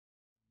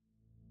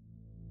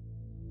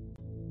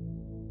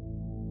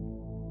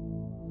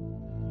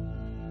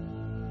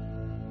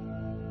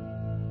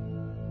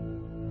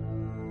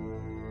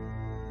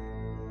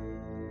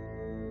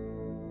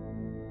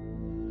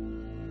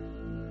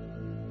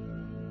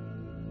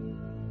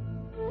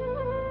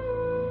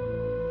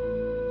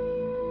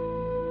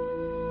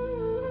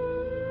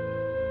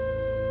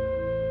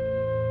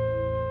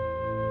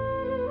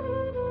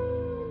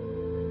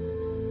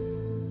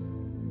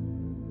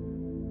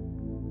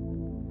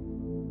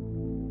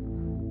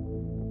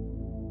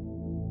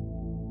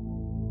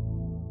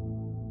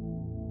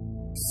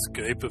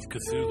Escape of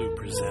Cthulhu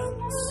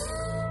presents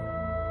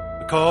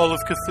The Call of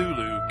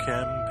Cthulhu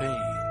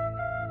Campaign,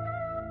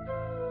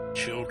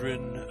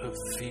 Children of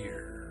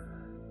Fear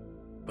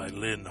by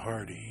Lynn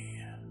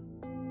Hardy.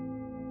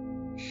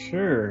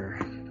 Sure.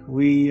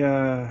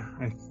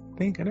 I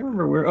think, I don't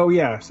remember where. Oh,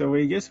 yeah. So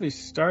I guess we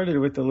started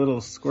with the little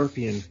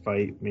scorpion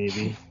fight,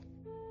 maybe.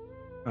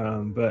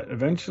 But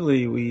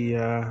eventually we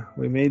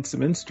made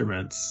some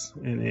instruments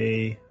in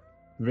a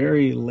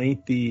very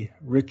lengthy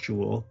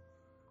ritual.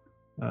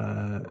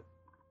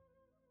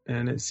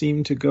 And it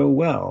seemed to go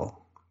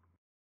well.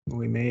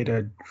 We made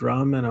a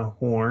drum and a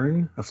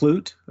horn, a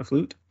flute,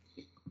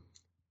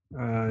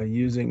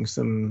 using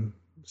some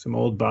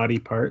old body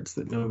parts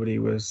that nobody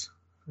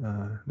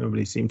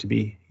seemed to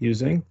be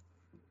using.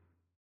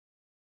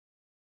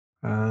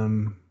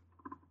 Yeah,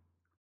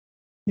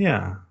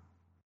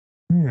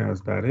 that was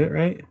about it,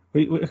 right?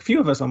 A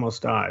few of us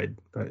almost died,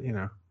 but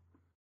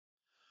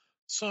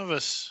Some of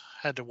us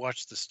had to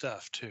watch the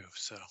stuff too,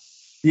 so.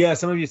 Yeah,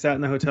 some of you sat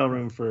in the hotel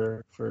room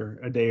for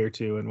a day or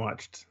two and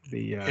watched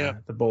the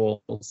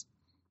bowls.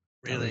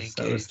 Really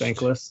that was engaged.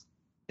 thankless.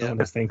 No one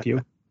has thanked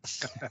you.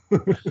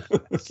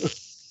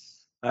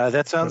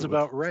 That sounds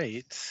about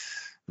right.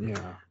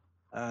 Yeah.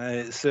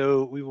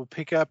 So we will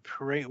pick up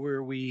right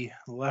where we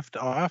left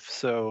off.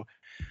 So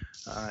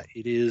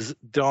it is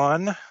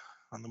dawn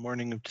on the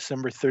morning of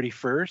December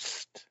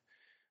 31st.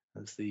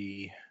 As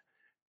the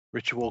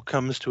ritual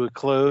comes to a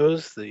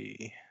close,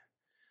 the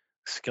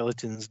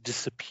skeletons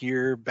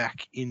disappear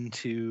back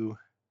into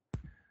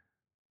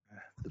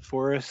the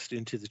forest,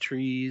 into the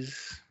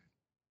trees,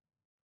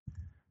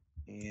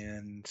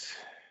 and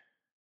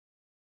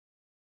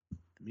the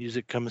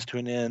music comes to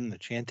an end, the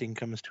chanting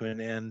comes to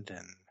an end,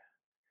 and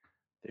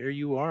there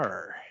you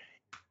are,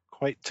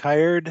 quite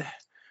tired.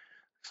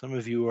 Some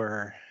of you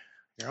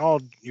you're all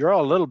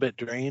a little bit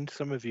drained.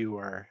 Some of you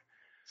are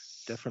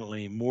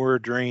definitely more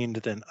drained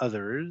than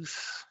others.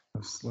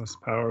 Less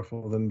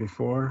powerful than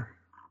before.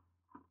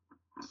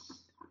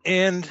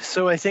 And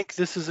so I think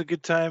this is a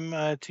good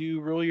time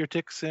to roll your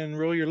ticks and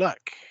roll your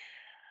luck.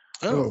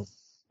 Oh,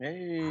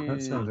 hey,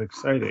 that sounds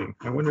exciting.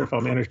 I wonder if I'll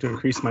manage to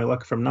increase my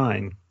luck from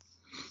 9.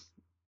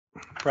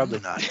 Probably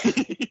not.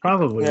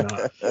 Probably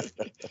not.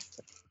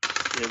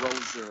 Yeah,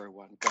 roll 0,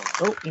 1. Go on.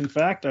 Oh, in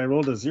fact, I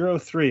rolled a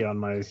 0-3 on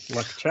my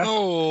luck check.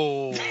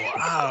 Oh,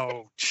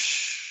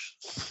 ouch.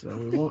 So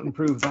we won't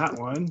improve that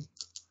one.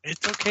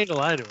 It's okay to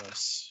lie to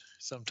us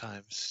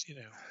sometimes,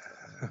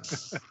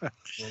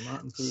 Will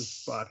not improve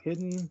spot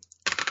hidden.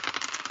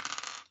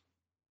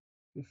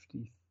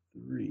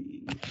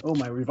 53. Oh,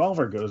 my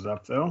revolver goes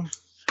up, though.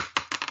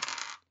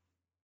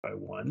 By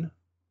 1.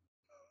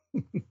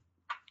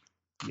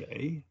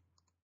 Yay.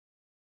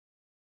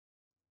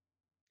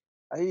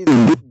 I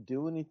either didn't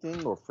do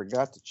anything or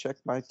forgot to check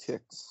my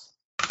ticks.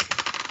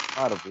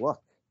 Out of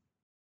luck.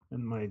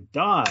 And my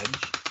dodge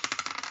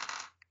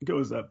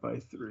goes up by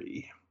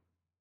 3.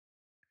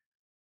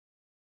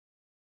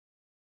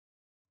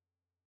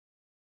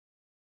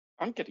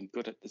 I'm getting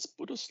good at this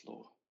Buddhist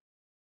law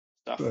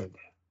stuff. Good.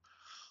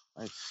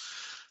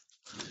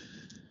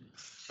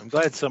 I'm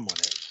glad someone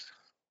is.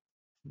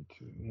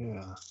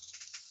 Yeah.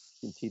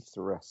 You can teach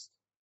the rest.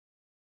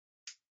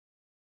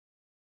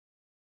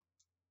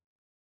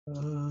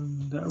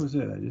 That was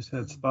it. I just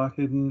had spot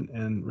hidden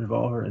and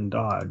revolver and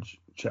dodge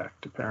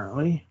checked,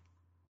 apparently.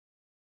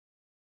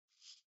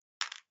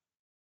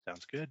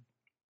 Sounds good.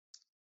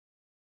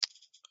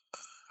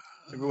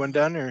 Everyone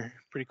done or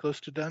pretty close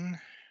to done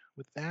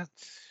with that?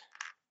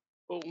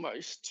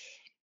 Almost.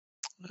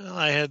 Well,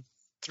 I had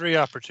 3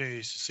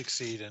 opportunities to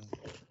succeed and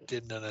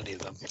didn't on any of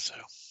them, so.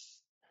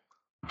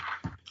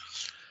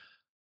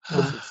 I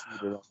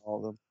succeeded on all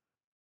of them.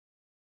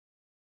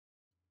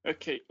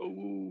 Okay,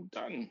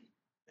 done.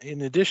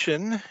 In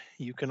addition,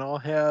 you can all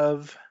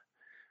have,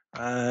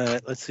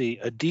 let's see,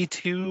 a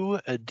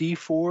D2, a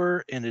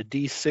D4, and a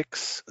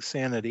D6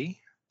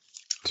 sanity.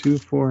 2,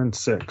 4, and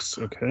 6.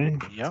 Okay.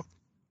 Yep.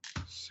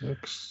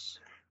 6,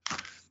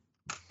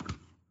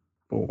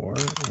 4,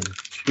 and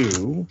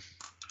 2.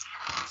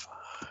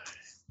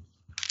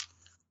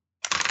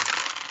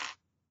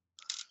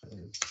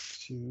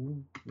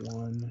 2,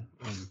 1,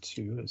 and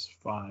 2 is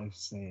 5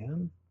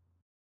 sand.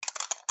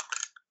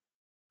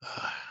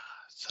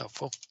 It's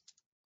helpful.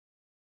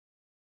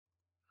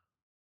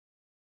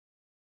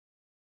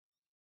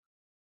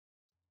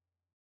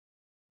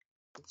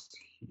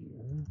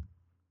 Here.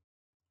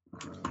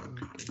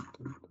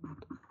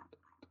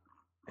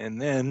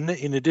 And then,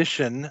 in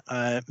addition,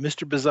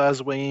 Mr.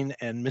 Bazazwane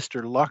and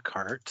Mr.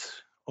 Lockhart,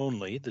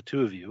 only the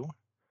 2 of you,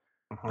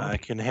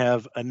 can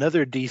have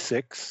another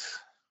D6,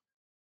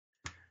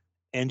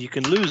 and you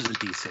can lose the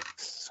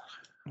D6.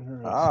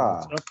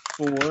 Right, so it's up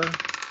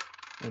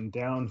 4 and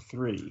down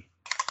 3.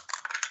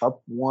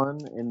 Up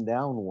 1 and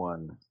down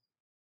 1.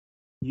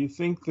 You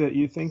think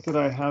that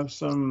I have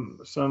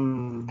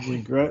some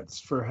regrets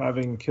for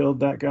having killed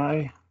that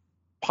guy?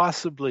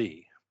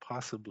 Possibly,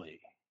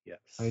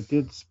 yes. I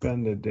did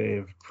spend a day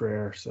of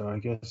prayer, so I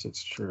guess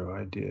it's true.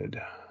 I did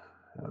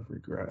have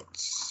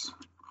regrets.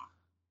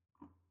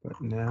 But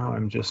now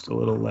I'm just a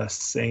little less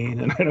sane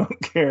and I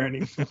don't care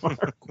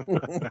anymore.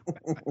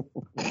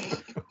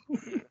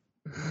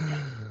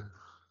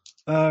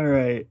 All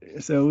right.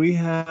 So we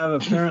have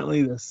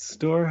apparently the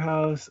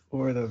storehouse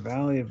or the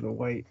Valley of the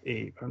White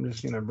Ape. I'm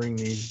just going to bring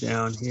these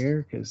down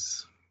here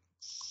because.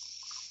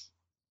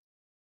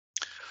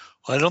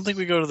 Well, I don't think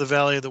we go to the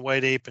Valley of the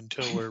White Ape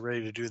until we're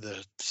ready to do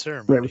the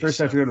ceremony. Right. We first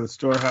have to go to the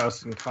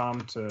storehouse and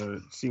come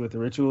to see what the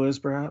ritual is,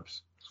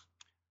 perhaps.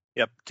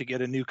 Yep, to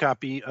get a new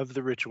copy of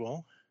the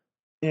ritual.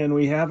 And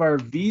we have our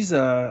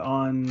visa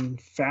on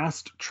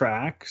fast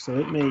track, so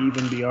it may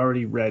even be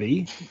already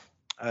ready.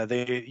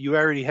 You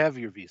already have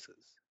your visas.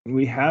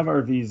 We have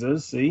our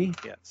visas, see?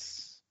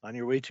 Yes. On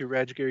your way to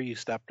Rajgir, you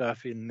stopped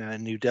off in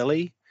New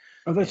Delhi.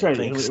 Oh, that's And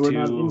right. thanks We're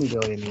not to- in New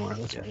Delhi anymore.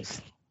 That's Yes.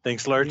 right.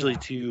 Thanks largely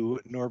to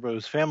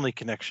Norbo's family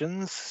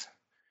connections,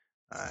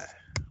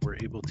 we're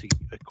able to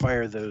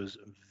acquire those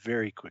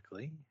very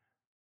quickly.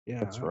 Yeah,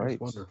 That's that was right.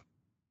 wonderful.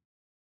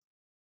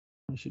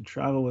 I should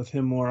travel with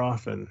him more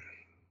often.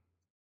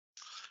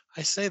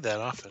 I say that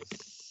often.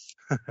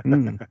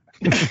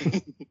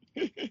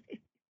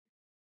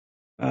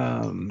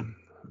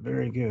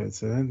 Very good.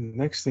 So then the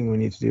next thing we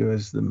need to do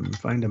is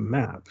find a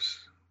maps.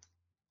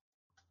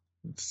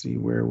 Let's see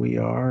where we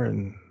are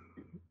and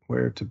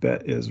where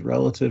Tibet is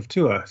relative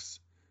to us.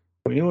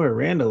 We know where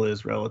Randall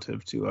is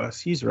relative to us.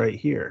 He's right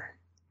here.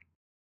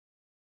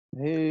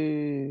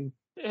 Hey.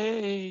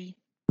 Hey,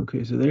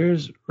 Okay, so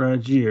there's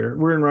Rajgir.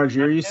 We're in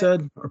Rajgir, you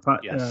said? Or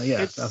Yes.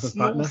 yeah, it's south of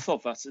Patna. north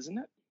of us, isn't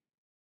it?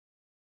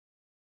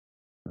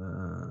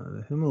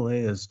 The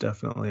Himalayas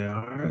definitely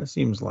are. It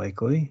seems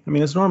likely. I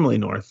mean, it's normally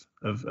north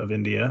of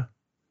India.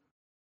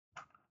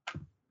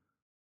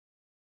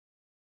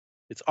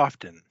 It's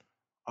often.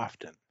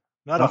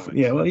 Not always.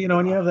 Yeah, well,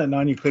 when you have that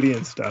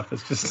non-Euclidean stuff,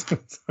 it's just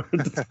it's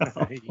hard to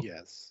tell.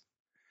 Yes.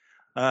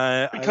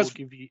 I Because-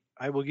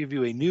 will give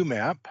you a new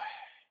map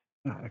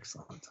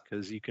Excellent.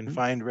 because you can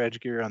find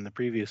Rajgir on the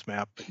previous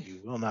map, but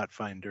you will not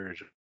find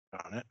Durj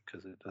on it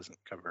because it doesn't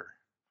cover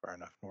far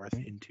enough north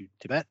into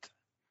Tibet.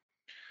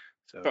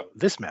 So But-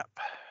 this map,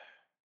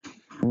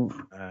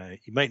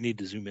 you might need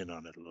to zoom in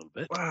on it a little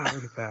bit. Wow,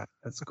 look at that.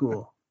 That's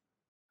cool.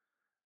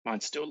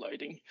 Mine's still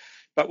loading,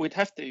 but we'd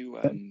have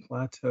to.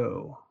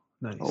 Plateau.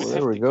 Nice. Oh, we'd there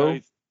have we to go.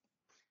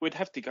 We'd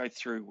have to go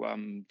through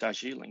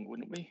Darjeeling,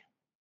 wouldn't we?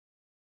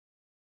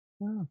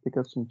 Yeah, pick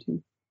up some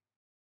tea.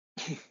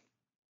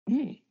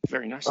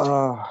 Very nice.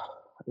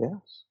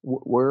 Yes.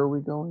 Where are we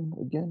going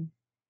again?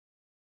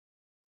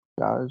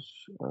 Guys,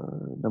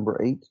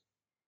 number 8.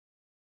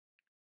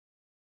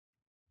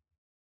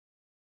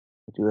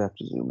 I do have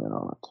to zoom in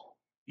on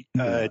it.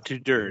 Yeah. To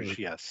Durj,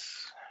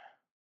 yes.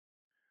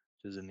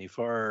 Which is in the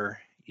far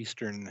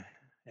eastern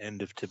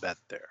end of Tibet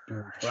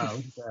there. Wow,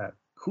 look at that.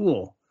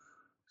 Cool.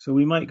 So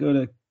we might go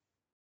to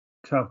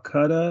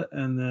Calcutta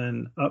and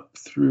then up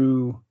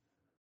through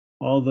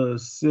all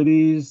those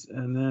cities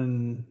and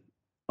then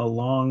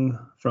along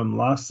from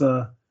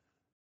Lhasa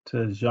to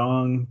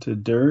Zhang to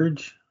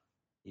Durj.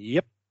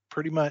 Yep,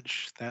 pretty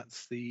much.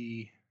 That's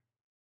the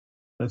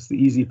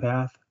easy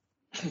path.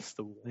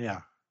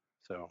 yeah.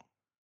 So,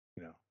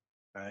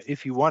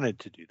 if you wanted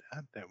to do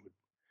that, that would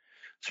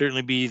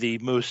certainly be the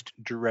most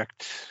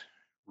direct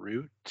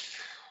route.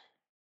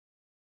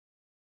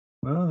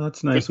 Well,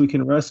 that's nice. We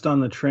can rest on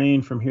the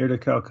train from here to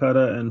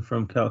Calcutta and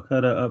from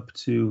Calcutta up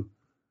to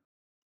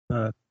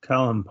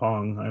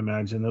Kalimpong, I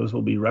imagine. Those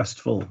will be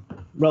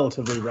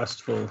relatively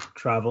restful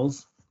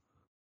travels.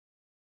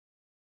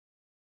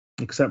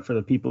 Except for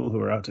the people who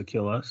are out to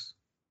kill us.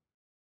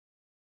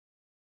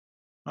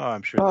 Oh,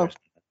 I'm sure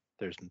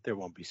there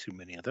won't be so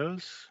many of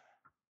those.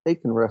 They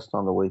can rest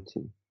on the way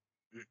too.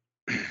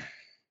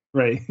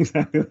 Right,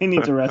 exactly. They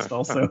need to rest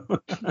also.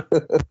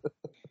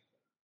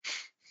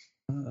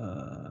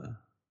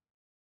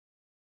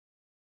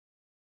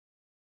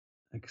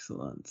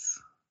 Excellent.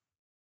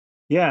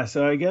 Yeah,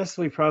 so I guess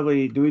do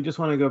we just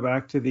want to go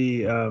back to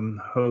the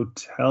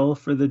hotel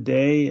for the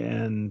day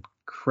and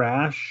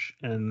crash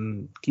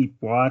and keep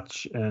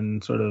watch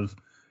and sort of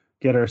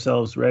get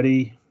ourselves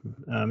ready?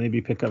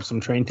 Maybe pick up some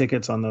train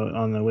tickets on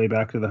the way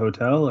back to the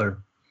hotel,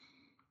 or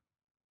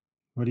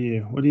what do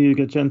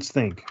you gents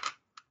think?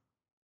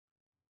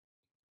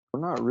 We're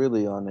not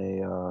really on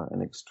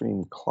an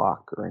extreme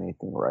clock or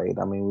anything, right?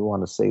 I mean, we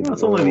want to save Well,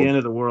 it's the only world. the end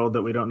of the world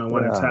that we don't know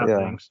when it's Yeah,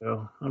 happening.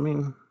 So, I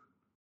mean,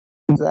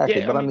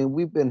 exactly. Yeah, But I I mean,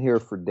 we've been here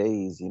for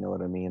days. You know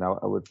what I mean? I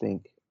would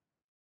think.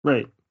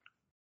 right.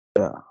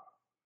 Yeah.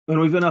 And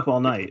we've been up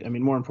all night. I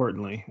mean, more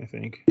importantly, I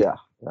think. Yeah.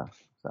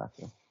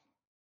 Exactly.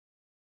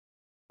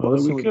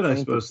 Although Well, we could, I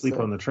suppose, sleep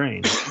on the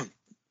train.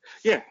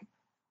 Yeah.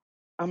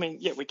 I mean,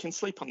 yeah, we can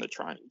sleep on the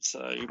train. So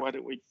why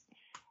don't we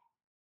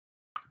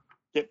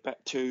get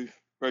back to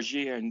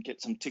Rajgir and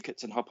get some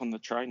tickets and hop on the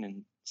train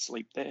and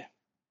sleep there?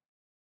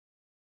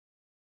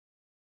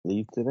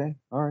 Leave today.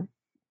 All right.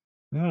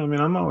 Yeah, I mean,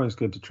 I'm always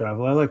good to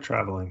travel. I like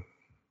traveling.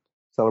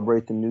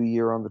 Celebrate the new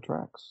year on the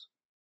tracks.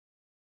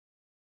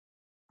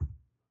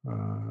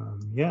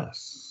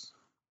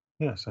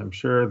 Yes, I'm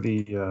sure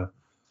the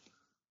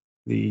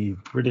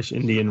British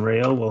Indian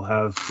Rail will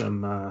have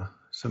some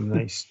some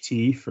nice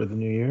tea for the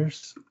New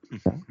Year's.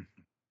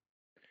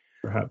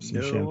 Perhaps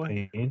some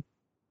champagne.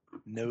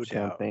 No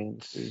Champagne,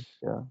 doubt. please.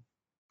 Yeah.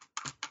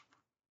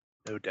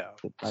 No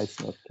doubt. Get nice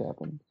enough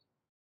cabins.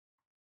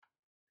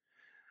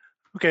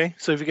 Okay,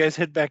 so if you guys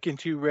head back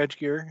into Red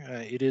Gear,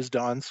 it is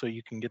dawn, so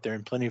you can get there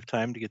in plenty of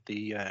time to get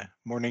the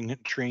morning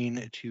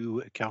train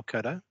to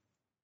Calcutta.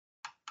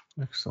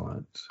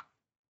 Excellent.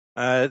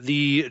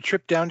 The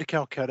trip down to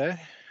Calcutta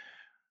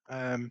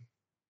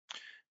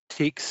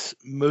takes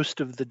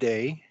most of the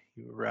day.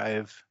 You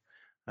arrive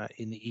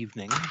in the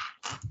evening.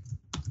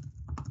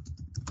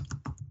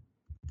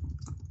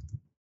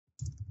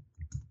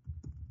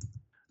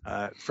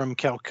 From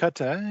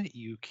Calcutta,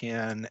 you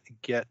can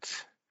get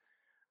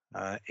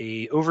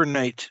a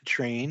overnight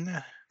train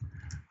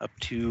up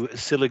to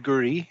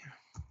Siliguri.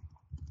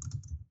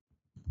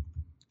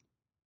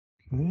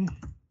 Okay.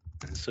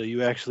 And so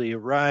you actually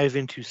arrive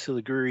into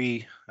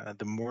Siliguri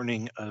the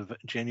morning of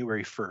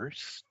January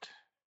 1st.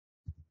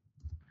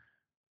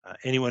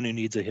 Anyone who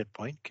needs a hit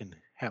point can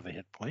have a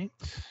hit point.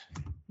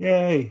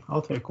 Yay!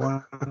 I'll take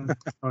one.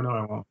 Oh no,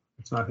 I won't.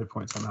 It's not hit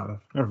points. I'm out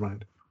of. Never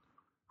mind.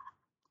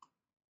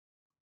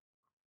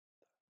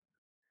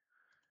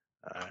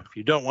 If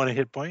you don't want a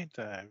hit point,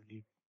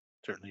 you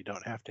certainly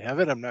don't have to have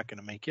it. I'm not going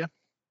to make you.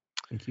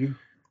 Thank you.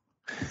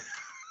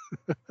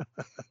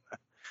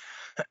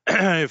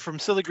 From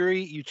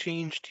Siliguri, you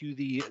change to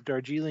the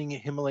Darjeeling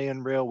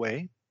Himalayan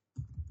Railway.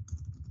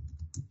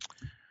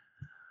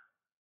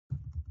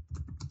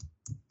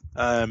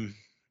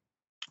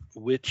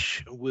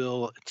 Which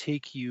will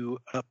take you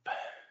up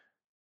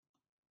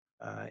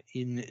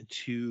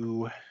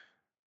into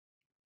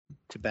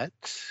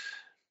Tibet.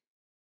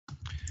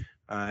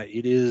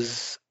 It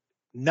is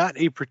not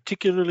a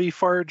particularly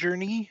far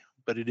journey,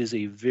 but it is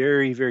a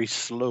very, very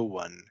slow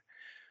one,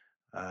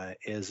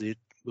 as it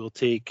will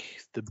take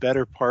the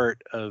better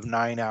part of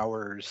 9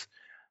 hours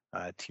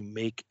to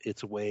make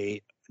its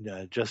way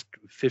just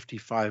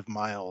 55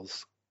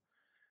 miles.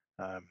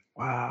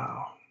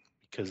 Wow.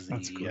 Because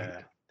That's great.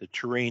 the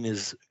terrain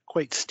is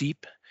quite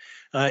steep.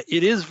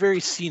 It is very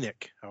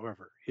scenic,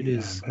 however. It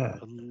is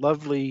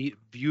lovely,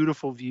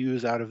 beautiful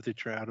views out of the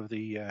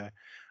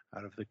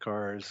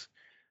cars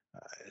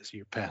as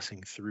you're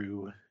passing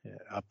through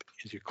up,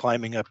 as you're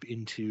climbing up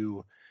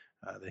into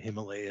the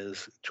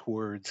Himalayas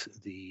towards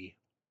the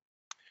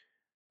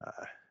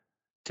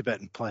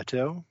Tibetan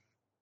plateau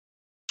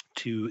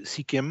to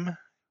Sikkim,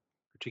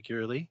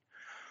 particularly,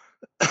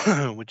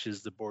 which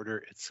is the border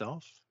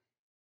itself.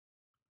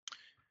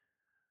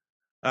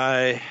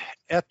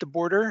 At the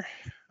border,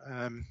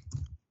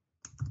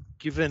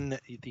 given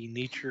the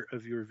nature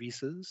of your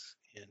visas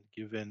and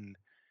given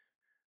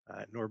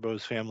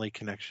Norbo's family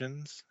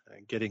connections,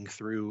 getting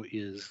through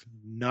is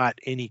not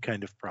any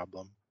kind of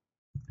problem.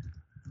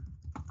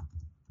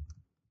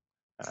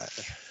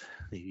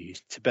 The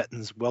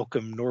Tibetans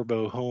welcome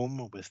Norbo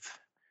home with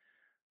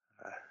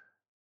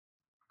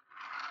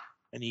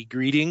many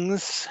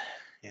greetings,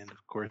 and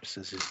of course,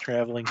 as his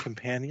traveling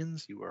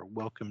companions, you are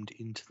welcomed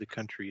into the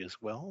country as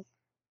well.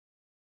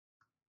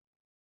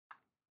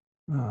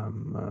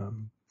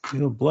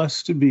 Feel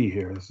blessed to be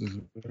here. This is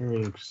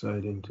very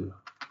exciting to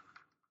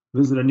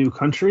visit a new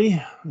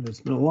country. It's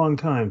been a long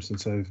time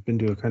since I've been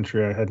to a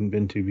country I hadn't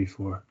been to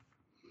before.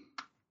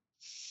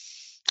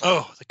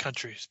 Oh, the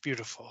country is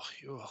beautiful.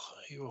 You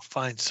will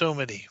find so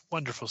many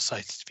wonderful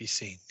sights to be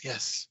seen.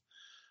 Yes.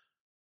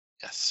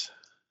 Yes.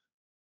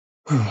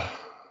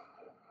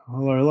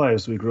 All our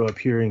lives we grew up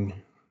hearing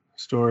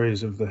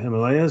stories of the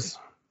Himalayas.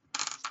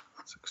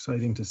 It's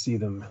exciting to see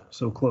them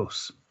so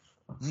close.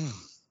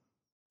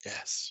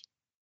 Yes.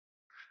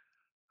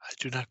 I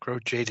do not grow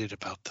jaded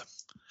about them.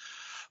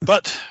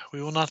 But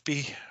we will not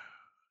be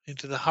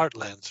into the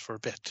heartlands for a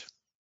bit.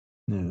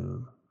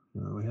 No,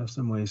 we have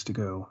some ways to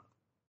go.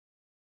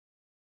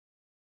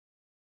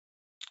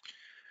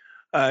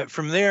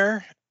 From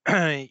there,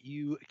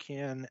 you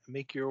can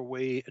make your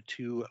way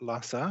to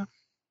Lhasa.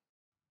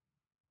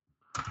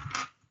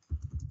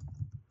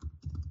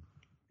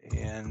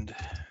 And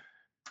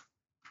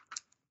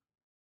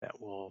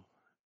that will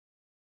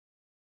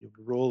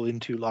roll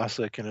into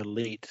Lhasa kind of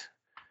late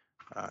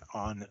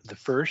on the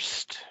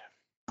 1st.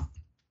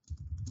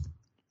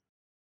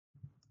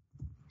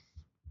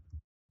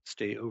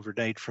 Stay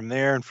overnight from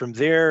there. And from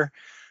there,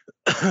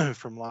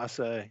 from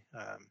Lhasa,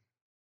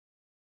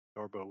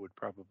 Norbo would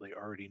probably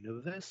already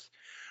know this.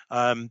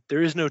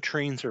 There is no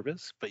train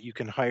service, but you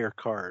can hire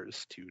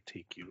cars to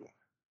take you,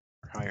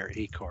 or hire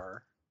a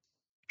car,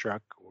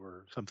 truck,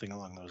 or something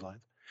along those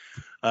lines,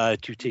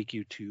 to take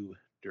you to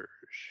Derge.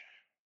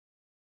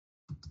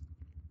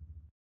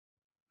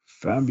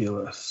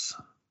 Fabulous.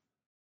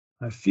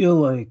 I feel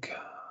like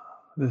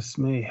this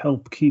may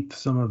help keep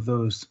some of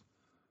those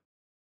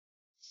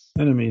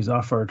enemies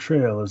off our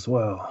trail as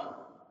well.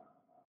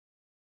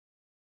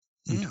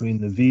 Between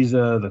the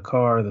visa, the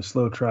car, the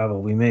slow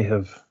travel,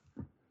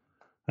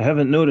 I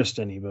haven't noticed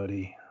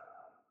anybody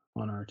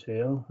on our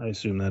tail. I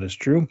assume that is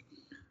true.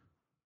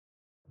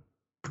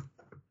 So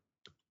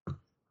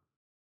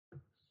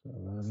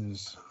that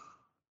is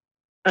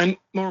And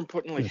more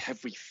importantly,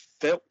 have we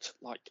felt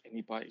like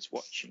anybody's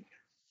watching?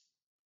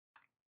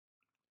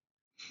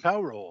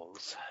 Pow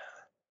rolls.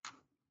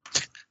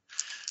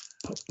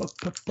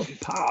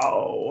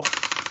 Pow.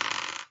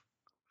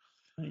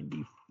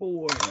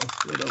 94.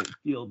 I don't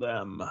feel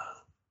them.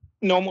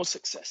 Normal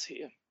success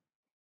here.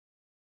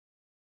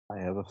 I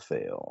have a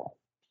fail.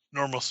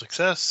 Normal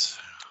success.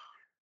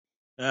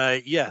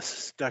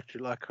 Yes, Dr.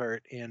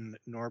 Lockhart and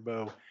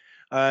Norbo.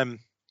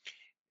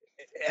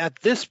 At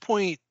this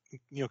point,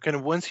 kind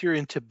of once you're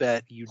in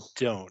Tibet, you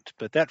don't.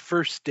 But that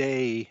first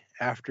day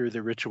after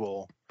the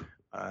ritual,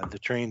 the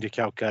train to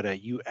Calcutta,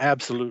 you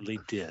absolutely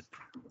did.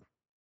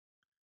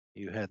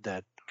 You had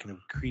that kind of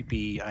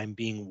creepy, I'm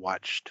being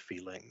watched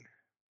feeling.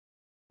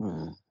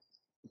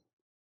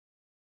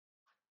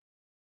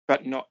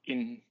 But not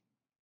in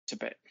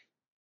Tibet.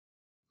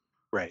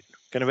 Right.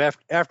 Kind of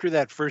after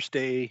that first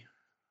day,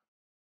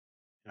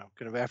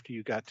 kind of after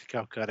you got to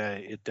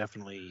Calcutta, it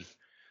definitely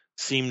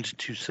seemed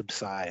to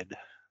subside,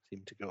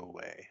 seemed to go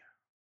away.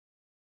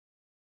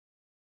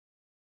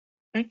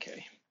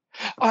 Okay.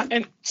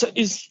 And so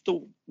is the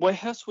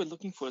warehouse we're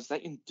looking for, is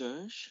that in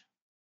Derge?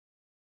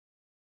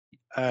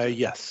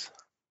 Yes.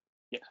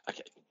 Yeah,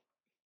 okay.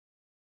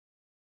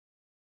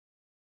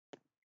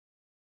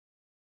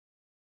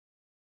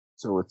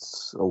 So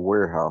it's a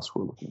warehouse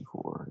we're looking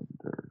for.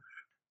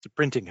 It's a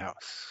printing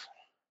house.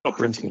 Oh,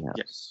 Printing printing,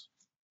 house.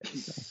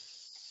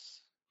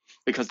 yes.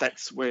 Because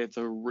that's where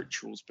the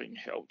ritual's being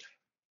held.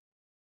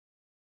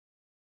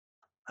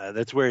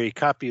 That's where a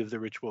copy of the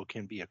ritual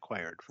can be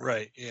acquired from.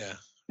 Right, yeah.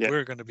 Yeah.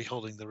 We're going to be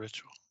holding the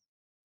ritual.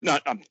 No,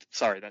 I'm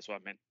sorry, that's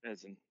what I meant.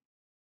 As in,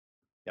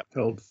 Yep.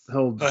 Held.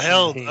 Oh,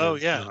 held. in Oh,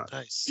 hand, yeah. not-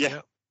 Nice.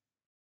 Yeah.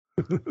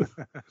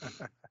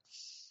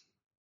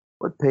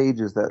 What page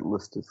is that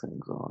list of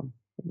things on?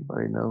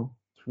 Anybody know?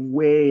 It's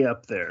way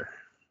up there.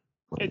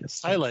 It's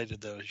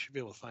highlighted, though. You should be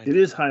able to find It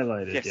it. is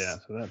highlighted, Yes. yeah,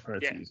 so that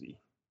part's Yeah. easy.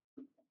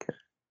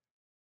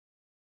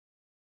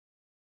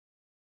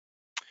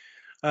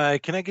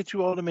 Can I get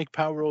you all to make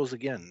power rolls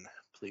again,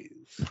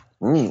 please?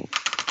 Try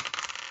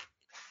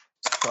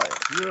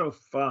it.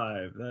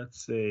 05.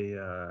 That's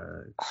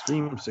a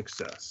extreme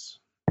success.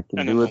 I can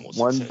And a do it normal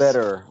one success.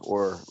 better,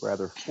 or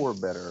rather 4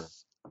 better.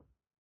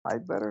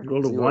 5 better?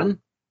 Roll to 0, 1.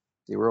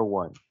 0,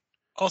 1.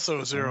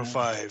 Also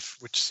 05,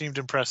 which seemed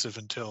impressive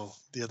until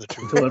the other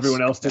two. Until rolls.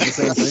 everyone else did the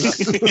same thing.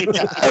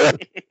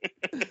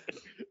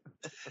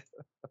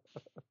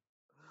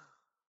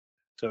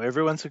 So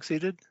everyone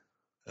succeeded?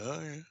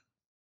 Oh, yeah.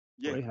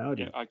 Yeah, Boy,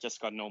 howdy. yeah, I just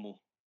got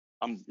normal.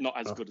 I'm not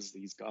as Oh. good as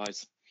these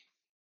guys.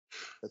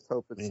 Let's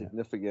hope it's Yeah.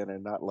 significant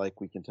and not like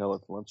we can tell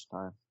it's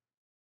lunchtime.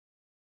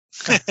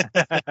 Give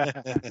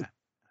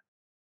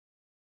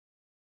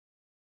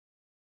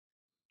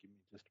me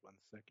just 1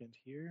 second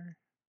here.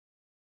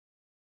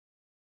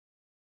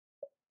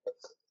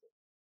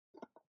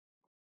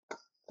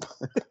 I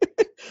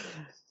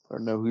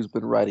don't know who's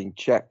been writing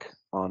check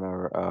on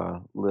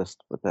our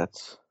list, but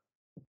it's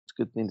a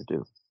good thing to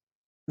do.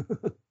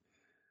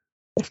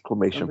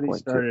 Exclamation Somebody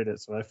point. Too. started it,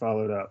 so I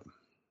followed up.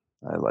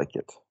 I like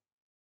it.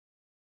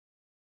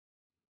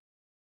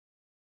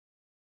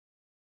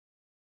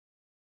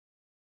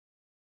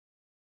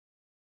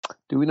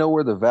 Do we know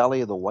where the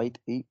Valley of the White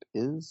Ape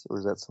is, or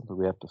is that something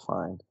we have to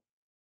find?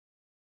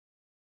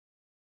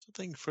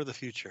 Something for the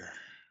future.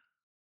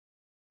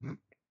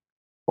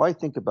 Why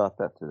think about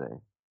that today?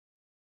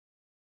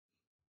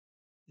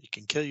 It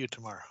can kill you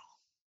tomorrow.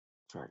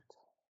 That's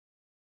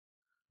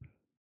right.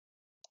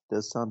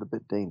 Does sound a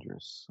bit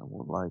dangerous. I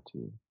won't lie to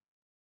you.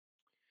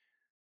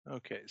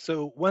 Okay,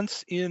 so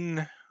once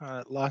in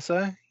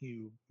Lhasa,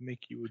 you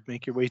would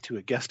make your way to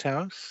a guest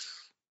house,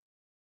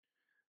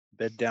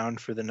 bed down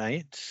for the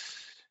night.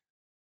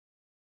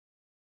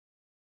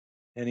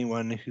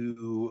 Anyone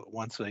who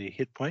wants a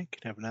hit point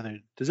can have another.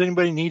 Does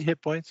anybody need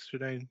hit points?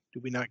 Do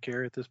we not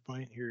care at this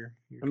point? You're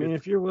I mean, good?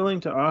 if you're willing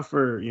to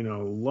offer,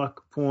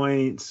 luck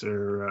points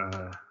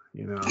or,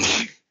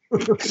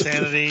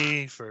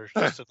 Sanity for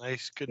just a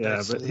nice, good yeah,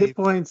 night's but sleep. hit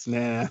points,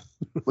 nah.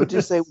 Would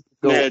you say we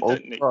could go Nah, over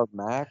don't need- our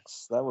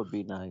max? That would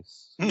be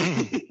nice.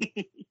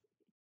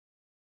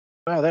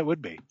 Wow, that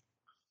would be.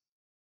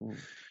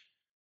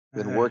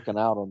 Been working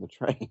out on the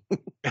train.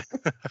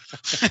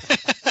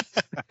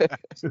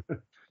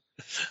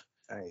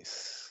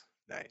 Nice.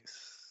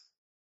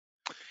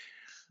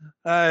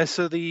 So I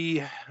sent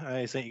you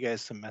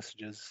guys some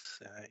messages.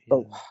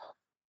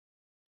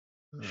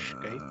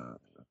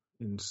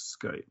 In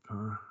Skype,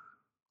 huh?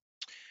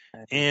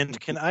 And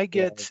can I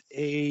get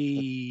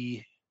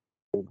a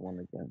Old one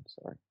again?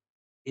 Sorry.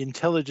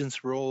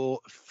 intelligence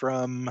roll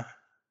from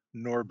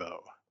Norbo?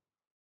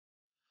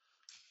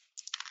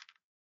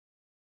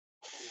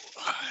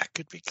 That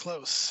could be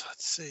close.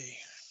 Let's see.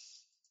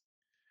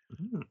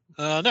 Hmm.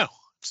 No,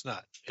 it's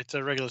not. It's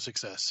a regular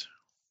success.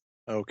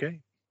 Okay.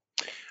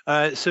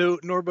 So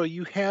Norbo,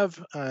 you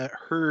have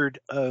heard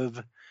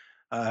of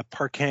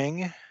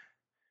Parkang,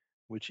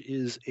 which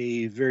is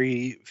a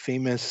very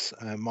famous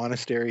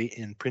monastery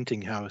and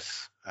printing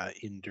house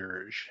in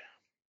Derge.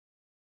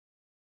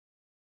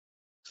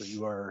 So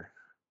you are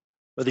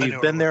Whether I you've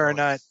know been where there we're or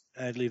going. not,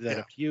 I'd leave that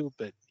Yeah. up to you,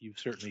 but you've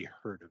certainly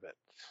heard of it.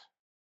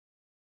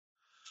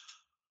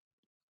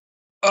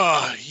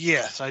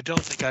 Yes, I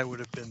don't think I would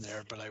have been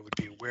there, but I would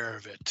be aware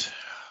of it.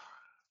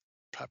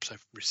 Perhaps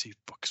I've received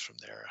books from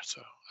there,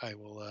 so I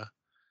will.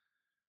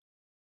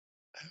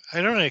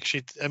 I don't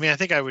actually. I mean, I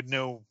think I would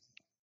know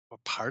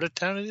what part of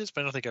town it is,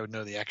 but I don't think I would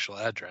know the actual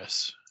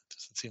address. It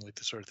doesn't seem like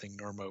the sort of thing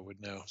Normo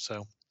would know. So,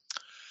 in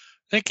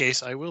that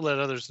case, I will let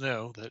others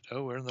know that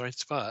we're in the right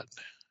spot.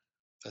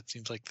 That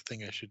seems like the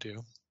thing I should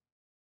do.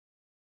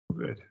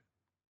 Good.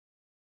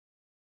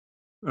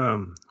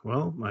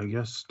 Well, I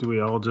guess do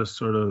we all just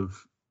sort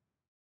of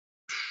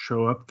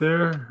show up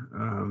there?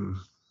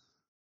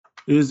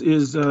 Is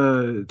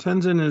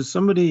Tenzin, is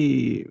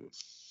somebody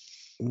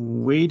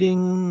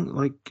waiting?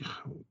 Like,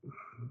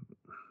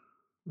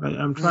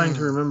 I'm trying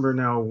to remember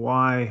now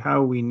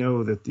how we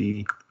know that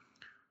the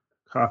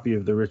copy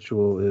of the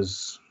ritual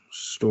is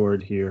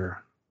stored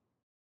here.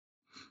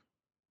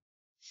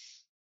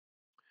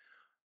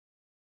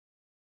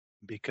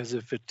 Because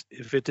if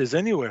it is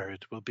anywhere,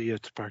 it will be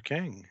at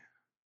Parkang.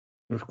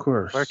 Of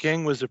course.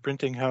 Parkang was a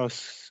printing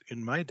house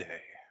in my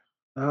day.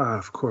 Ah,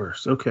 of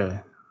course. Okay.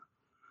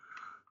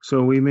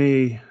 So we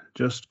may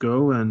just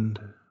go and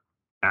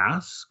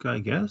ask, I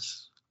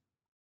guess.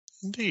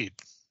 Indeed.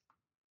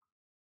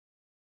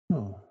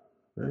 Oh,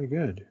 very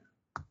good.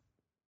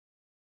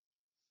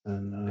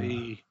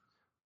 And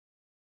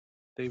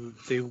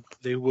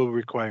They will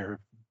require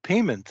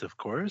payment, of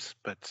course,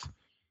 but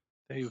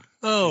they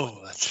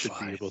that's should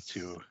fine. be able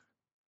to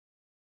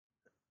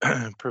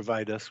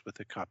provide us with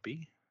a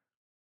copy.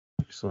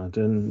 excellent.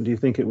 And do you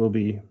think it will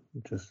be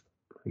just?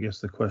 I guess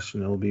the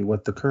question will be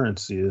what the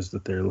currency is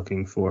that they're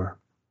looking for.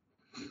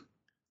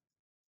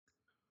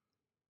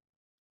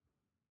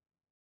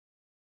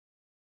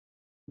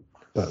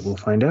 But we'll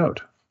find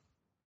out.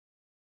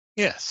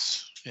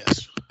 Yes. And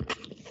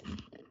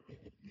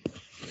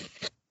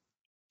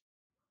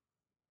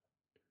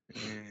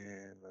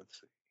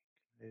let's see.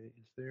 Is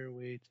there a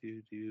way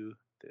to do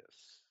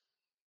this?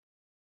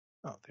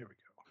 Oh, there we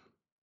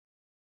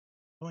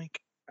go. Boink.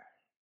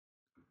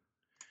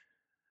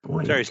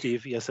 Boink. Sorry,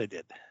 Steve. Yes, I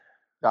did.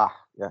 Ah,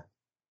 yeah.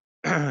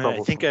 I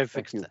think I Thank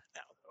fixed you. that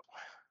now,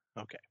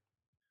 though. Okay.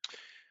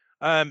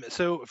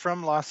 So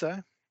from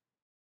Lhasa,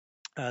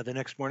 the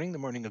next morning, the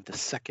morning of the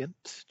 2nd,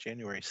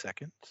 January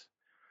 2nd,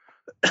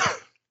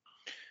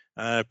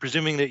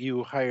 presuming that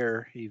you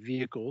hire a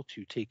vehicle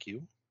to take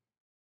you,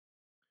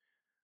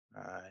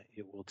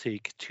 it will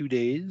take 2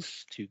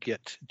 days to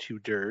get to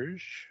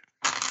Derge.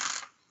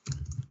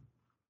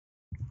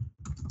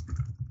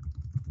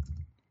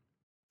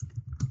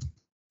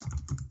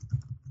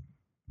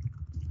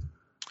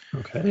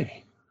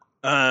 Okay.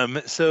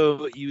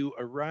 So you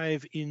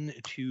arrive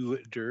into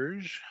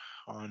Derge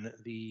on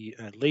the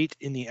late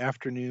in the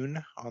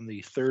afternoon on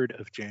the 3rd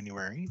of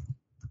January.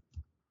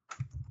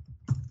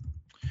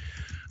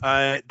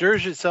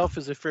 Derge itself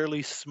is a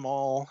fairly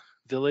small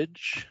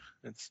village.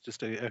 It's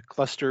just a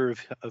cluster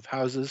of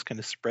houses kind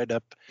of spread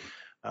up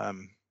a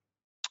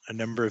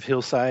number of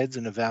hillsides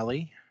in a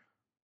valley.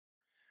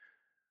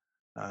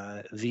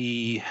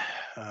 The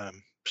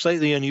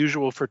slightly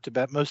unusual for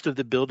Tibet, most of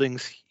the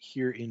buildings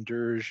here in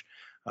Derge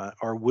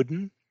are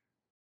wooden.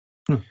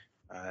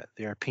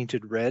 They are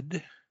painted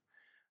red,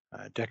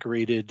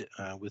 decorated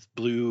with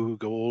blue,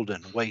 gold,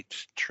 and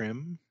white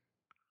trim.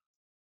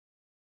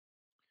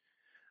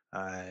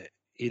 It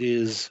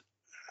is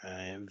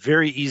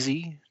very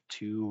easy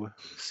to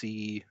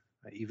see,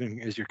 even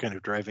as you're kind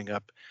of driving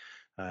up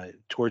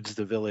towards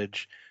the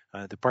village.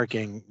 The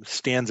parking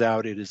stands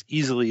out. It is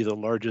easily the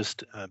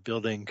largest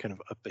building kind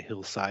of up a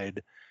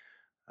hillside.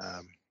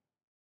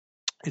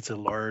 It's a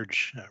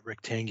large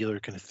rectangular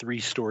kind of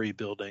 3-story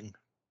building,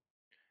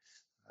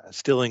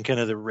 still in kind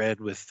of the red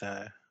with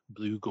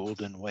blue,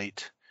 gold, and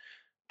white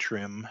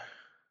trim.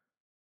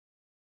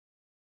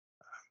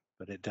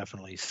 But it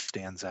definitely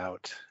stands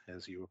out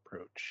as you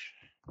approach.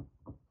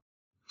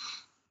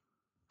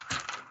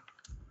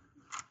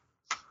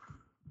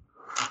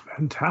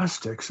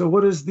 Fantastic. So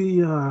what is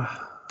the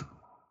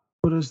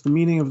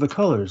meaning of the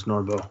colors,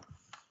 Norbo?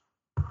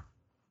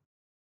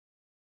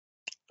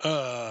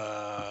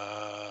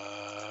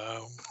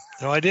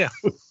 No idea.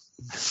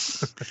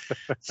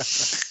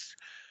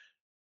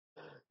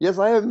 Yes,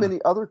 I have many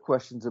other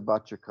questions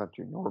about your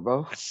country,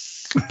 Norbo.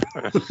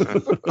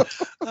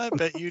 I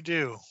bet you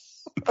do.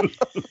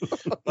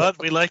 But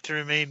we like to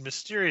remain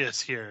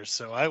mysterious here,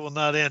 so I will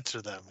not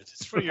answer them. It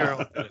is for your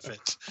own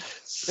benefit.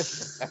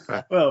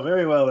 Well,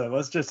 very well then.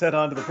 Let's just head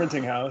on to the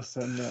printing house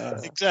and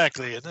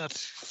Exactly, and not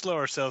slow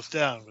ourselves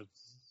down with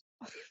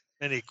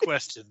many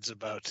questions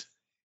about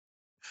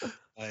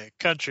my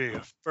country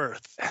of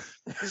birth.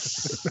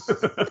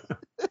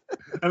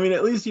 I mean,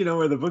 at least you know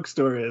where the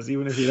bookstore is,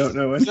 even if you don't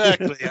know it.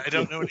 Exactly. I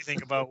don't know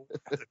anything about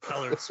the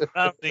colors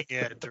surrounding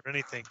it or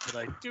anything, but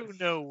I do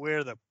know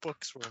where the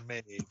books were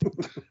made.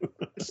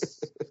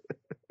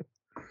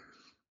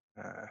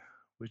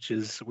 Which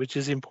is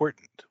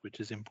important. Which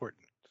is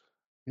important.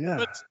 Yeah.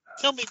 But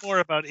tell me more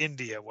about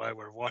India while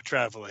we're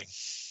traveling.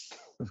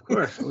 Of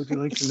course. What would you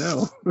like to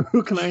know?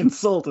 Who can I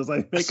insult as I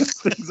make up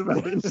things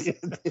about India?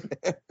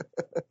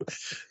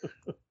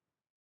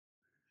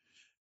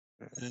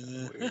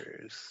 There it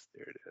is.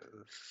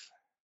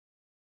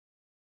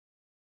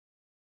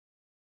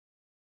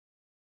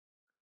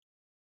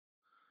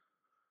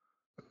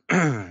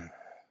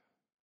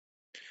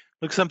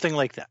 Looks something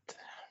like that.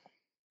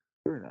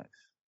 Very nice.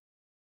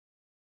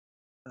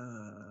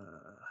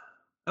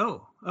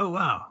 Oh,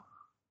 wow.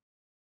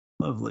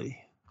 Lovely.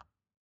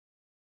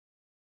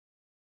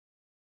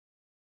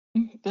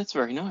 That's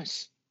very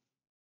nice.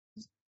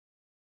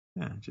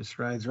 Yeah, it just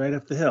rides right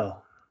up the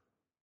hill.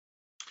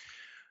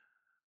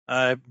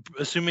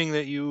 Assuming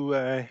that you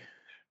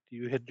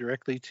head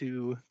directly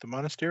to the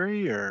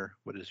monastery, or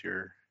what is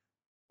your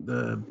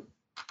Yeah,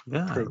 I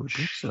would approach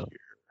think so. here?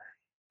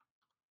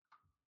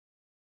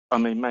 I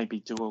mean, maybe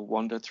do a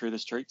wander through the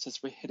streets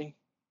as we're heading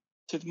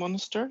to the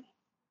monastery,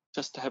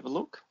 just to have a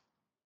look.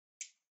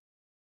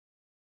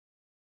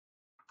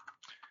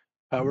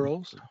 Power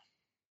rolls?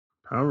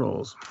 Power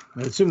rolls.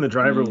 I assume the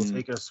driver will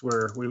take us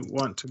where we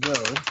want to go.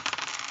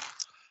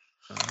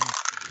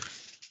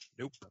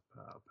 Nope.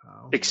 Pow.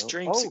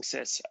 Extreme Oh.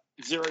 success.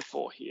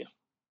 0-4 here.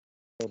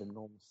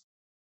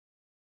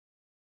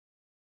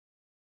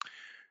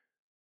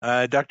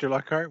 Dr.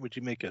 Lockhart, would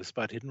you make a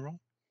spot hidden roll?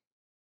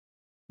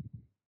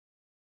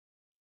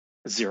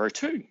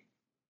 0-2.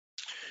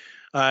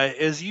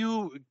 As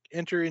you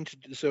enter into,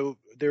 so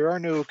there are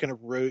no kind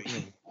of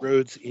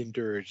roads in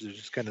Dirge. There's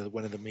just kind of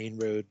one of the main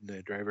road, and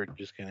the driver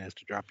just kind of has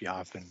to drop you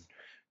off, and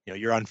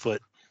you're on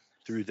foot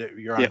through there.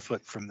 You're on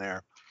foot from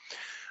there.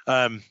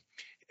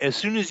 As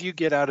soon as you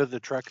get out of the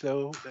truck,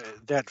 though,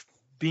 that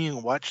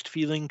being watched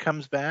feeling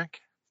comes back,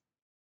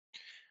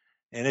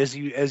 and as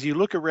you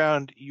look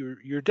around,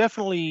 you're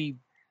definitely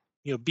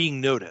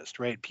being noticed,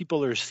 right?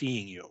 People are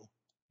seeing you.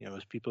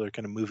 As people are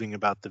kind of moving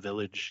about the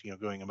village,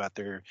 going about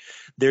their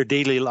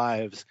daily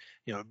lives,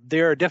 they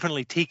are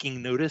definitely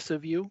taking notice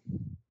of you.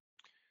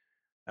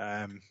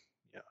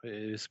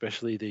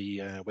 Especially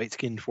the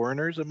white-skinned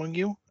foreigners among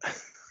you.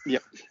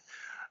 Yep.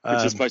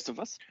 Which is most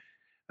of us.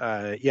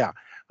 Yeah.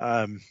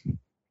 But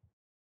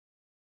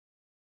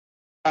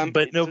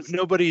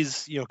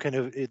nobody's,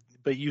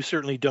 but you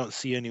certainly don't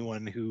see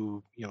anyone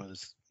who,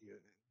 is,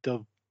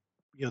 they'll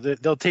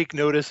take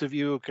notice of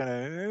you, kind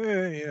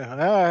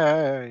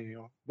of,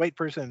 white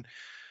person,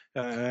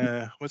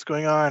 what's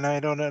going on? I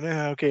don't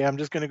know. Okay, I'm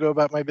just going to go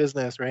about my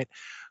business, right?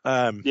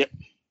 Yep.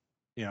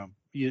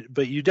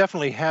 But you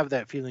definitely have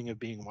that feeling of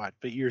being watched,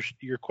 but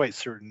you're quite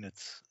certain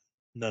it's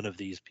none of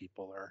these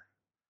people are.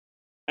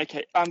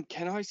 Okay.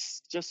 Can I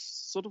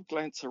just sort of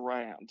glance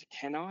around?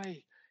 Can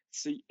I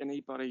see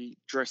anybody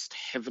dressed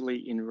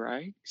heavily in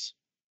rags?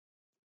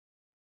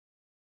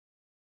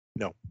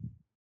 No.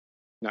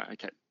 No.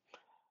 Okay.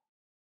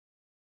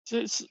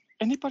 Does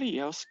anybody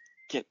else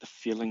get the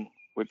feeling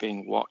we're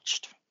being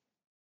watched?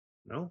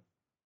 No.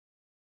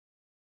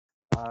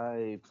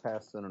 I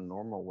pass in a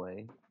normal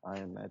way. I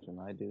imagine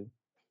I do.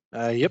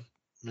 Yep,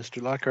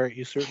 Mr. Lockhart,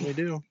 you certainly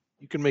do.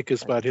 You can make a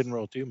spot hidden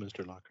roll too,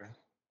 Mr. Lockhart.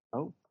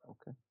 Oh,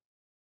 okay.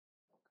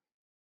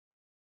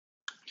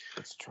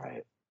 Let's try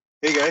it.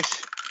 Hey guys,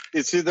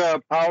 is it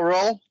a power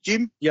roll,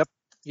 Jim? Yep.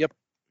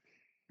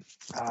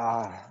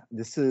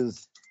 This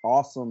is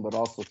awesome, but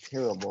also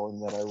terrible in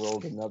that I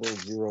rolled another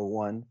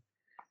 0-1,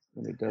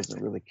 and it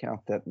doesn't really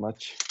count that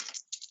much.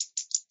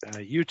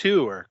 You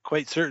too are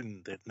quite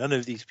certain that none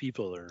of these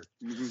people are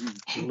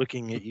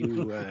looking at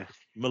you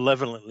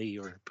malevolently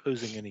or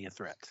posing any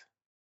threat.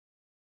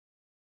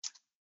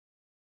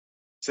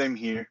 Same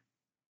here.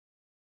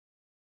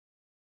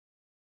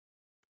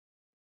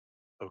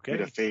 Okay.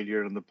 With a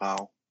failure on the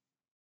POW.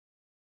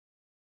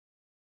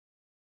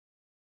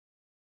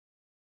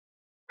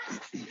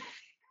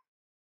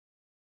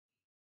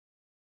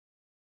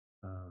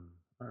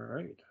 All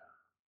right.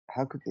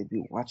 How could they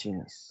be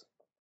watching us?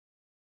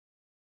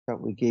 I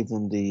thought we gave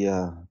them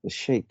the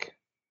shake.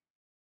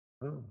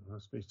 Oh,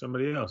 must be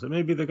somebody else. It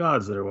may be the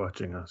gods that are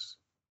watching us.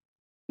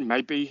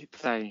 Maybe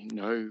they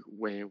know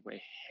where we're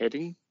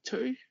heading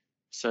to,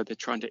 so they're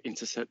trying to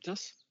intercept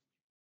us.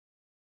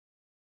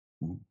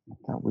 I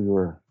thought we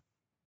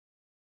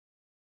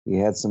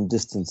had some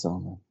distance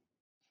on them.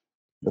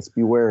 Let's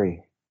be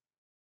wary.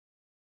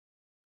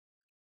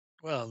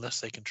 Well, unless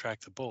they can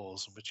track the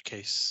bulls, in which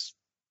case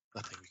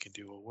nothing we can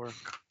do will work.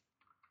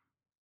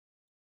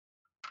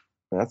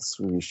 That's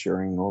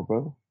reassuring,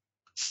 Norbo.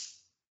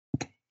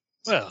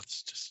 Well,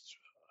 it's just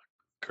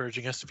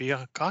encouraging us to be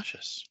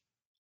cautious.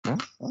 Oh,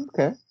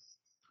 okay.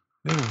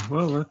 Yeah,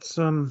 well, let's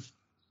I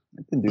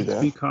can do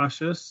that. be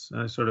cautious.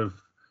 I sort of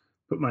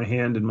put my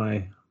hand in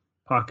my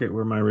pocket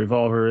where my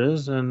revolver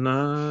is, and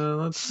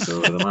let's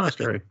go to the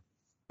monastery.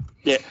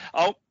 Yeah,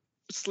 I'll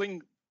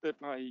sling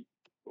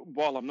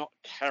while I'm not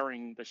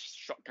carrying the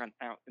shotgun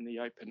out in the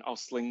open, I'll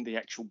sling the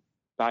actual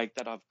bag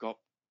that I've got,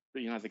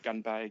 the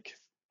gun bag,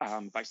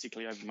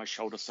 basically over my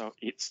shoulder, so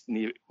it's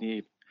near.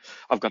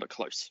 I've got it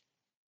close.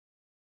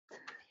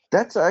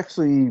 That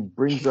actually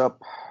brings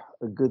up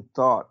a good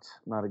thought.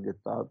 Not a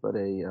good thought, but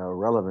a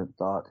relevant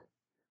thought.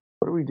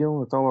 What are we doing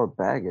with all our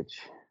baggage?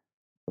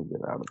 We'll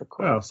get out of the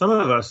car. Well, some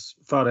of us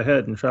thought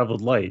ahead and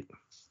traveled light.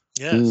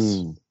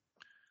 Yes.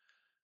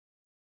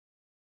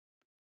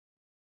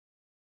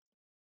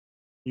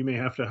 You may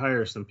have to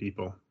hire some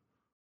people.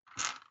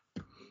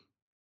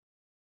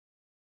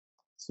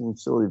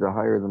 Seems silly to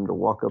hire them to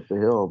walk up the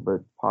hill, but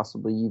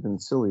possibly even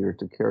sillier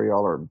to carry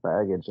all our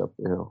baggage up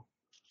the hill.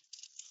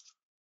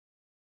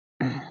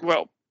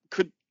 Well,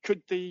 could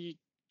the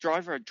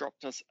driver have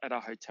dropped us at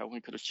our hotel? We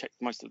could have checked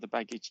most of the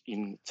baggage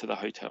into the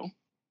hotel.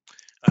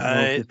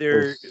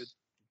 There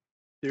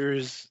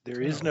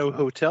is no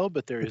hotel,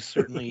 but there is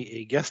certainly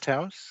a guest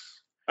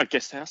house. A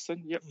guest house,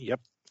 then? Yep.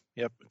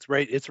 Yep.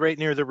 It's right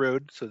near the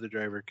road, so the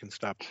driver can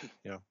stop,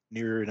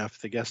 near enough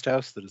the guest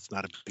house that it's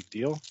not a big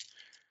deal.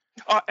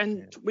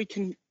 And we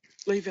can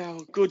leave our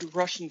good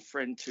Russian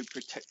friend to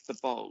protect the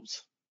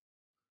bowls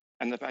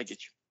and the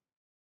baggage.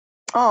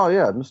 Oh,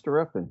 yeah, Mr.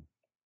 Reppin.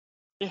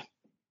 Yeah.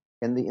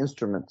 And the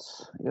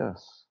instruments,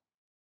 yes.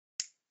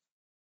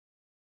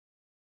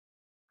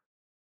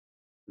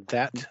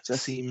 That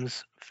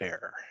seems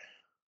fair.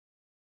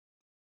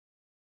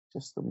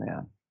 Just the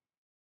man.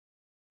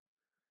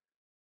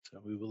 So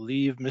we will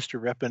leave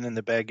Mr. Reppin and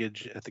the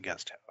baggage at the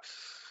guest house.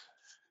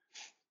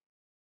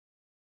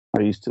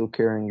 Are you still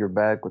carrying your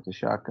bag with the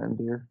shotgun,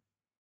 dear?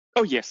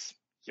 Oh, yes.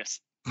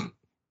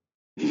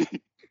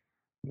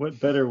 What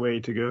better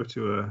way to go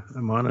to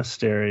a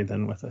monastery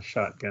than with a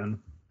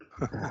shotgun?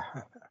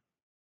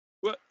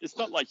 Well, it's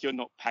not like you're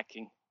not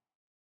packing.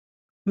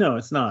 No,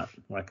 it's not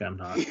like I'm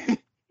not.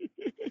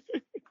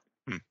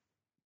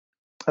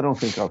 I don't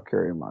think I'll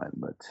carry mine,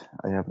 but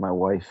I have my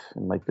wife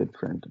and my good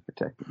friend to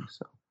protect me,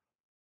 so.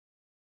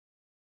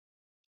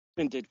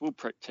 Indeed, we'll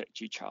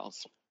protect you,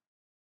 Charles.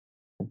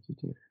 Thank you,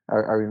 dear.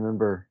 I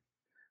remember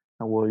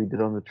how well you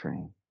did on the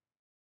train.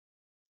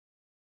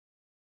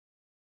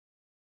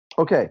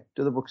 Okay,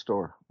 to the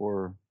bookstore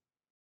or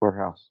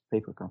warehouse,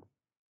 paper company,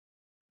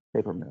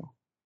 paper mill.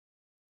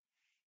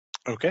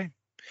 Okay.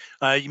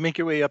 You make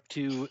your way up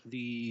to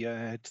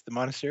the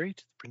monastery,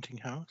 to the printing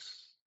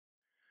house.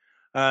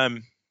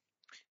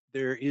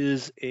 There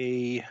is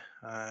an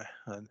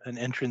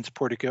entrance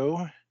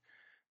portico,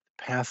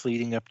 path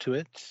leading up to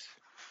it.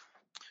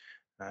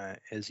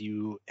 As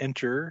you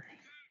enter,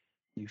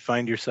 you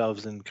find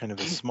yourselves in kind of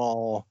a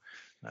small,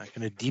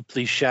 kind of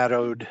deeply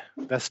shadowed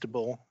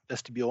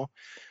vestibule,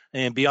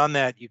 and beyond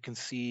that, you can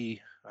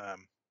see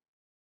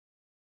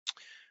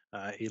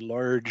a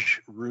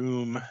large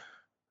room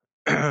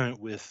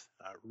with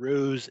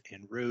rows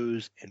and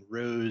rows and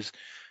rows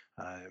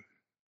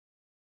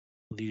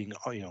leading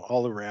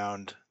all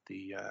around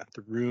the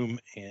room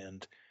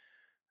and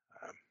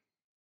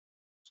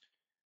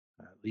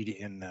leading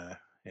in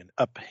and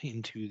up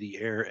into the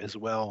air as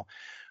well.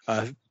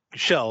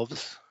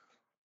 Shelves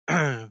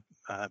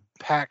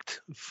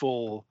packed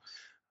full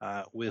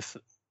with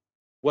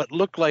what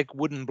look like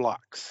wooden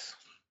blocks.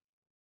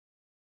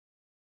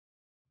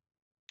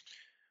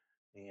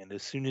 And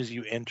as soon as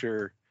you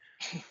enter,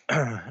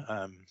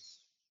 a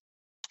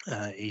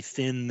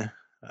thin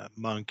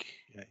monk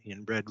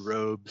in red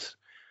robes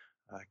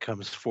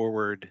comes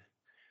forward,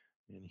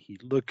 and he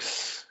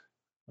looks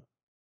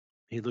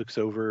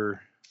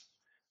over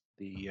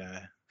the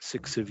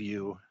six of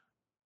you,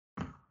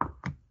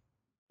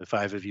 the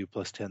five of you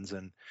plus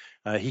Tenzin.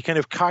 He kind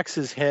of cocks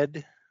his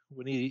head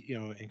when he,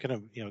 and kind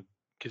of,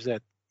 gives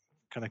that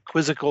kind of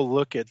quizzical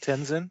look at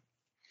Tenzin,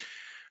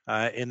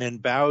 and then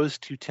bows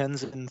to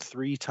Tenzin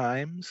 3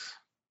 times,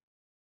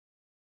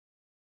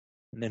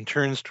 and then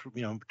turns,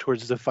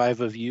 towards the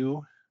five of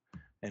you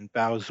and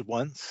bows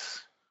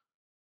once.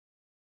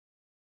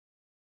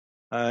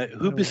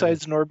 Who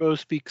besides Norbo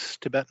speaks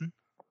Tibetan?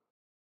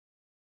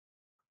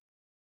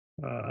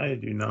 I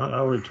do not.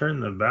 I'll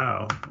return the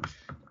bow.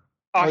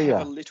 I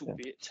have a little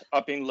bit.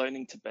 I've been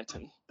learning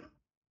Tibetan.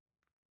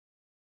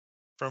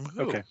 From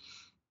who? Okay.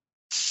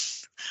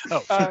 Oh.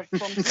 From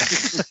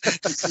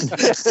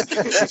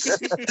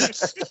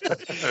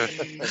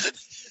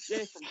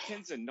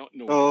Tenzin, not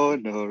Norbo. Oh,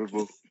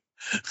 Norbo.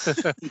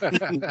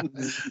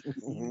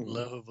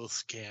 Lovable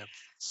scamp.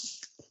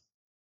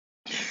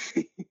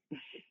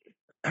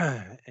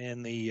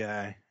 And the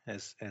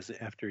as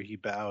after he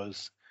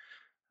bows,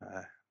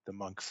 the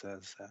monk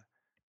says,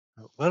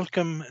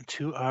 "Welcome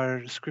to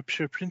our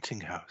scripture printing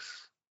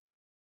house.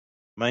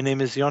 My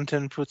name is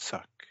Yonten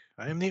Futsak.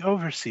 I am the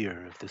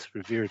overseer of this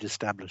revered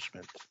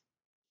establishment.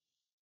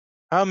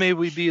 How may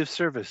we be of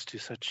service to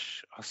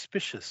such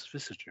auspicious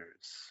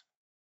visitors?"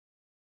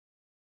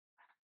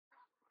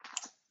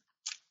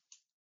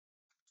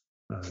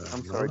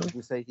 I'm sorry, did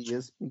you say he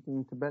is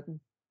speaking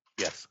Tibetan?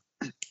 Yes.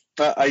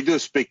 I do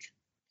speak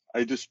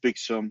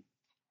some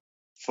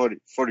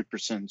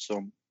 40%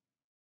 some.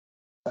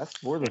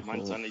 That's more than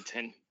mine's only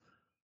 10.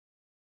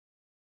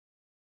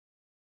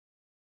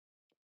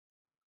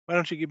 Why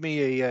don't you give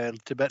me a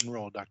Tibetan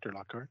roll, Dr.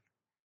 Lockhart?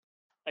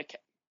 Okay.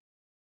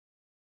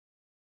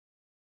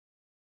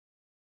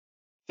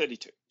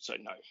 32, so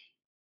no.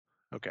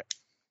 Okay.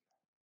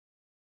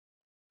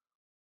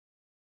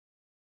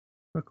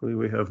 Luckily,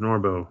 we have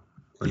Norbo.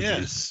 When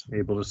Yes. she's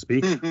able to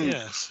speak.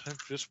 Yes. I'm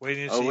just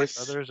waiting to see Always.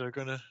 if others are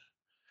gonna.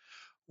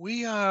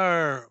 We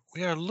are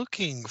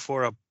looking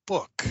for a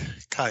book,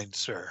 kind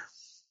sir.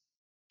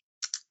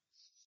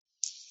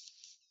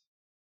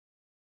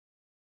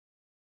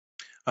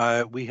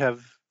 We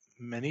have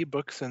many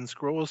books and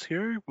scrolls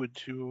here. Would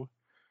you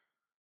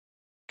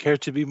care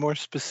to be more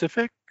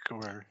specific,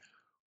 or?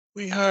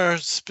 We are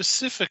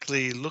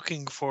specifically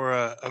looking for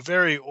a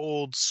very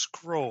old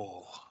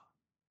scroll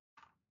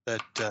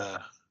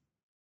that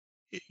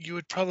you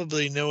would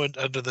probably know it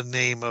under the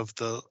name of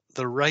the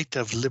Rite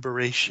of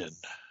Liberation.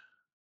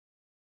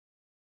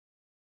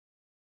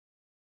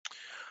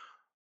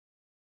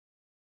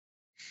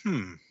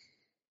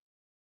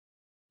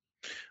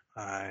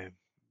 I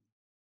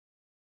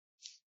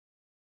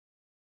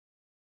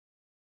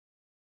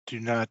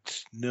do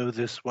not know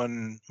this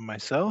one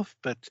myself,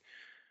 but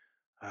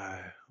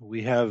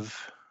we have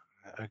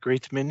a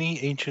great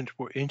many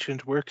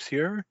ancient works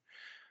here.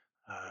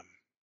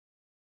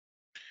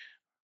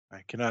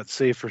 I cannot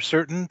say for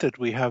certain that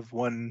we have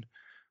one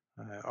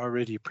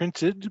already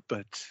printed,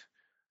 but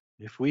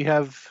if we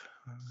have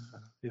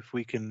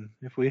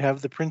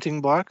the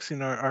printing blocks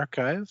in our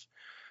archive,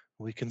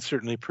 we can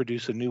certainly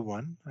produce a new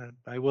one.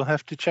 I will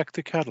have to check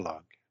the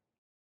catalog.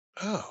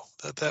 Oh,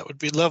 that would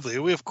be lovely.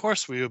 Of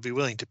course, we would be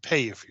willing to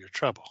pay you for your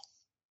trouble.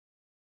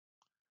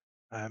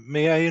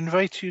 May I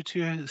invite you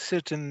to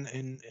sit and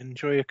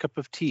enjoy a cup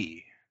of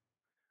tea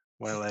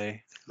while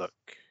I look?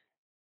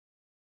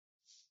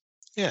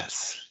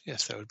 Yes,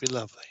 that would be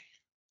lovely.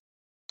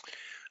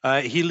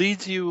 He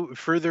leads you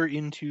further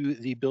into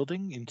the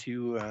building,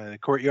 into the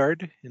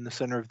courtyard in the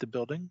center of the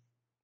building.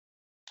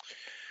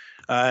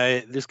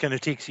 This kind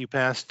of takes you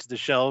past the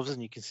shelves,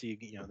 and you can see,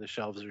 the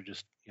shelves are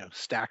just,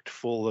 stacked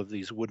full of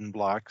these wooden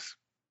blocks.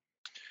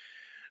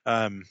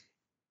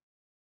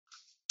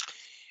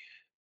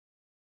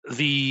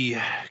 The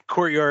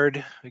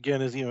courtyard,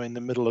 again, is, in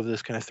the middle of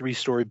this kind of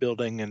 3-story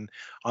building, and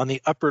on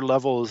the upper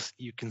levels,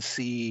 you can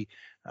see,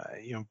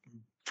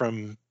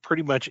 from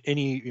pretty much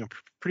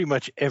pretty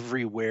much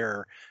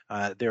everywhere,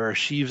 there are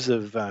sheaves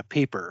of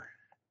paper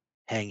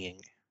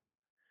hanging.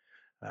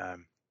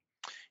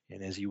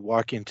 And as you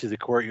walk into the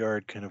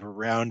courtyard, kind of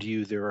around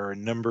you, there are a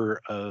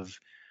number of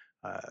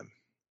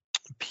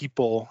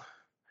people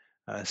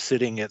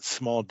sitting at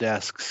small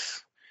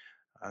desks.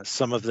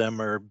 Some of them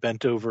are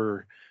bent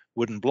over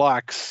wooden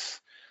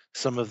blocks.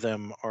 Some of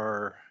them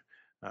are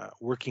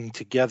working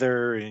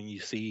together, and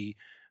you see,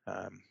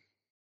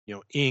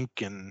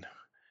 ink, and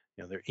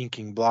they're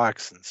inking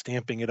blocks and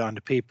stamping it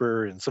onto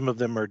paper. And some of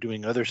them are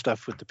doing other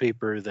stuff with the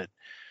paper that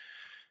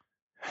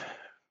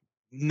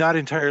not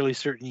entirely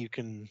certain you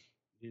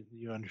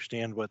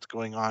understand what's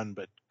going on,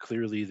 but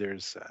clearly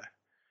there's,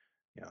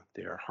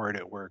 they are hard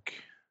at work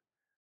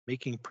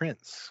making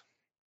prints.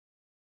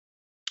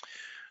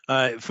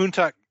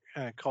 Funtak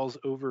calls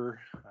over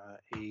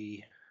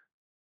a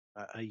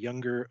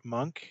younger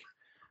monk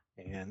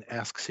and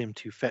asks him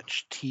to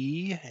fetch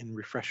tea and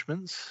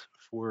refreshments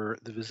for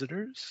the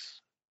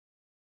visitors.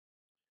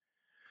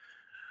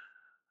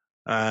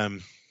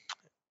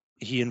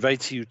 He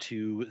invites you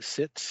to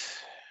sit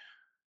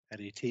at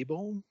a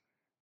table.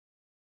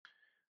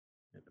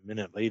 And a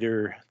minute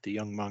later, the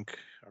young monk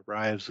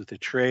arrives with a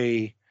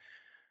tray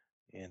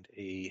and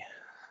a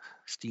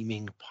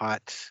steaming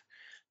pot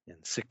and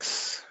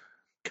 6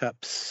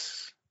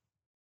 cups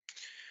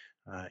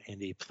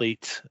and a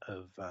plate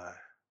of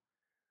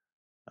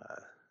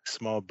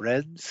small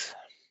breads.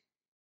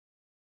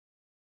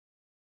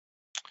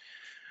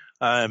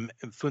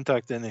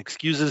 Funtak then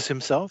excuses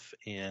himself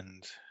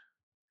and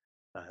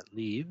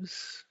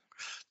leaves.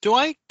 Do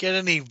I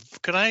get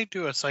can I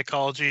do a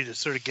psychology to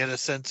sort of get a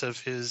sense of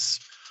his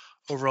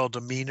overall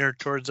demeanor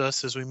towards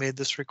us as we made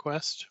this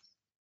request?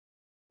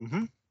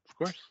 Mm-hmm, of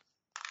course.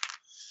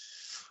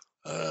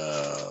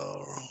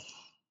 I'd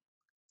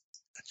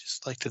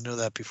just like to know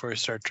that before I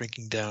start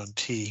drinking down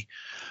tea.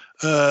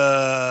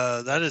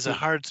 That is a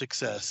hard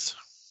success.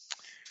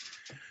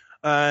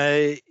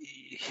 Calm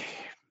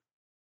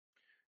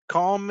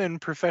and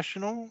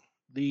professional.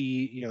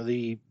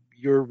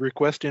 Your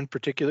request in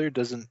particular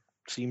doesn't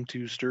seem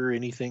to stir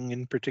anything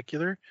in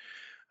particular.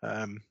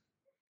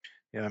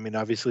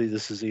 Obviously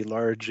this is a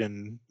large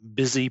and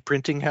busy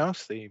printing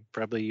house. They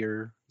probably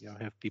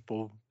have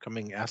people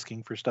coming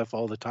asking for stuff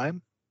all the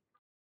time.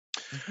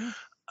 Mm-hmm.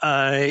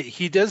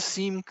 He does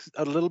seem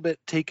a little bit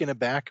taken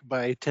aback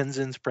by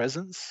Tenzin's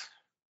presence.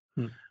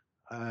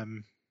 A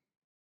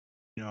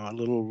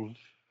little,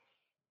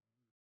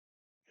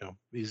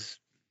 he's,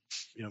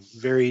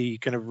 very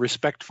kind of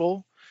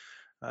respectful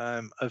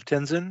of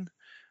Tenzin.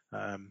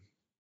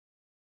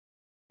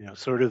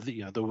 Sort of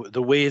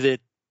the way that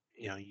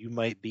you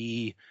might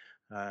be,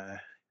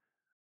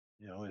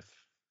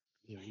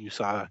 if you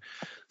saw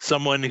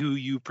someone who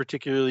you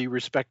particularly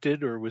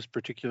respected or was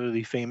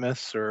particularly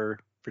famous or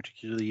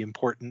particularly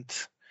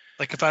important.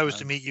 Like if I was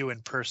to meet you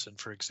in person,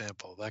 for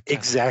example. That kind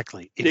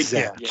exactly.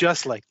 Yeah.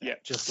 Just like that. Yeah.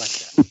 Just like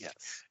that.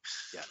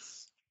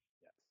 Yes.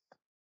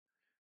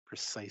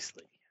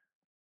 Precisely.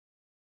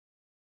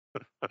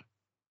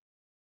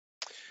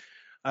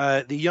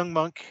 The young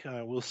monk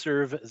will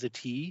serve the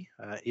tea.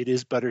 It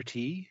is butter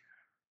tea.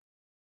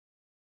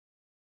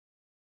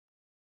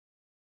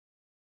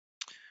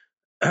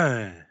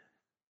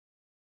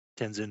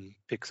 Tenzin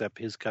picks up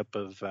his cup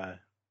of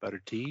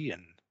butter tea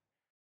and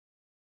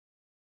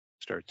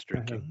starts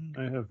drinking.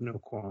 I have no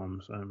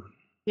qualms. I'm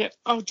Yeah,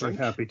 I'll very drink.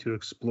 happy to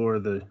explore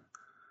the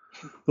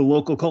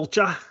local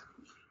culture.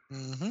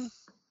 Mm-hmm.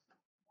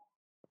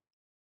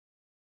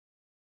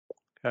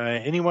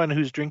 Anyone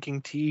who's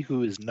drinking tea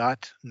who is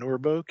not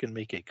Norbo can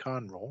make a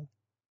con roll.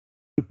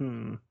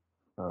 Hmm.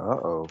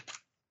 Uh-oh.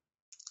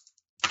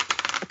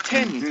 A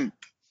 10.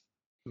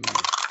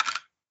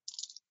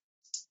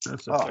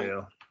 That's a Oh.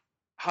 fail.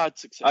 Hard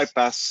success. I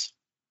pass.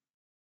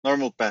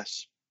 Normal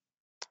pass.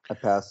 I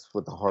passed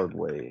with the hard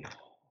way.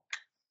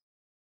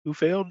 Who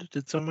failed?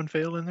 Did someone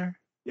fail in there?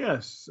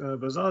 Yes,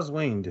 Bazaz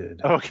Wayne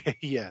did. Okay,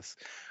 yes.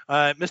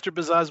 Mr.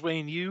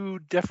 Bazazwain, you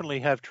definitely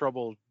have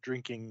trouble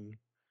drinking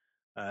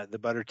the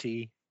butter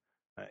tea.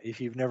 If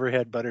you've never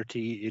had butter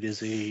tea, it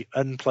is a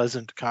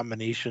unpleasant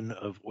combination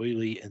of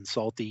oily and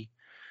salty.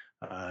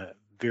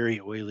 Very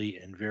oily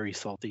and very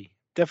salty.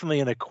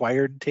 Definitely an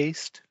acquired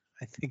taste,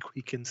 I think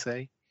we can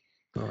say.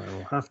 Well, I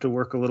will have to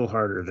work a little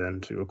harder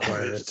then to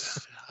acquire it.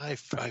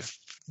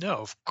 No,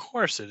 of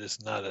course it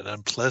is not an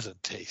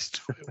unpleasant taste.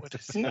 What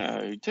is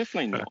No,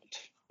 definitely not.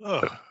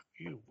 Oh,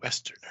 you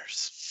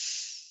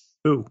Westerners.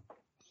 Who?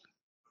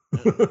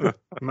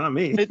 Not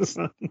me.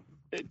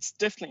 It's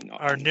definitely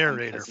not. Our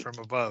narrator unpleasant.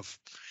 from above.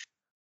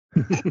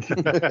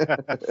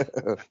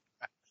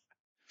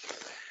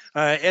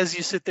 As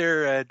you sit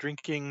there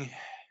drinking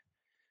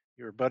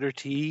your butter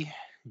tea,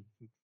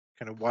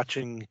 kind of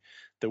watching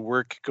the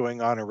work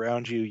going on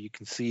around you, you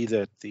can see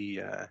that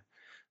the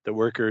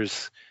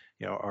workers,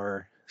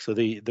 are so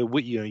the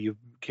you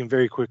can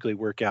very quickly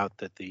work out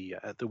that the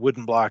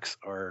wooden blocks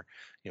are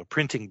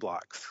printing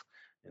blocks,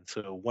 and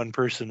so one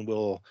person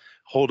will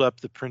hold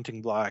up the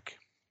printing block,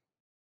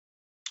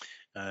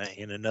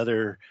 and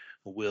another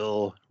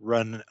will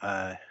run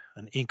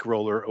an ink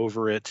roller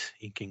over it,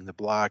 inking the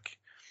block.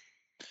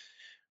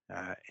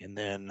 And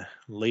then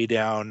lay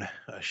down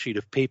a sheet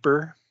of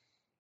paper,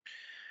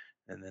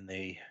 and then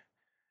they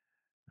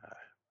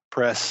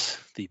press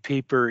the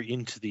paper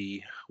into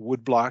the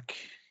wood block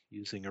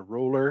using a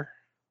roller.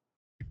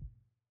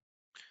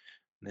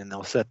 And then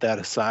they'll set that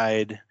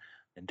aside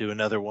and do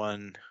another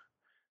one,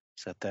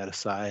 set that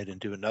aside and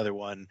do another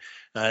one.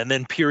 And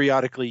then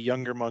periodically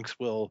younger monks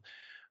will,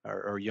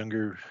 or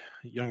younger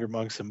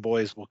monks and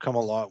boys will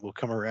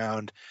come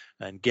around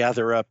and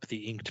gather up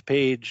the inked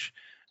page,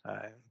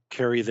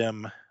 carry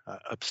them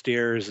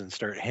upstairs and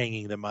start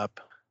hanging them up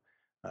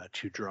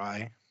to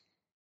dry.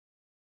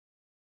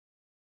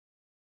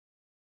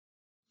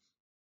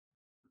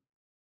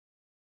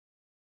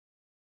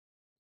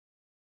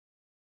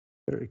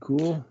 Very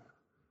cool.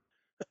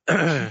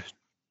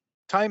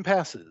 Time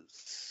passes.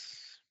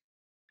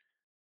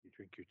 You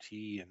drink your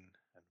tea and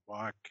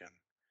walk,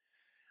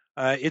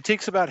 and it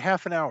takes about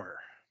half an hour.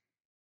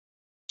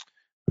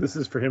 This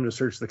is for him to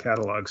search the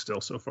catalog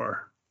still so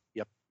far.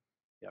 Yep.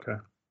 Okay.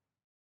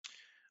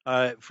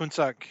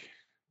 Funsak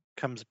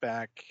comes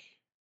back.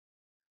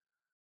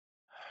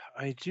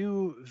 I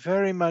do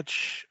very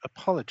much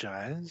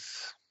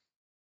apologize.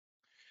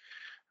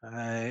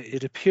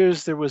 It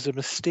appears there was a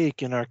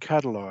mistake in our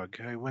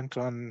catalog. I went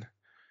on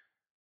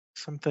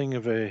something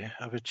of a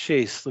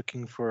chase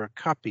looking for a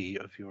copy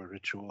of your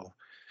ritual.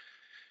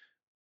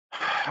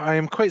 I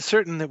am quite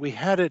certain that we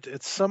had it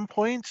at some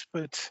point,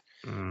 but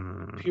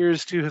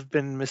appears to have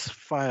been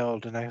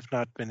misfiled, and I have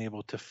not been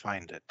able to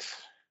find it.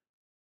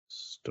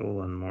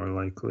 Stolen, more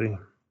likely.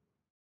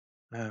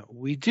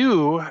 We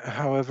do,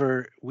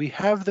 however, we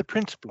have the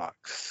print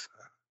blocks.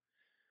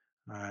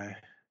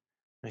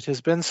 It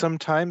has been some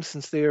time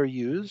since they are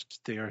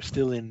used. They're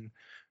still in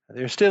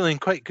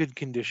quite good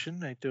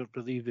condition. I don't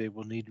believe they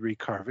will need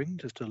recarving,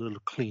 just a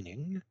little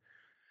cleaning.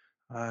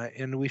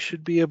 And we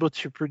should be able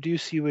to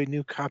produce you a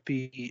new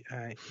copy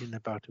in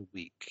about a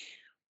week.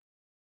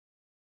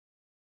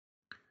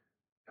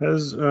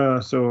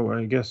 So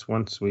I guess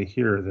once we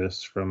hear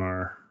this from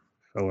our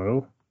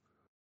fellow,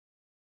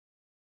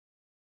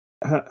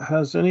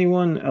 has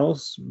anyone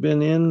else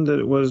been in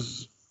that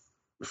was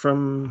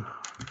from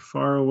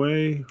far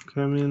away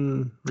come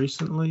in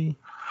recently?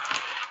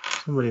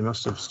 Somebody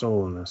must have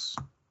stolen this.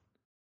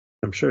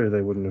 I'm sure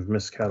they wouldn't have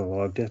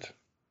miscatalogued it.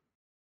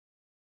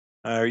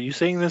 Are you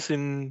saying this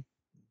in?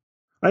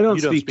 I don't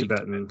speak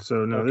Tibetan,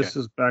 so no, Okay. This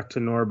is back to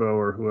Norbo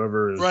or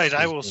whoever is. Right,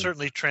 I will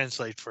certainly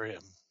translate for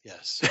him.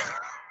 Yes.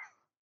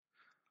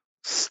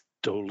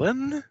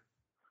 Stolen?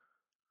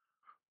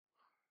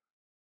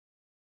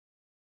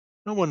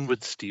 No one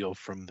would steal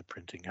from the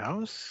printing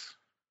house.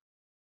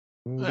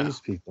 Well, these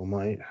people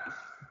might.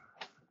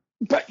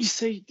 But you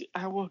see,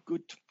 our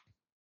good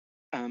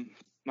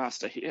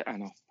master here,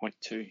 and I'll point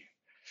to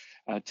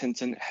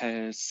Tenzin,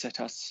 has set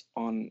us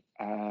on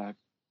a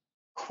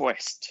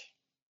quest.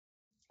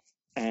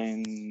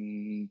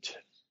 And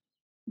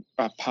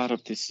a part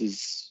of this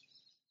is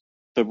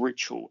the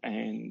ritual,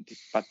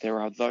 but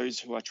there are those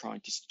who are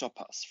trying to stop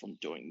us from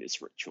doing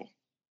this ritual.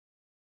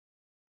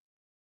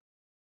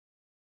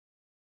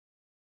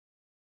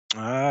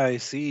 I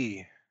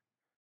see.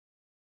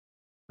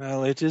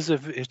 Well, it is a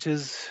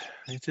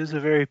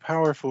very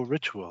powerful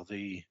ritual.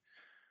 The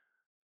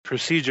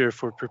procedure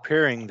for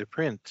preparing the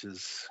print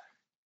is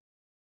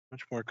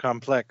much more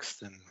complex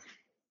than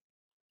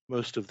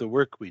most of the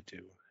work we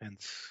do,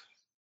 hence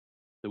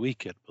the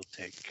week it will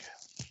take.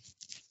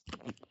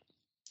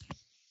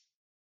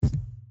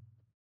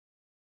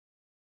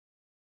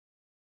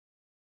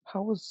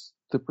 How is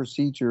the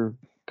procedure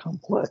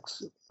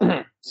complex?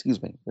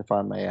 Excuse me, if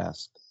I may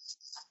ask.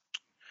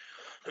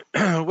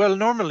 Well,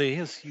 normally,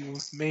 as you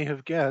may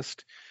have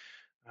guessed,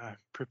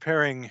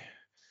 preparing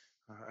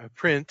a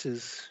print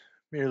is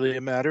merely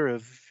a matter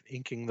of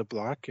inking the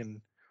block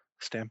and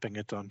stamping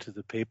it onto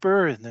the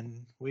paper and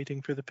then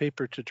waiting for the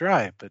paper to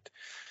dry. But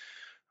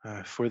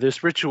for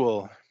this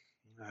ritual,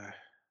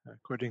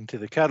 according to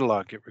the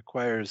catalog, it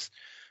requires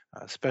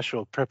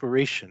special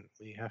preparation.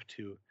 We have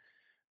to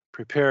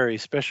prepare a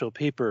special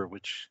paper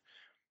which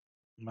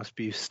must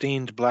be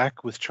stained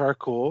black with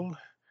charcoal,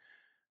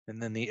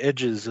 and then the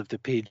edges of the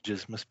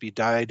pages must be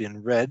dyed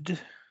in red.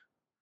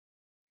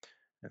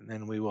 And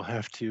then we will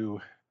have to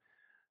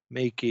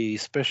make a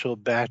special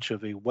batch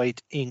of a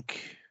white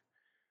ink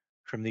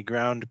from the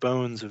ground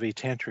bones of a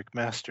tantric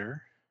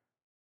master.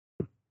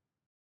 Of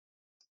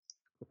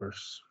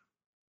course.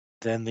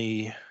 Then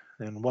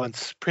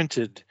once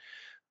printed,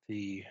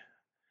 the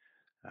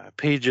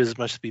pages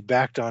must be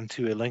backed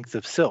onto a length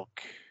of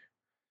silk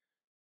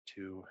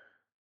to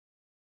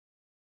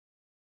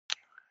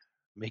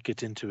make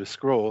it into a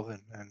scroll.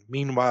 And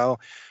meanwhile,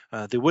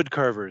 the wood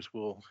carvers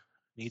will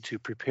need to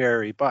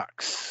prepare a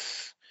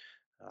box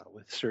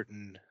with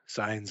certain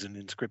signs and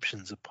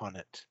inscriptions upon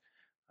it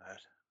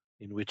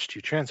in which to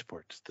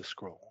transport the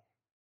scroll.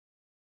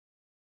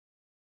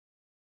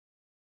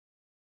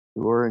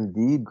 You are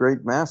indeed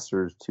great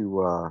masters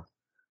to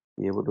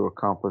be able to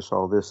accomplish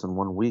all this in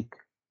 1 week.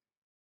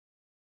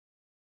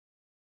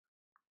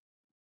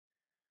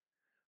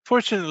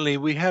 Fortunately,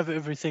 we have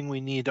everything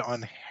we need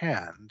on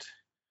hand.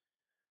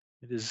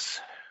 It is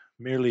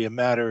merely a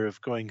matter of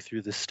going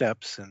through the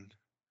steps and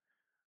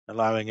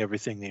allowing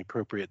everything the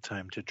appropriate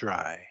time to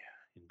dry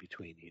in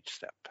between each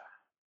step.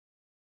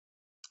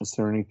 Is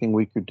there anything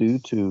we could do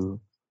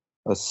to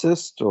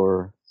assist,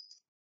 or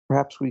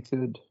perhaps we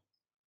could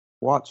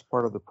watch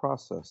part of the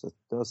process? It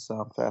does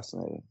sound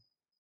fascinating.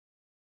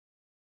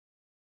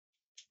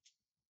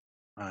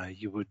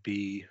 You would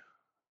be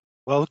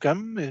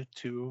welcome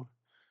to,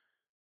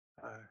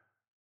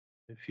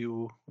 if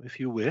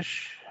you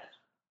wish.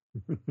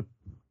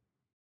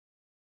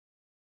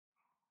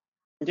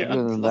 Yeah,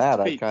 Other I'd than love that,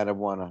 to I be. kind of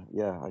want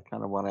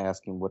to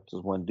ask him, what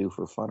does one do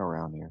for fun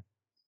around here?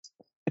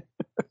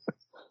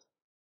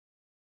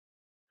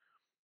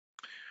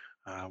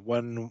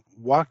 One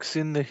walks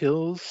in the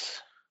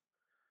hills,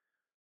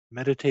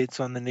 meditates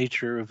on the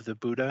nature of the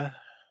Buddha,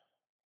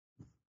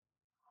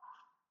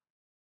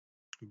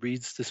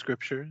 reads the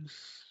scriptures.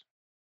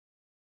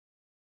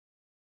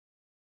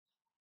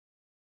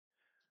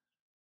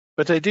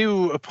 But I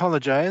do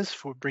apologize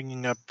for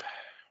bringing up.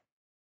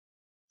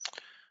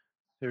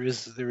 There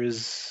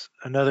is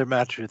another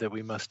matter that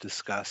we must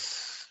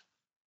discuss,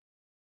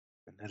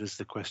 and that is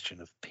the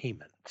question of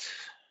payment.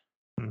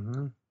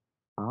 Mm-hmm.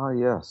 Ah,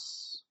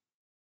 yes.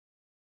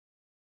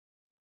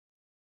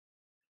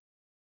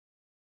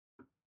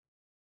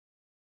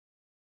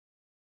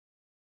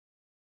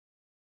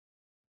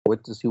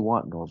 What does he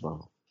want,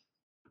 Norbo?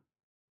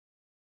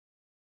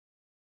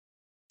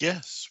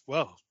 Yes.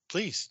 Well,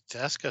 please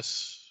ask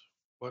us.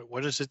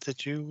 What is it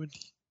that you would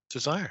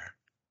desire?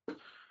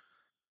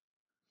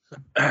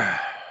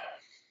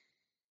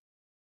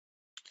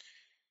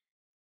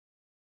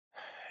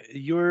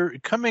 Your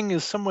coming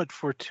is somewhat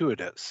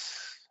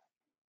fortuitous.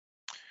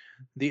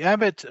 The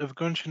abbot of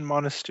Gonshin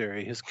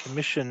Monastery has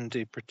commissioned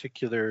a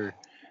particular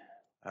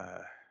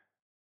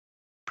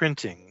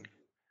printing,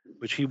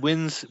 which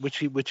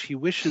he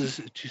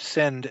wishes to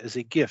send as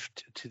a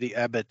gift to the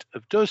abbot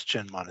of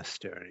Doschen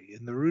Monastery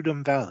in the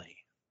Rudum Valley.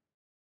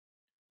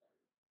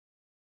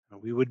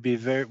 We would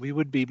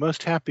be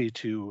most happy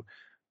to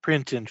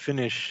print and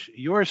finish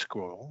your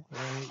scroll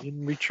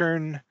in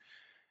return.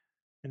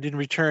 And in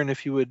return,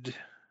 if you would,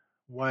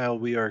 while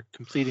we are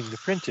completing the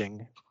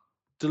printing,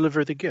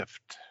 deliver the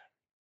gift.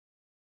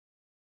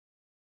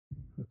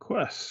 A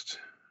quest.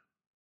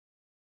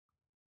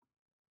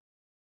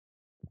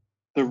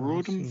 The Well,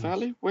 that Rudum seems-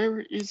 Valley? Where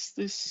is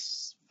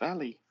this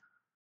valley?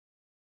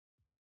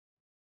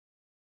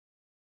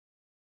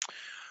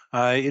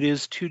 It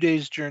is 2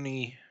 days'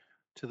 journey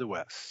to the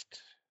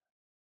west.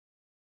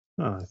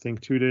 Oh, I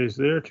think 2 days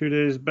there, 2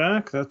 days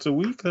back. That's a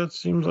week. That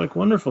seems like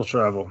wonderful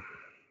travel.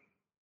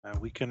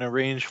 We can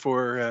arrange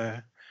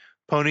for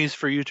ponies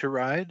for you to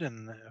ride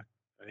and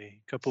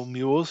a couple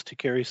mules to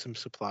carry some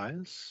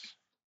supplies.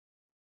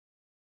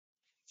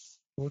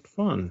 What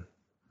fun.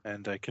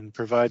 And I can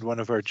provide one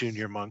of our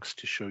junior monks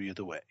to show you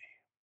the way.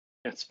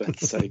 That's about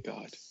to say,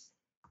 God.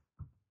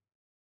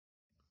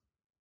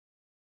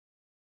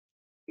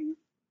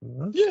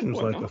 Well, that Yeah, seems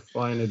why like a not?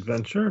 fine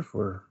adventure.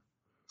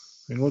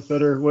 I mean,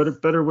 what a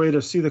better way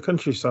to see the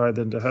countryside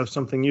than to have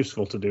something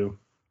useful to do.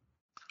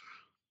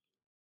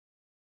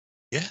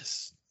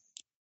 Yes.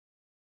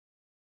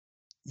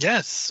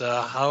 Yes.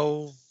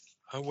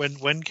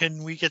 When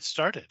can we get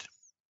started?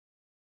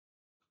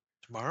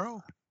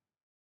 Tomorrow?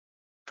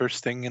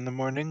 First thing in the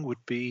morning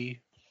would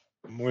be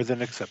more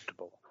than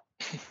acceptable.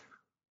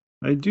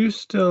 I do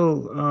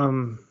still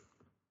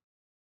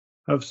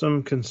have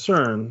some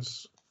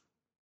concerns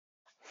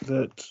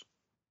that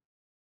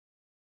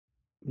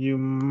you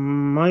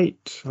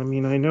might. I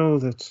mean, I know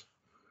that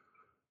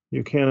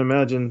you can't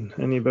imagine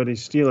anybody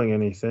stealing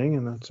anything,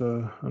 and that's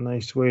a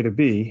nice way to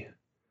be.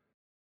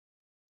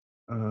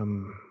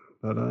 Um,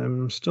 but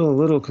I'm still a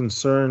little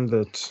concerned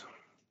that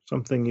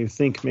something you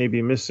think may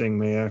be missing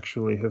may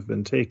actually have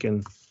been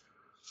taken.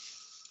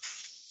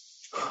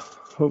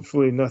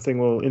 Hopefully, nothing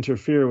will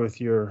interfere with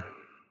your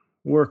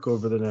work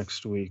over the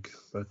next week,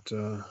 but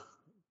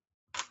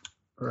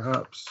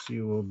perhaps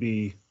you will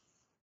be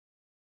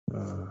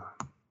uh,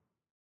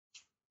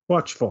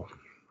 watchful.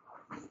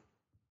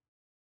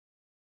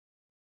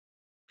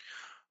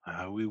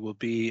 We will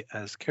be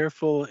as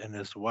careful and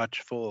as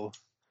watchful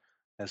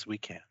as we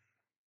can.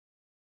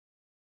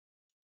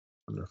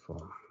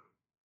 Wonderful.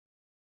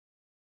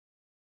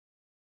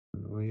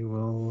 And we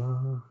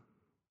will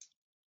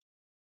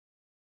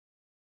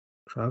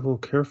travel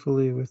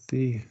carefully with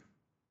the.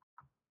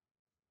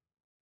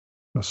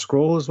 A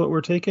scroll is what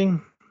we're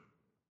taking?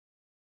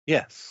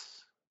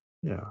 Yes,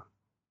 Yeah.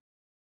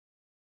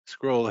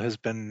 scroll has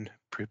been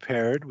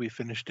prepared. We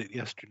finished it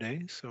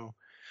yesterday, so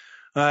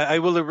I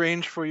will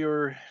arrange for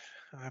your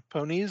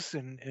ponies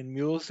and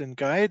mules and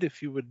guide.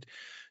 If you would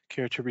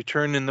care to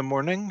return in the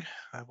morning,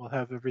 I will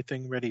have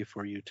everything ready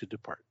for you to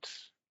depart.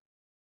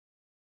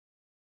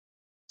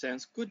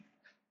 Sounds good.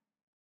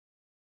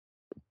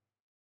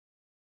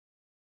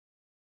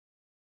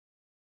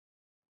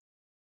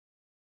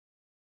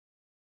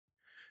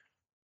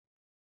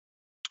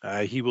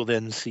 He will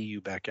then see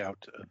you back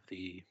out of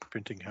the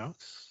printing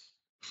house.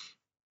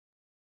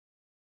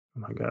 Oh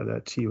my God,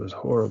 that tea was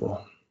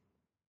horrible.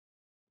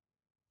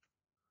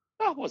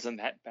 Oh, wasn't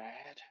that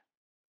bad.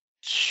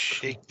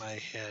 Shake my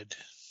head.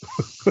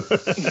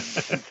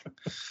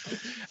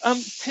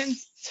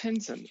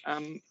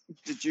 Tenzin,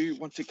 did you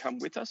want to come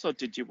with us or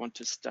did you want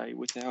to stay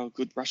with our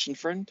good Russian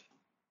friend?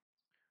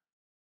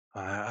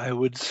 I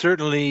would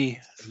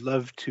certainly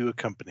love to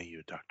accompany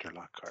you, Dr.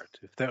 Lockhart,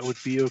 if that would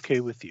be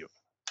okay with you.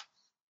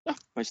 Oh,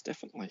 most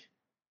definitely.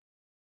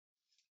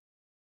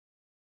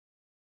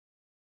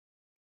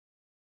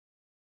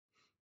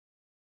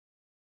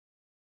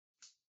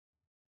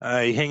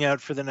 You hang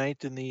out for the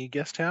night in the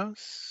guest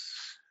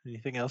house?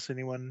 Anything else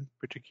anyone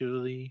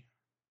particularly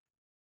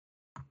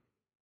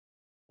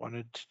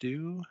wanted to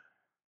do?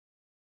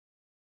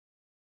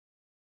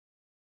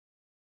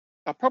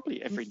 I'll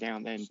probably every now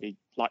and then be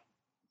like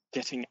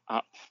getting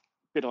up,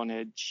 bit on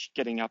edge,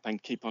 getting up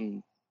and keep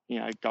on,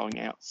 going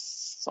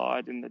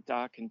outside in the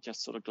dark and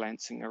just sort of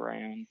glancing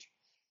around.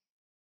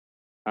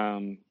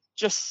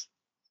 Just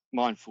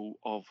mindful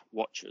of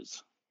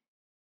watchers.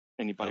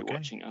 Anybody Okay.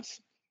 watching us?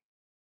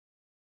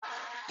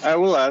 I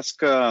will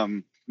ask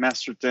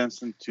Master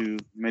Tenzin to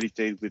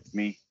meditate with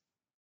me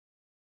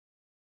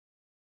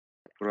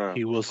for a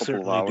He will couple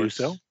of certainly do hours.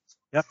 so.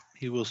 Yep,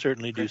 he will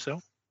certainly do Okay.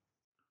 so.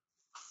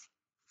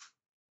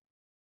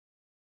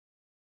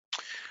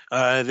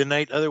 The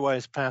night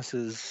otherwise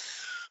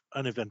passes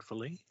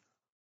uneventfully.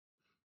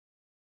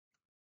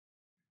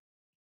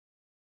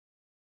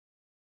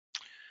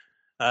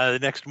 The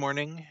next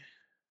morning,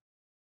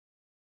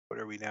 what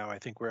are we now? I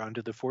think we're on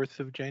to the 4th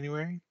of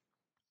January.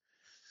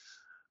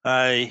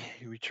 I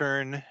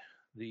return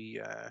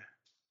the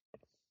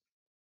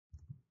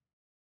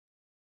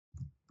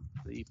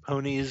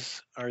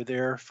ponies are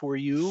there for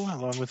you,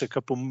 along with a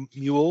couple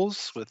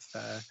mules with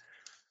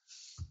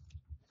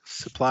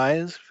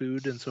supplies,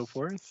 food, and so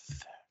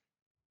forth,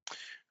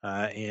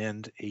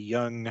 and a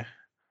young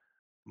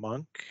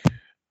monk.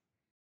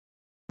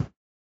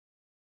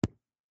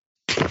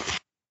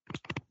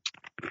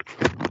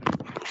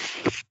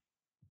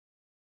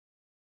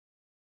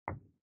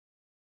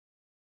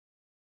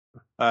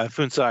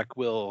 Funsak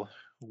will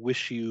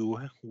wish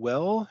you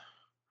well,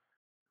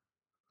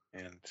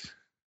 and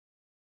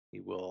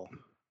he will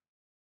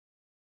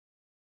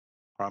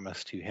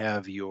promise to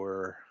have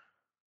your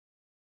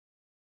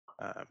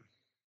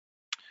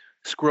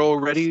scroll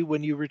ready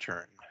when you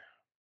return.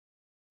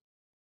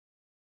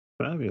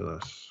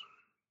 Fabulous.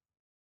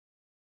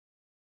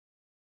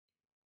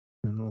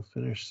 And we'll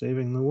finish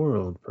saving the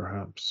world,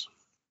 perhaps.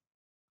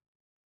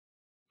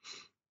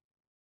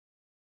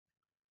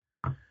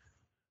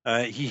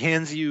 He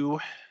hands you,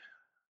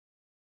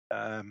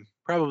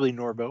 probably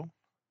Norbo,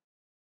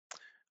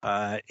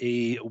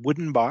 a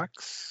wooden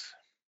box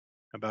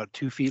about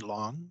 2 feet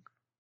long,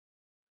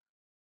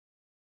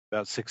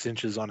 about 6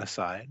 inches on a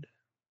side.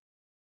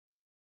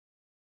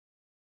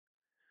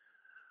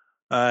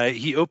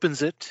 He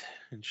opens it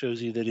and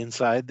shows you that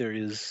inside there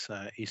is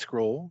a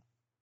scroll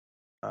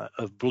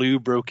of blue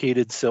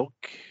brocaded silk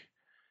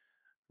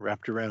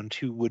wrapped around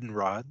 2 wooden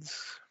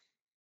rods.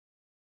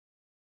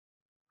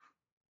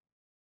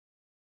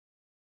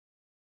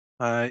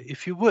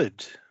 If you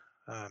would,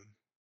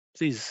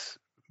 please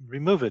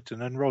remove it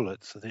and unroll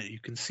it so that you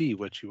can see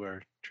what you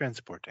are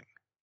transporting.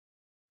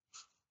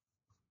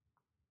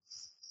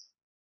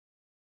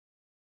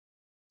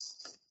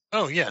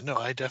 Oh yeah, no,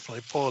 I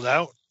definitely pull it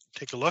out.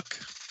 Take a look.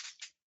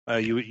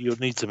 You'll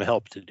need some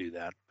help to do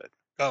that, but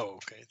Oh,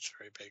 okay, it's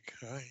very big.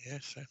 All right,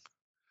 yes.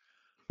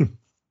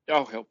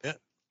 I'll help. Yeah.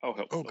 I'll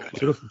help. Oh, I'll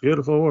gotcha. help.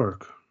 Beautiful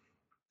work.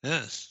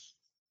 Yes.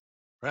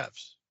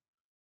 Perhaps.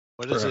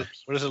 What does it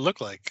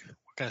look like?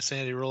 What kind of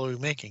sanity roll are we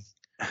making?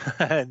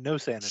 no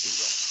sanity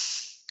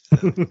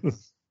roll.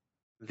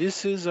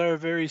 This is our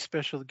very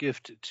special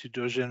gift to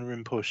Dogen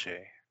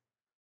Rinpoche.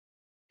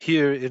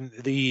 Here, in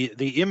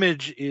the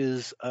image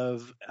is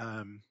of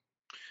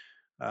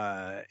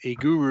a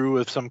guru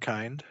of some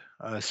kind,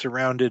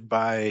 surrounded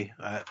by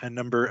a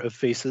number of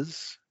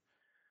faces.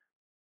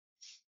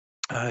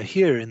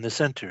 Here in the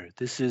center,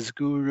 this is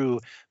Guru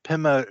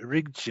Pema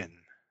Rigchen.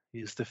 He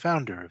is the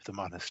founder of the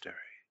monastery.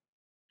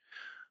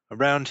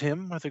 Around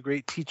him are the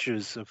great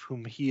teachers of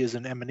whom he is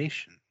an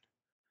emanation.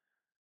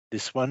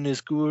 This one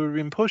is Guru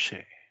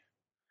Rinpoche.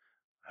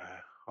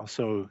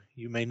 Also,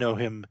 you may know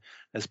him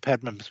as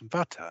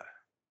Padmasambhata.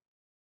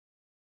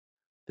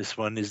 This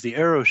one is the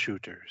arrow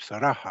shooter,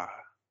 Saraha,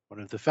 one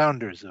of the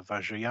founders of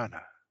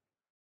Vajrayana.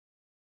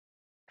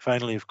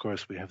 Finally, of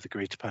course, we have the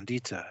great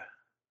Pandita,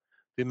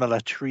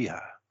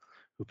 Vimalatriya,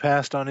 who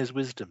passed on his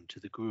wisdom to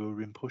the Guru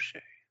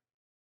Rinpoche.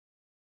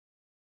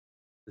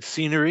 The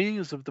scenery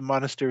is of the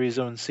monastery's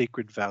own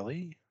sacred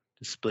valley,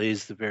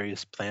 displays the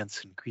various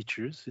plants and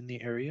creatures in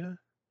the area.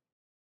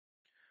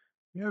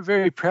 We are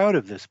very proud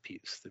of this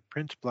piece. The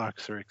print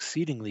blocks are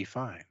exceedingly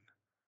fine.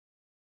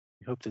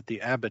 We hope that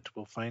the abbot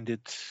will find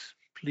it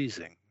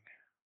pleasing.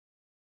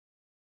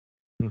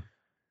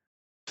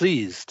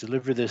 Please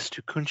deliver this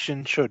to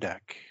Kunshin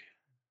Chodak,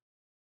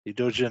 the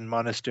Dogen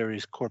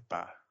Monastery's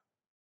Korpa.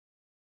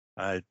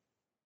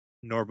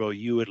 Norbo,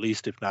 you at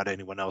least, if not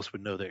anyone else,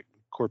 would know that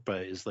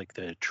Korpa is like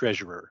the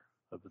treasurer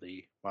of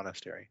the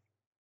monastery,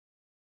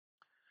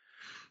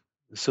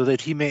 so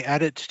that he may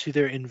add it to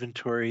their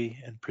inventory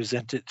and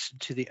present it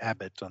to the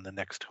abbot on the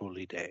next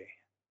holy day.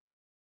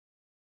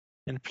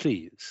 And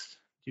please,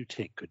 do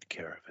take good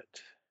care of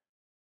it.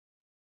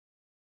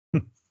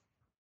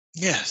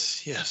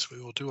 Yes,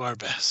 we will do our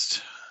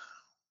best.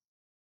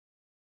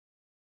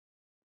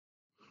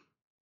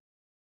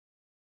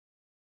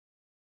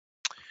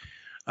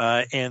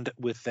 And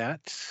with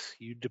that,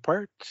 you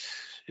depart.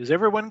 Is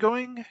everyone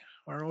going?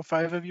 Are all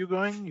 5 of you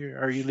going?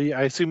 Are you?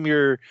 I assume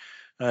you're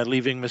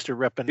leaving Mr.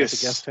 Reppin at the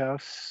guest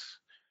house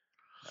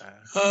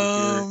with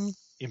your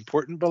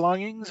important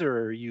belongings,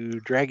 or are you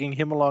dragging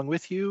him along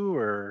with you,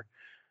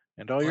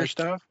 and all your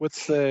stuff?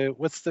 What's the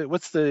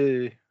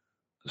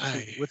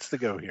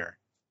go here?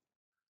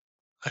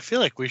 I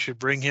feel like we should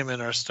bring him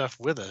and our stuff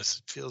with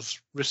us. It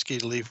feels risky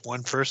to leave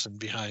one person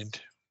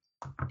behind.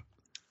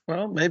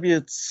 Well, maybe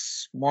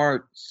it's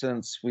smart,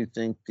 since we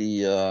think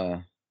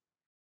the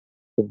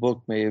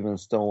book may have been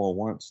stolen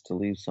once, to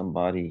leave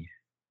somebody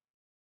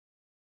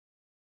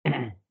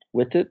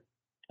with it.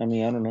 I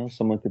mean, I don't know.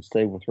 Someone could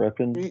stay with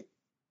Reppin.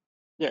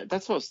 Yeah,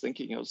 that's what I was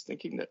thinking. I was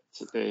thinking that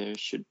there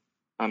should,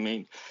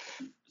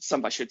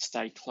 somebody should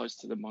stay close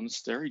to the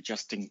monastery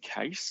just in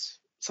case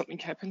something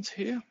happens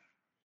here.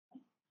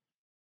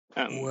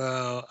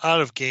 Well,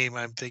 out of game,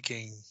 I'm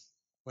thinking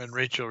when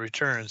Rachel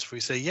returns, if we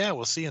say, yeah,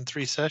 we'll see you in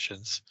 3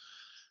 sessions.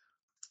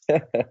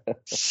 Well,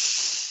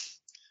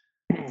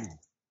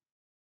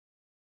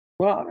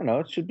 I don't know.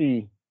 It should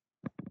be.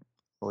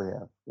 Oh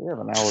yeah, we have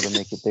an hour to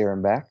make it there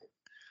and back.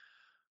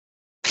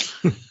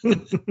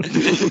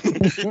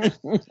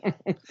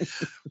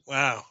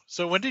 Wow.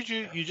 So when did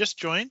you just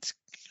joined?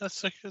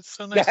 That's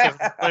so nice to have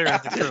a player in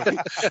the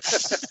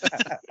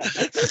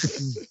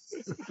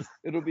group.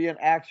 It'll be an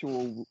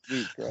actual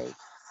week, right?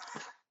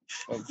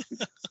 Of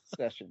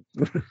sessions.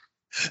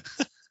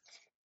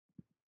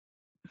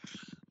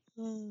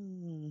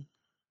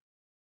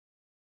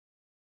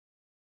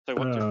 So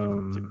what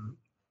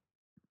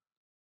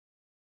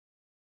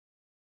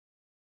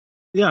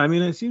yeah, I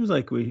mean, it seems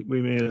like we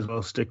may as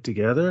well stick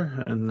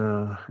together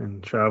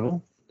and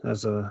travel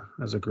as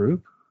a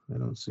group. I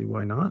don't see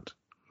why not.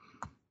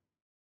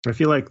 I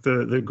feel like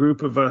the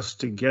group of us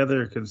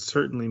together can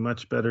certainly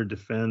much better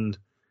defend,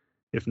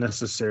 if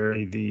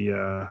necessary,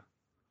 the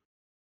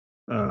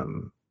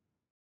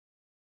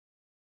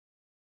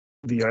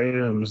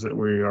items that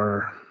we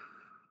are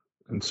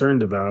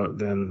concerned about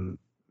than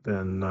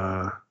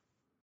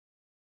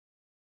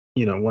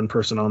one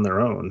person on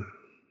their own.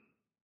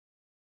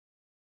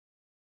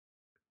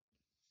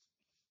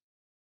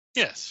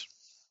 Yes.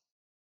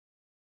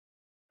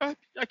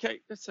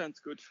 Okay, that sounds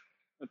good.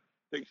 I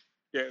think,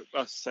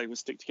 I'll say we'll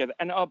stick together.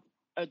 And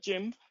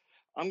Jim,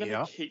 I'm going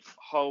to keep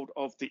hold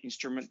of the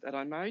instrument that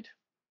I made.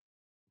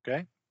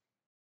 Okay.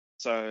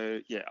 So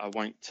I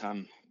won't.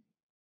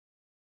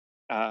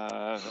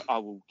 I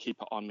will keep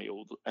it on me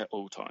at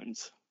all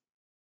times.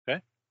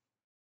 Okay.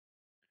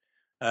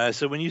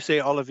 So when you say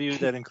all of you,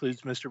 that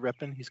includes Mr.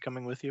 Reppin. He's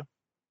coming with you.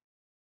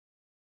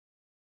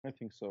 I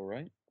think so,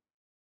 right?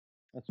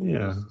 That's what we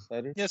Yeah. just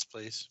decided. Yes,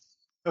 please.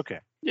 Okay.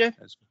 Yeah.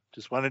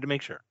 Just wanted to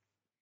make sure.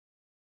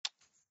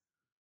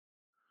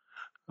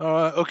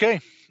 Okay.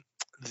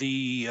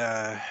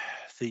 The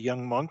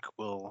young monk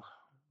will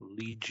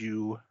lead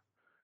you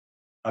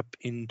up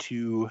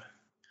into,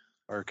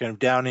 or kind of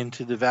down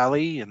into the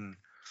valley and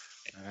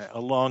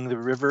along the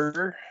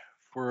river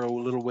for a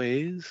little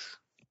ways,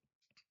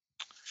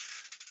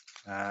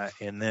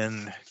 and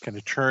then kind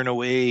of turn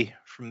away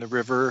from the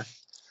river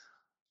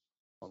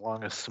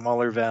along a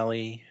smaller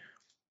valley,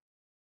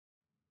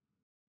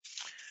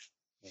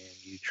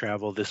 and you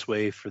travel this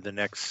way for the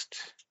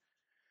next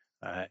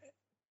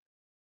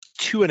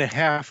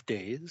 2.5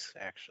 days,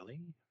 actually.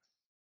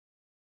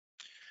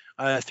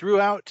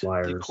 Throughout the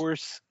Liars.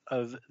 course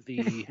of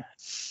the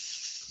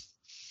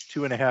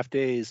 2.5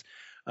 days,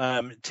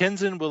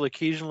 Tenzin will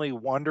occasionally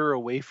wander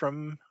away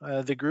from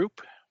the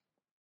group.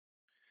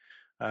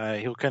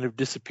 He'll kind of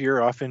disappear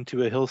off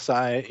into a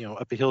hillside,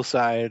 up a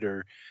hillside,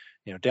 or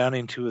down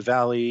into a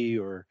valley,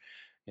 or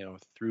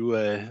through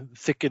a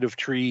thicket of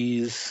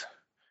trees.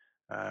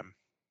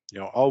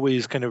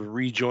 Always kind of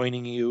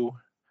rejoining you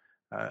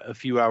a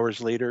few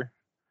hours later.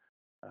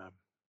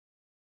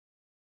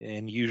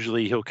 And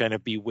usually he'll kind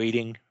of be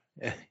waiting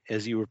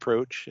as you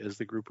approach, as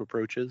the group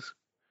approaches.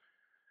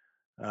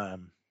 But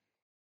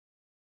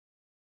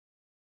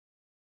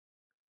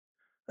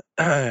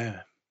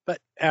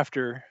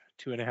after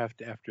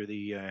 2.5, after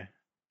the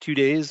 2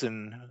 days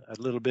and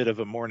a little bit of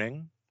a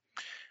morning,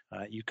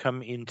 you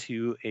come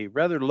into a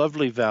rather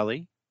lovely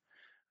valley,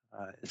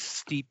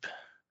 steep,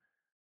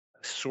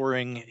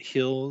 soaring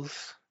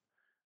hills,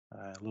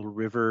 a little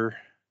river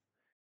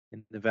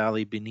in the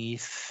valley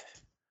beneath,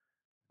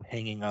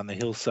 hanging on the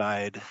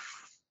hillside,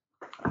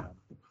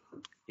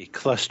 a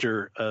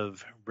cluster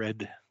of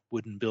red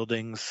wooden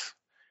buildings,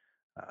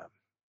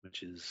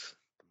 which is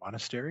the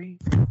monastery.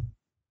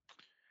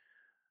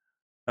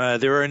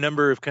 There are a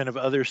number of kind of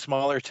other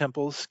smaller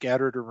temples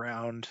scattered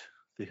around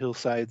the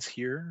hillsides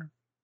here.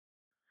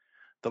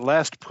 The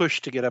last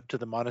push to get up to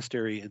the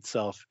monastery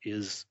itself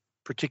is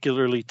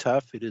particularly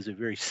tough. It is a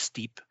very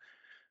steep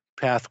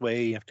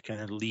pathway. You have to kind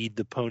of lead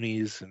the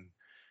ponies, and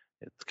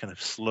it's kind of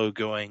slow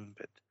going.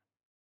 But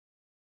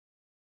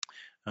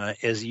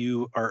as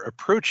you are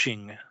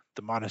approaching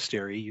the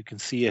monastery, you can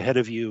see ahead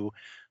of you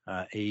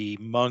a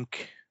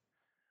monk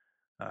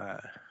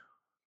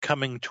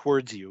coming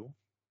towards you.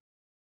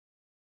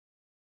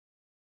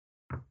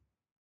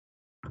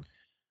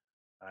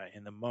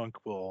 And the monk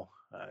will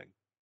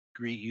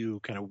greet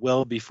you kind of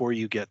well before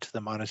you get to the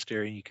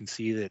monastery. And you can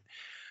see that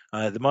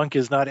the monk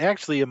is not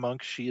actually a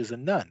monk, she is a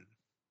nun.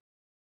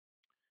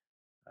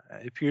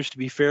 Appears to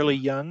be fairly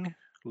young,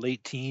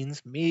 late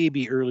teens,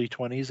 maybe early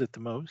 20s at the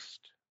most.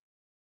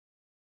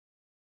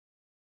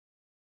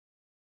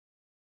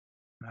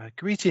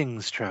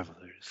 Greetings,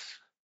 travelers.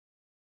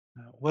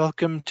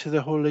 Welcome to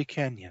the Holy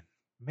Canyon.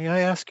 May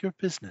I ask your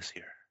business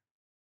here?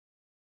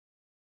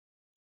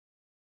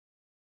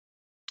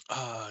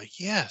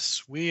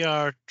 Yes, we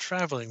are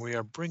traveling. We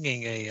are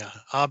bringing a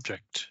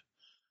object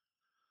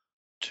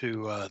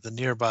to the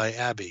nearby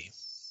abbey.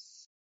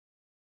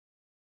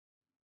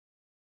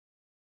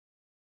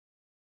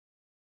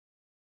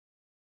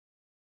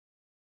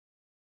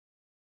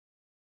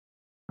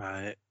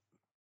 An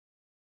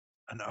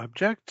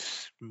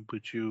object?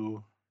 Would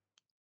you...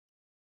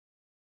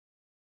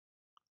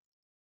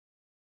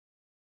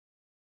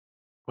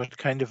 What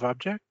kind of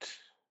object?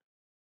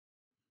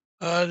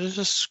 It is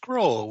a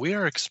scroll. We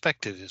are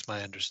expected, is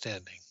my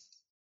understanding.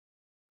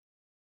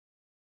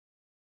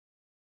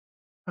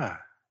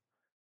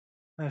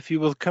 If you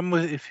will come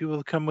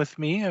with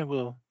me, I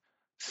will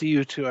show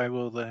you to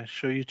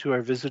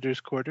our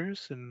visitors'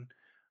 quarters, and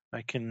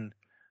I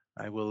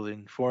will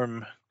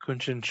inform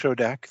Kunshin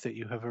Shodak that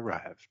you have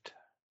arrived.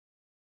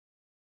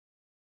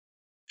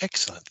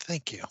 Excellent,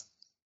 thank you.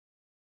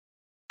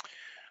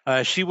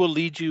 She will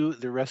lead you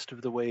the rest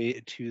of the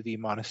way to the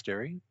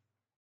monastery,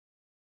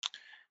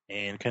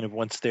 and kind of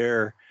once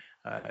there,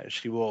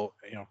 she will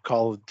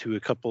call to a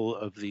couple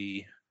of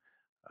the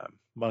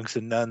monks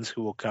and nuns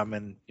who will come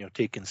and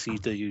take and see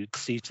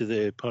to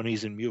the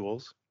ponies and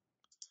mules,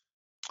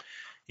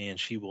 and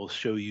she will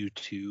show you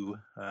to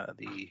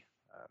the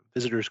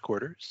visitors'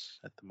 quarters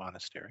at the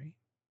monastery.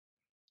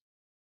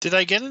 Did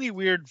I get any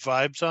weird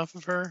vibes off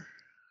of her?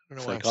 I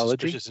don't know why I'm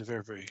Psychology? suspicious of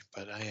every,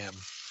 but I am.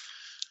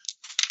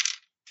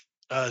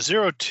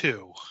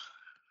 02.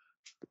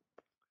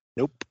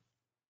 Nope.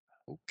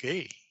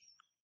 Okay.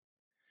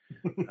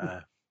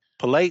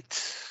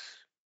 Polite,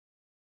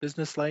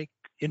 businesslike,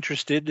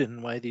 interested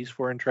in why these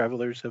foreign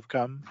travelers have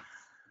come,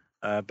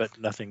 but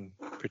nothing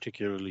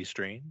particularly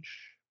strange.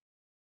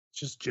 It's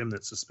just Jim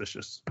that's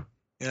suspicious.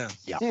 Yeah.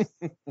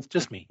 It's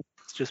just me.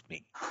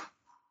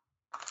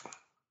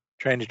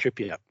 Trying to trip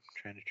you up.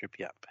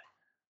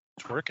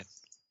 It's working.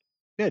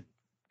 Good.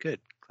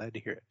 Glad to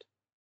hear it.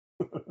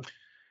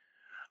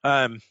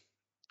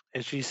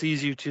 As she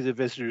sees you to the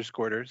visitors'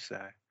 quarters,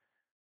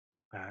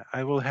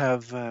 I will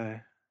have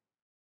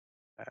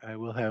I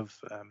will have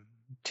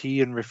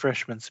tea and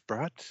refreshments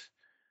brought.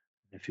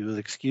 If you will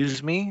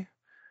excuse me,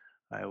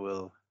 I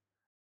will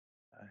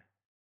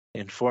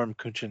inform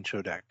Kunchin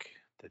Chodak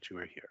that you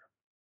are here.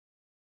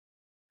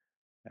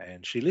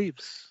 And she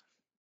leaves.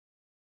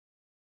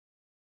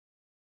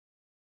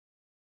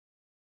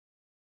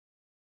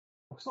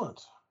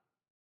 Excellent.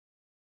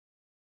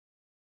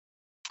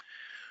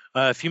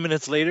 A few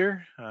minutes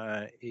later,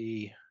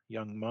 a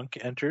young monk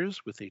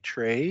enters with a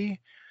tray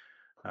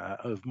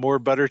of more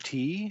butter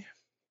tea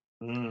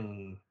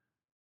Mm.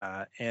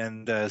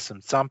 and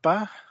some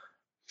tsampa,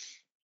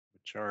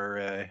 which are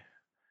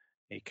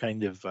a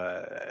kind of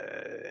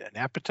an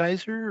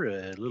appetizer,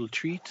 a little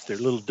treat. They're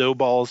little dough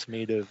balls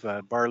made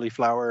of barley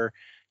flour,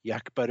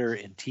 yak butter,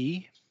 and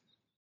tea.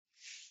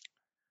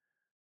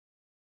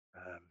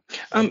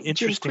 An Jim,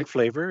 interesting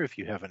flavor if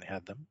you haven't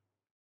had them.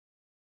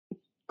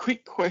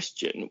 quick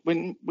question.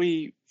 When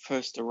we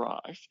first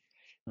arrived,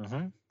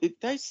 Mm-hmm. did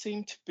they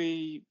seem to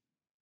be,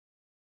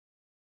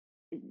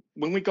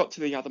 when we got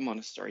to the other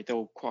monastery, they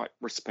were quite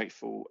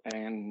respectful,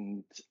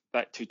 and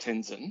that to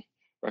Tenzin,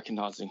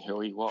 recognizing who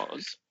he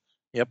was.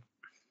 Yep.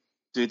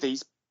 Do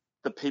the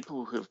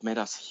people who have met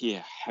us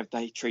here, have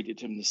they treated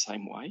him the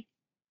same way?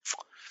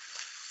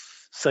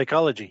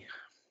 Psychology.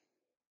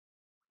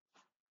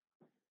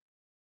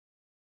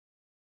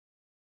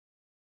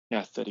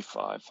 Yeah,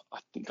 35. I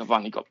think I've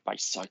only got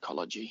base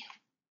psychology.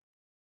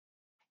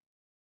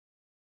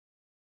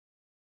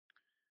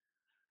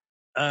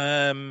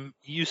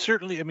 You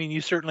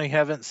certainly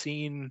haven't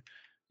seen,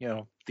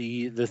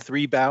 the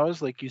three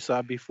bows like you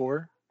saw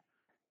before.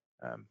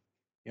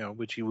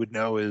 Which you would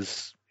know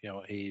is,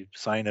 a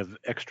sign of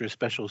extra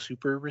special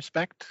super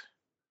respect.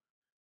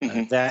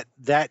 Mhm.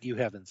 That you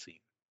haven't seen.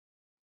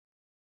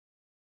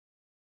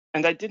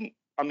 And they didn't,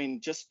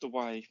 just the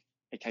way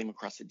it came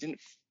across, it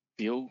didn't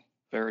feel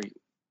very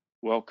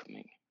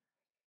welcoming.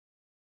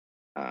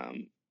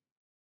 Do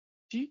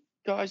you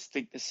guys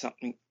think there's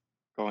something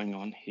going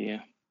on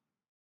here?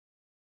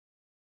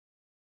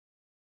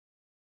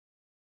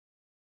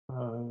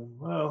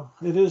 Well,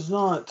 it is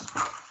not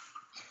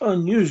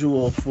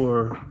unusual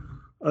for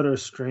utter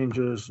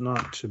strangers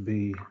not to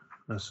be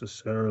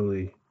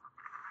necessarily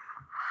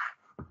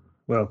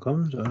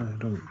welcomed. I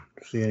don't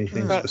see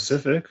anything But-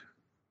 specific.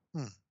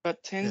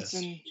 But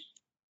Tenzin,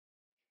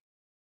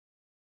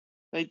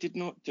 they did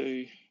not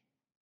do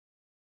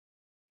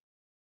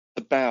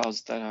the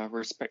bows that are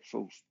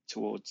respectful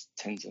towards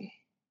Tenzin.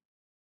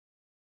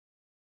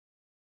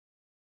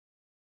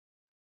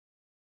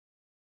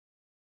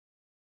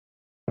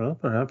 Well,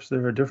 perhaps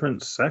they're a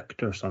different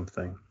sect or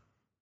something.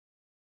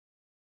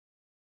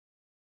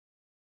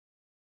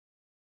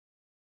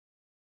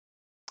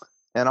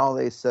 And all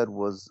they said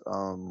was,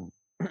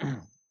 I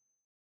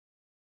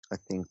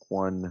think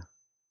one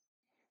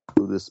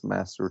Buddhist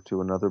master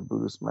to another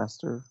Buddhist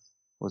master.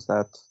 Was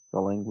that the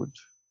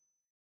language?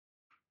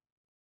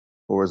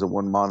 Or was it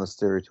one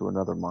monastery to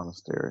another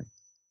monastery?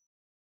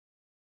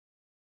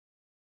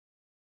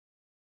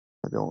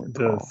 I don't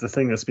recall. The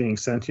thing that's being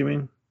sent, you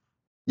mean?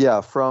 Yeah,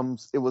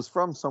 it was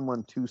from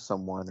someone to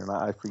someone, and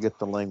I forget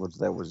the language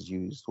that was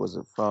used. Was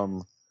it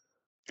from?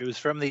 It was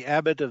from the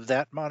abbot of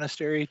that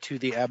monastery to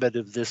the abbot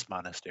of this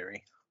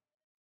monastery.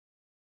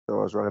 So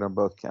I was right on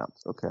both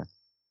counts. Okay.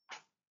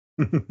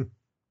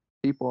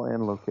 People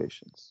and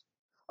locations.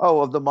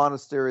 Oh, of the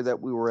monastery that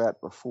we were at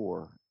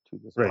before to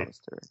this Right.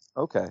 monastery.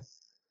 Okay.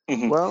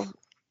 Mhm. Well,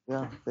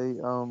 yeah,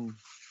 they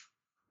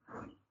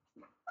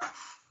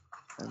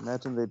I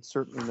imagine they'd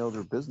certainly know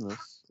their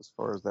business as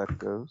far as that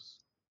goes.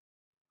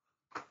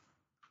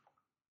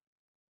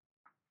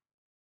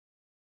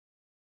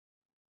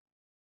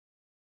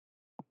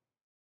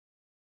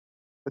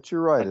 But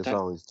you're right, as Okay.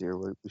 always, dear.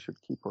 We should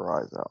keep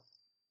our eyes out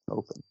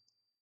open.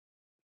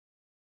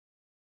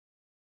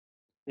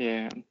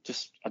 Yeah,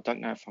 I don't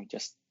know if I'm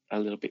just a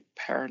little bit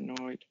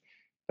paranoid,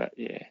 but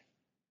yeah.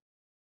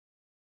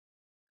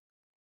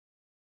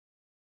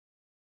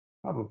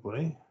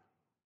 Probably.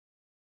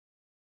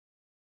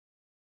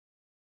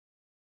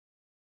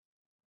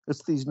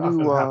 It's these Often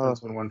new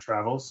happens when one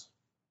travels.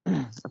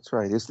 that's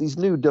right. It's these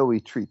new doughy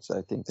treats.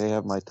 I think they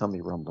have my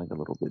tummy rumbling a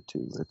little bit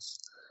too.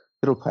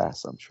 It'll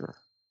pass, I'm sure.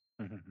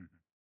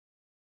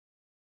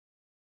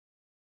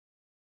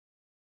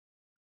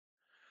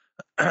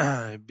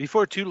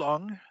 Before too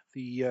long,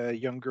 the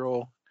young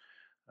girl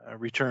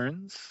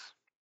returns.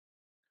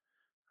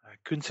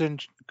 Kunshin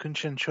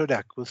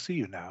Chodak will see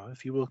you now.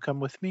 If you will come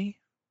with me.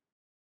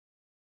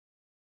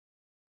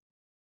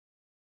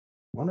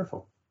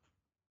 Wonderful.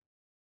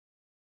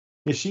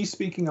 Is she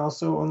speaking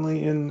also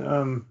only in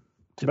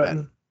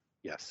Tibetan?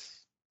 Yes.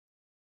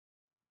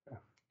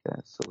 Yeah,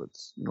 so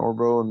it's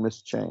Norbo and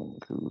Miss Chang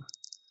who.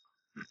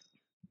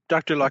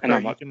 Dr. And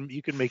Lockhart, I'm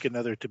you can make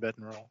another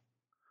Tibetan roll.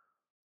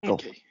 Go.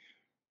 okay.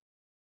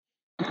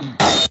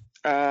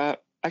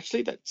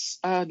 Actually, that's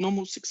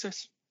normal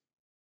success.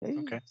 Hey.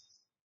 Okay.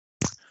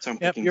 So I'm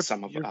Yep, picking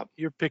some of it up.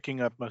 you're picking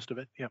up most of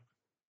it. Yep.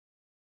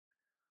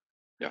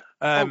 Yeah,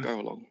 I'll go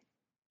along.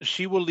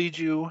 She will lead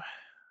you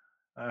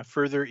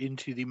further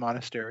into the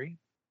monastery.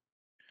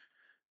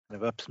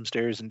 kind of up some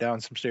stairs and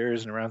down some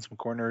stairs and around some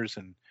corners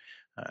and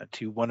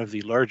to one of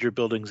the larger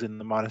buildings in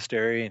the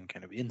monastery and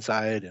kind of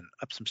inside and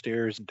up some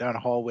stairs and down a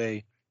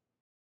hallway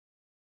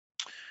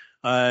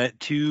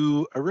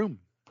to a room.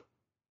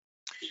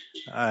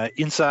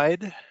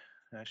 Inside,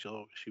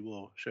 she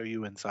will show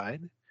you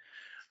inside.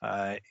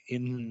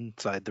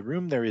 Inside the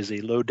room, there is a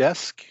low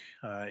desk.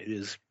 It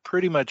is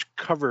pretty much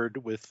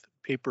covered with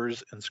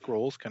papers and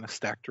scrolls kind of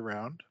stacked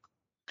around.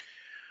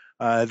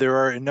 There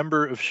are a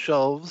number of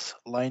shelves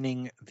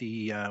lining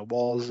the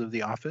walls of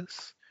the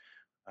office.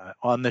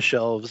 On the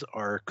shelves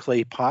are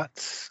clay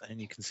pots,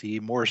 and you can see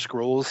more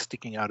scrolls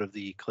sticking out of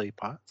the clay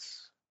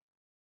pots.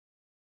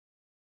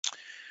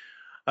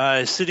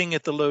 Sitting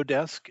at the low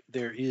desk,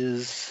 there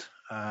is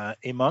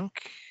a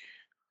monk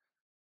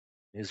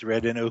in his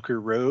red and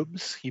ochre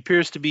robes. He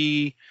appears to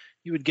be,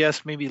 you would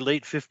guess, maybe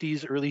late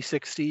 50s, early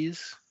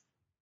 60s.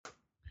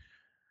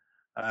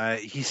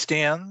 He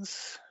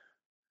stands,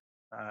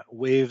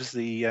 waves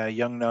the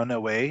young nun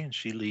away, and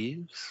she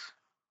leaves.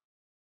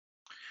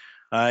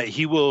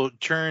 He will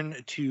turn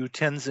to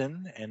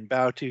Tenzin and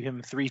bow to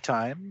him 3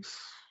 times.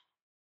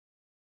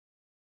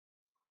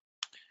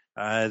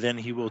 Then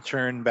he will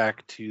turn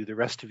back to the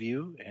rest of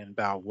you and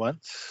bow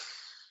once.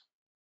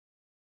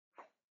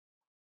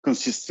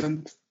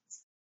 Consistent.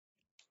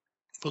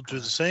 We'll do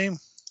the same.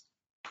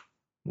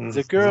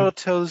 The girl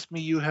tells me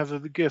you have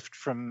a gift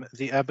from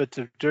the Abbot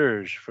of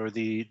Durge for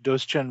the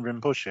Doschen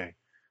Rinpoche.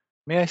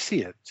 May I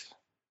see it?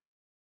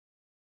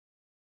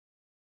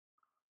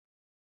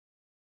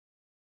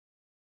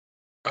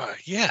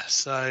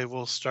 Yes, I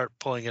will start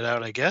pulling it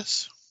out, I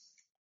guess.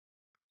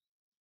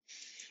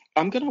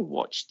 I'm going to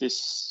watch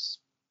this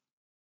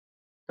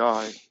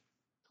guy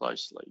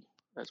closely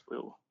as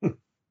well.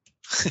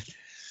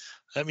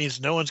 That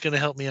means no one's going to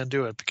help me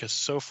undo it because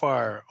so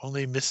far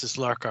only Mrs.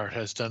 Larkart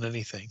has done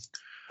anything.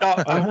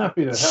 I'm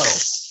happy to help.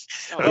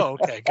 Oh,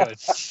 okay, good.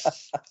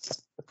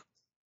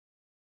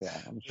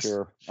 Yeah, I'm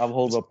sure. I'll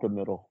hold up the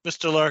middle.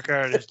 Mr.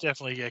 Larkart is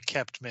definitely a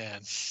kept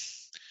man.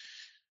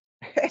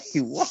 Hey,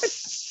 what?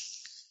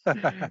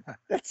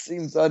 That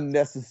seems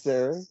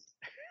unnecessary.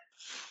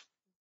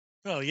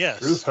 Oh, yes.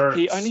 Truth hurts.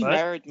 He only right?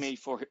 married me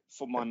for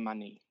my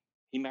money.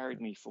 He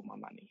married me for my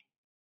money.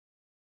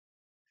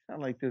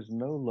 Sound like there's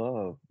no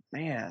love.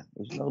 Man,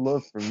 there's no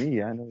love for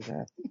me. I know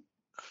that.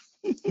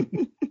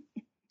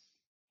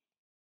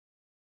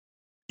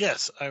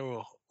 Yes, I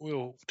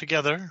will.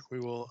 Together, we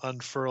will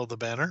unfurl the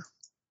banner.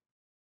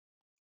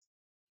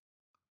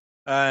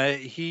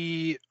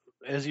 He,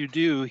 as you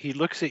do, he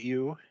looks at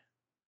you.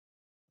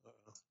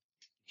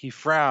 He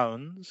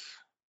frowns.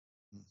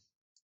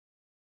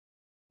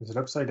 Is it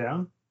upside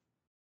down?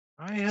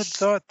 I had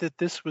thought that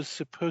this was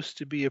supposed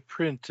to be a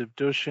print of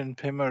Doshin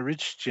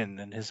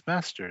Pemarichjin and his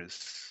masters,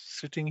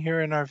 sitting here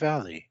in our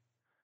valley.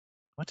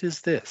 What is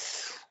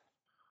this?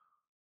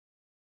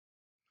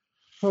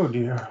 Oh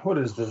dear, what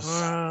is this?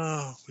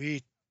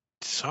 We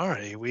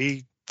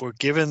were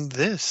given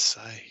this.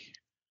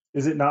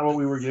 Is it not what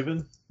we were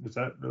given? Is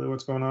that really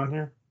what's going on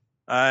here?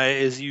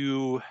 As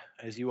you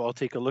all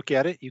take a look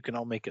at it, you can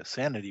all make a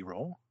sanity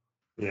roll.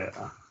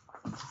 Yeah.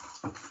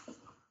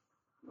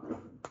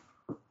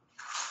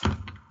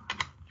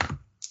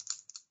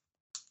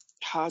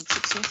 Hard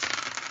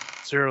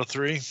success.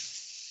 03.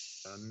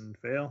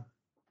 Fail.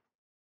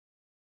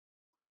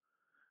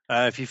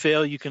 If you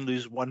fail, you can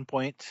lose 1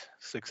 point.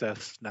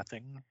 Success,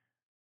 nothing.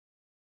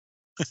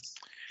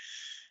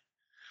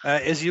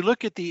 As you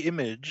look at the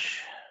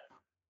image,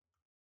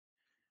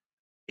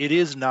 it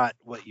is not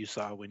what you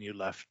saw when you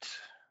left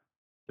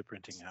the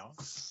printing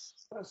house.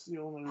 That's the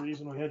only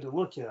reason we had to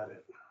look at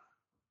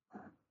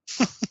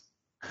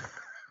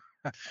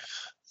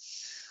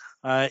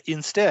it.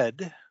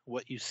 Instead,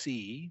 what you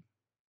see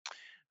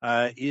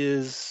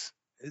is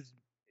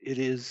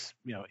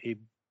a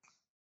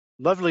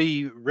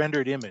lovely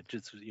rendered image.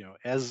 It's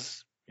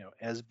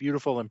as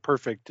beautiful and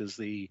perfect as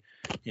the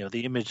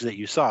image that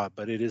you saw,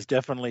 but it is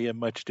definitely a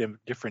much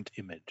different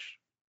image.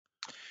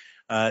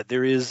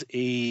 There is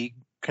a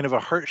kind of a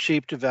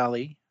heart-shaped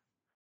valley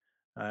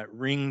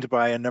ringed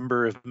by a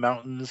number of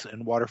mountains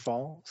and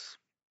waterfalls.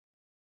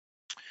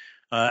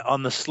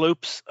 On the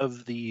slopes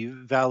of the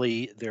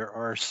valley, there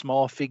are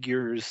small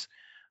figures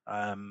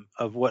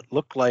of what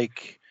look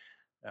like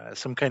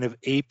some kind of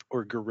ape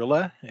or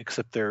gorilla,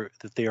 except that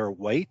they are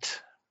white.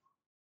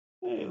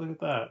 Hey,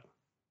 look at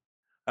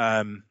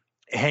that.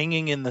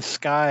 Hanging in the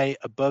sky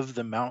above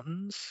the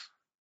mountains,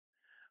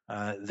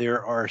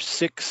 there are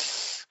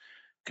 6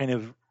 kind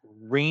of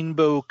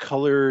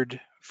rainbow-colored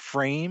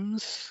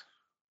frames,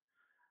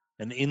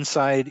 and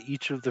inside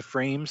each of the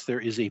frames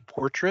there is a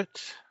portrait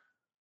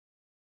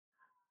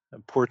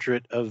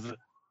of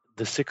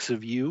the 6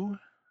 of you.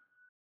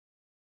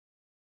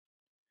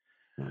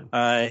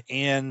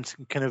 And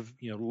kind of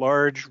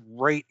large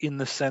right in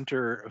the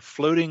center,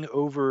 floating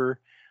over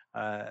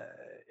a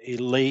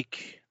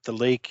lake, the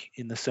lake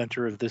in the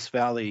center of this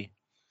valley,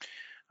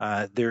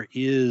 there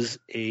is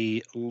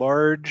a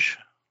large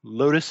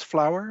lotus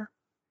flower,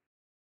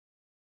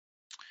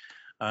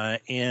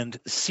 and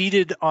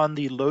seated on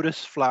the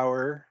lotus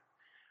flower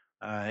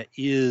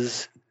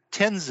is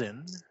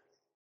Tenzin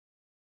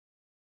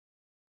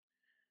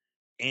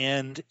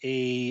and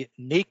a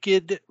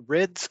naked,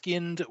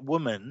 red-skinned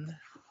woman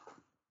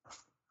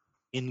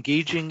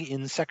engaging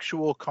in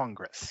sexual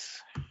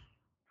congress.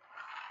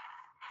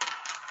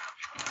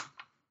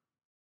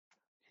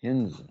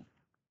 Tenzin.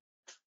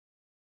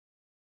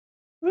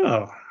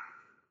 Oh,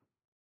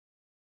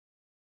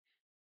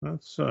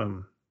 that's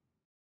quite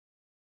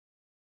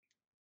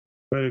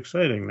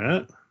exciting.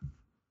 That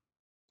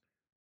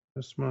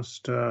this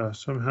must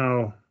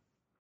somehow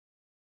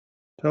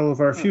tell of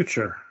our Huh.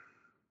 future.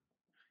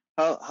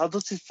 How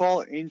does it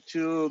fall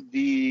into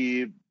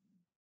the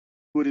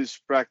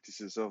Buddhist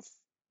practices of,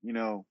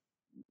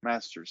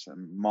 masters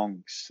and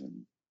monks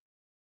and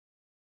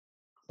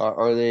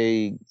Are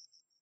they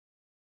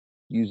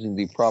using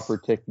the proper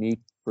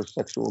technique for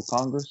sexual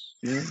congress?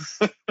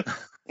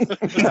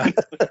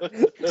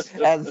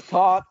 As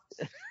taught.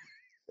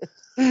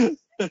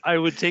 I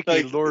would take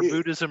Like, a lore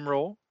Buddhism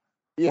roll.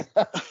 Yeah.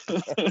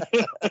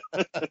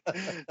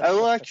 I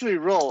will actually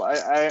roll.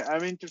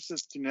 I'm interested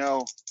to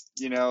know,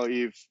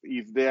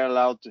 if they're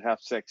allowed to have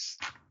sex,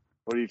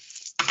 or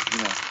if,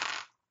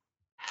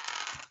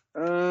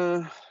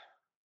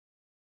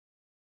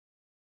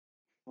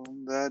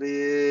 that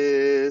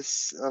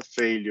is a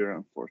failure,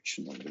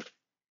 unfortunately.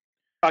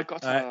 I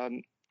got Uh,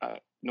 a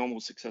normal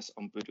success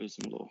on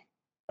Buddhism law.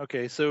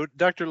 Okay, so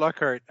Dr.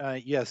 Lockhart,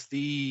 yes,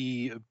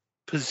 the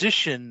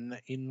position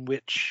in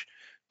which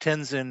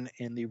Tenzin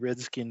and the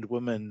red-skinned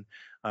woman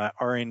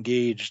are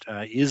engaged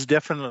is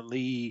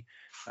definitely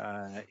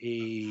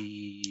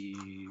a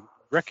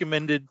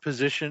recommended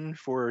position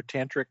for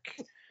tantric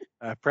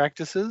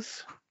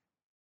practices.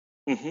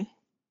 Mm-hmm.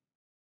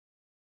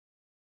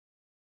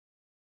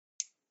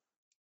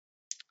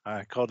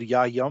 Called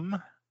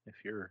Yayum, if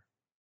you're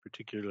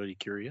particularly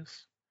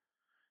curious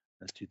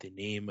as to the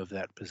name of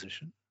that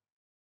position.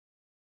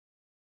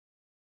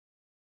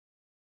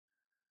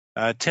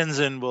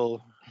 Tenzin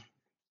will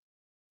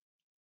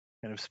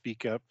kind of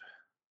speak up.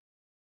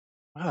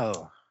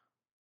 Well,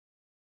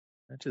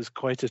 that is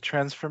quite a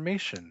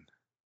transformation.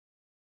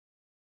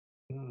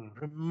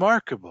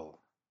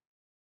 Remarkable.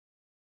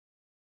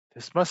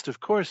 This must, of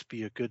course,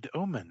 be a good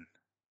omen.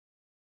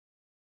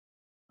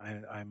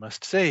 I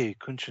must say,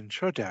 Kunshin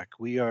Chodak,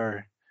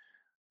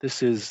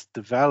 this is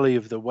the Valley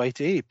of the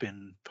White Ape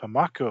in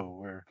Pamako,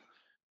 where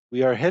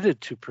we are headed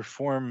to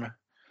perform a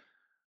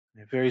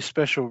very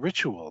special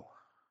ritual.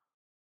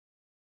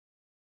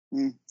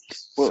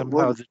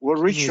 Somehow What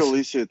ritual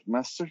is it,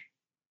 Master?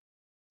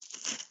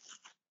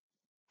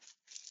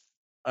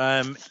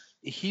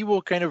 He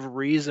will kind of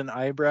raise an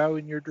eyebrow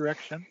in your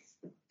direction.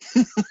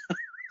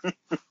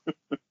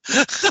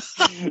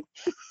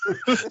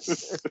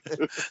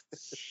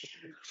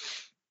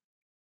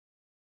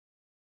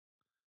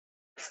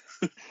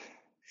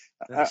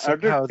 Are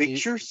there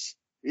pictures?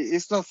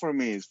 It's not for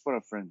me, it's for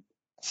a friend.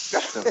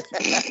 So.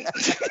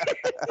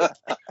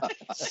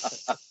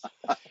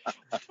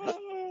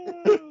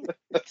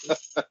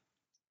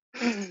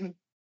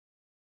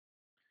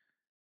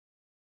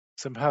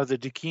 Somehow the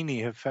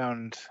Dakini have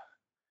found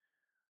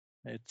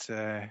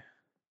it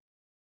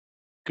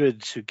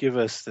good to give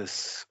us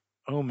this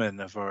omen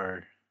of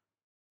our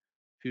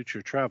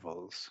future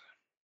travels.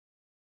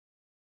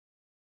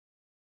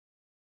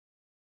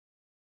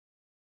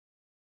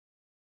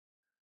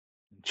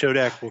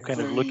 Chodak will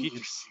kind of look at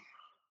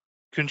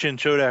Kunshin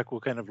Chodak will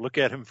kind of look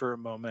at him for a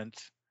moment,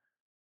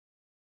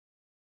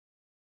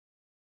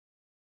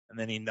 and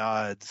then he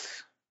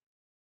nods.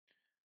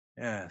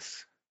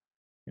 Yes,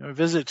 your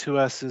visit to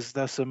us is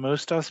thus a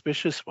most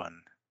auspicious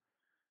one.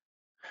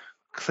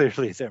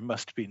 Clearly, there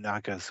must be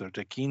Nagas or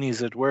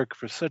Dakinis at work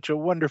for such a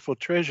wonderful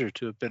treasure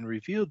to have been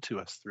revealed to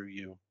us through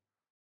you.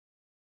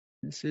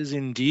 This is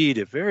indeed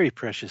a very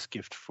precious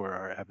gift for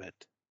our abbot.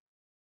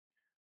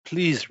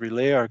 Please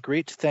relay our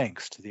great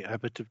thanks to the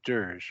Abbot of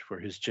Dirge for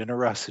his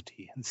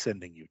generosity in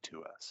sending you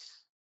to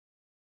us.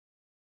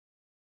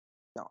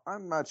 Now,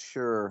 I'm not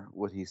sure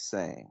what he's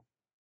saying,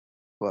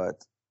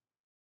 but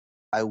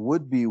I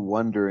would be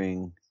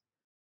wondering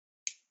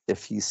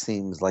if he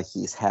seems like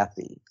he's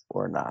happy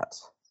or not.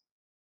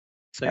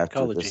 After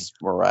Psychology. this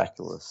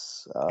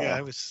miraculous Yeah,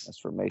 I was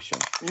transformation.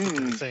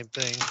 thinking the same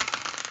thing.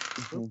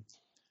 Mhm.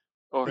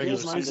 Or Regular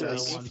he's Here's my under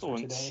success. the 0-1 for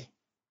influence. today.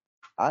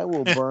 I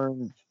will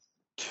burn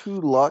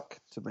 2 luck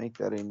to make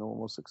that a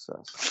normal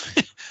success.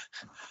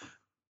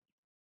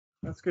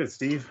 That's good,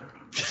 Steve.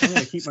 I'm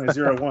going to keep my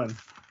 0-1.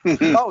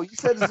 Oh, you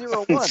said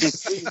 0-1.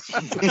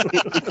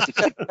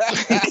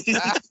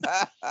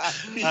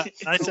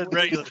 I said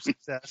regular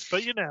success,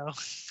 but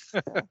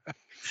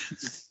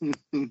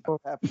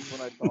What happens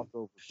when I talk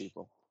over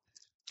people?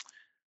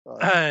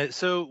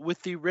 So with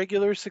the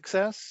regular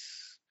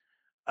success,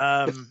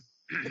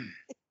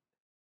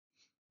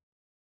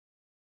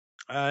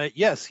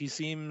 yes, he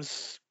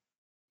seems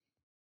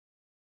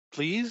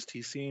pleased.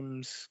 He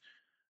seems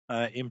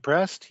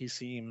impressed. He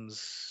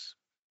seems,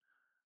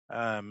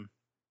 honest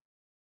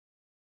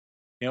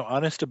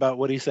about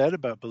what he said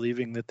about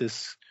believing that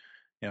this,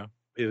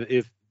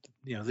 if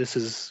this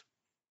is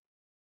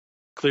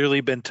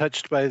clearly been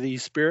touched by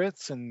these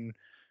spirits, and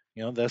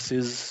thus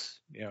is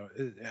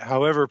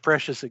however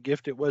precious a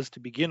gift it was to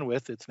begin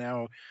with, it's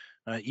now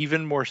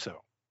even more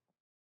so.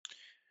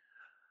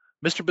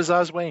 Mr.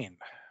 Bazazwane,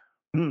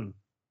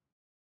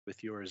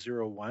 with your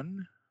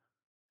 01.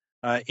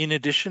 In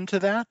addition to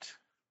that,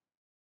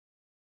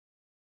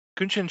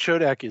 Kunshin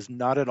Shodak is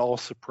not at all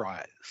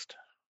surprised.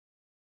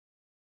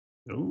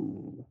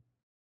 Ooh.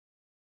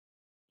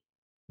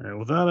 All right,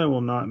 well, that I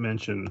will not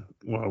mention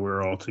while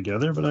we're all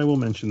together, but I will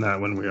mention that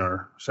when we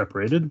are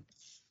separated.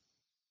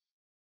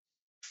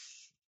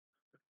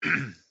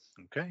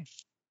 Okay.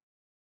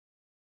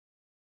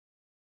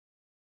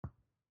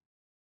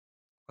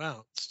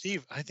 Wow,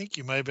 Steve, I think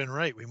you might have been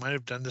right. We might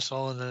have done this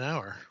all in an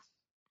hour.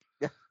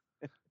 Yeah.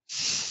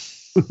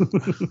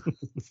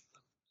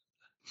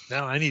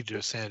 Now I need to do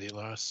a sanity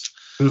loss.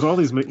 There's all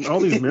these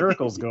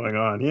miracles going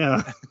on.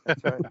 Yeah.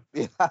 That's right.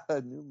 Yeah,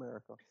 a new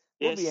miracle.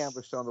 We'll be Yes.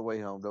 ambushed on the way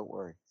home. Don't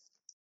worry.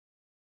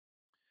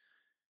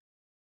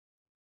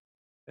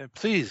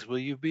 Please, will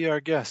you be our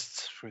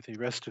guests for the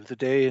rest of the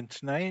day and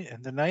tonight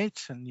and the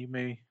night, and you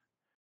may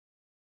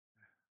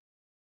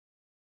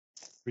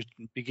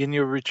begin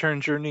your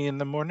return journey in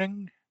the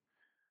morning?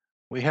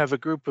 We have a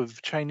group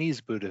of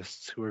Chinese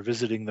Buddhists who are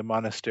visiting the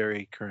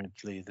monastery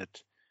currently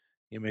that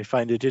you may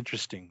find it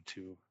interesting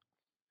to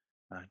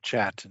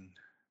chat and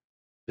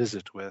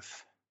visit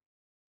with.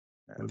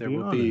 There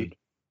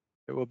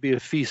will be a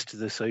feast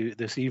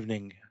this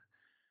evening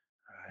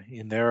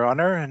in their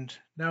honor, and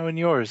now in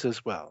yours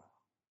as well.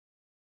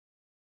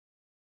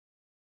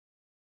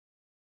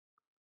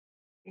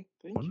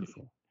 Thank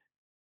Wonderful.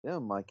 Yeah,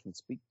 Mike can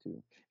speak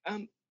to.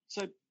 you.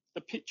 So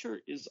the picture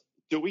is.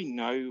 Do we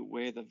know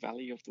where the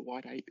Valley of the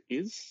White Ape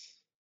is?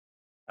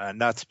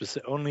 Not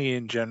specific, only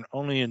in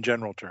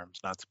general terms,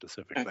 not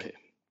specifically. Okay.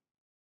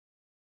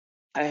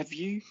 Have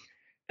you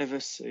ever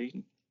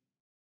seen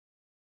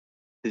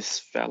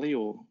this valley,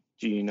 or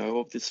do you know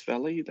of this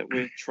valley that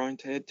we're trying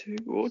to head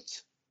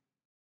towards?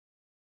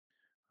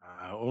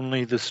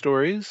 Only the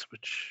stories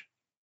which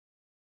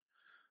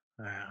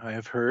I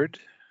have heard.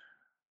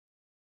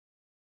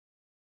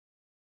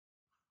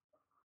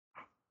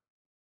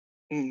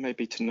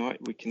 Maybe tonight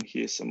we can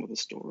hear some of the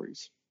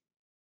stories.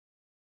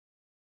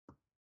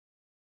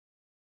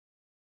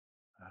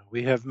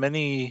 We have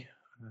many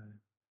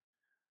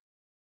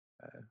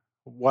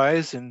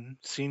wise and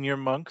senior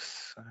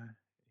monks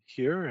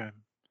here. I'm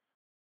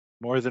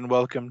more than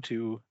welcome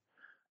to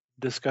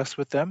discuss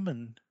with them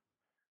and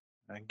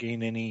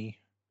gain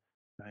any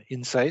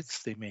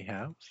insights they may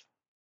have.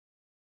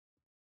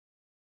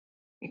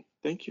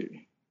 Thank you.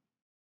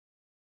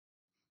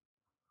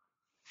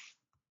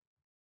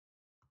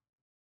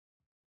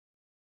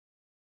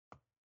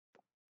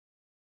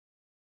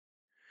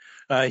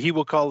 He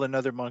will call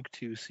another monk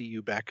to see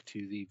you back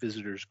to the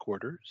visitors'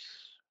 quarters.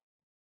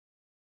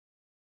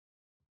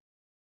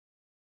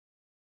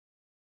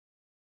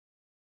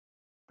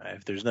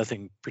 If there's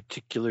nothing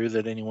particular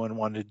that anyone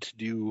wanted to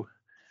do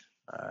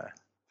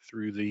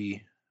through the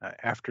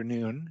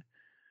afternoon,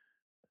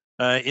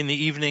 in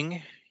the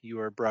evening, you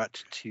are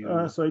brought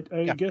to... So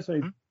I guess I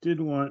did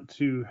want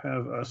to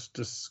have us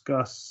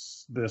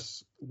discuss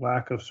this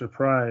lack of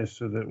surprise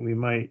so that we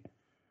might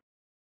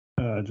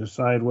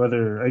decide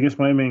whether... I guess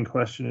my main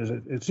question is,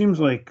 it seems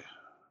like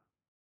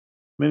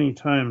many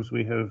times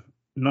we have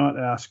not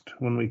asked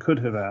when we could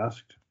have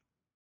asked.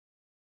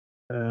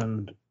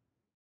 And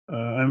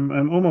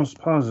I'm almost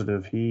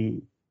positive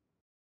he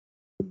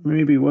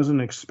maybe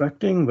wasn't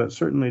expecting, but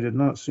certainly did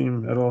not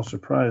seem at all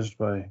surprised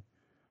by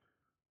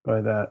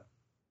that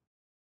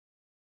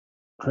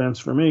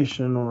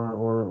transformation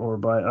or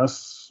by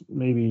us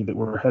maybe that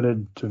we're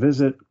headed to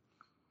visit.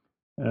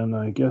 And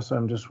I guess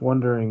I'm just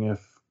wondering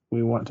if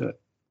we want to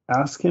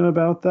ask him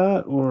about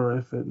that or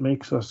if it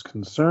makes us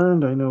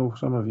concerned. I know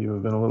some of you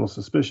have been a little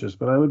suspicious,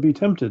 but I would be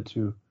tempted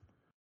to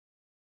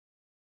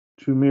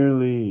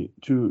merely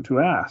to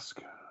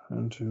ask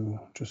and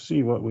to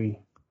see what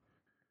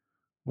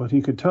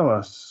he could tell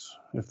us,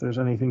 if there's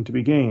anything to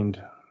be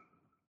gained.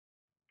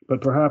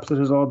 But perhaps it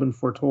has all been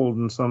foretold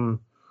in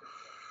some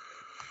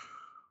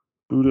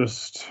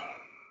Buddhist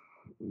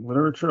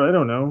literature. I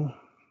don't know.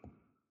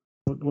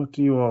 What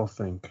do you all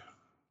think?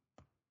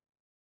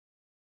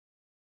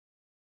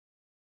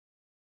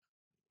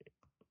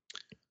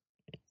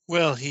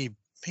 Well, he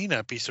may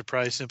not be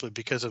surprised simply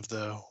because of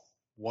the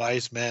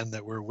wise man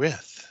that we're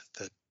with,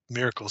 that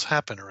miracles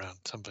happen around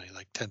somebody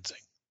like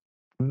Tenzing.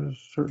 There's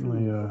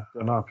certainly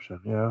an option,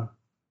 yeah.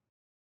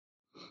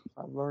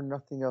 I've learned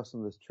nothing else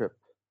on this trip.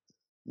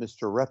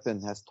 Mr.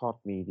 Reppin has taught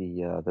me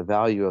the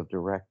value of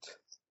direct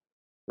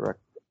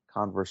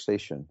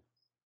conversation.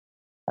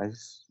 I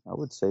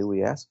would say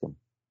we ask him.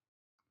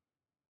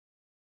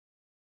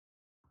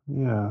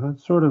 Yeah,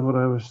 that's sort of what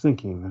I was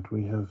thinking, that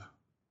we have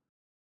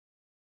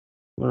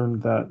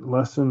learned that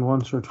lesson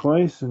once or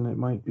twice, and it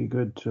might be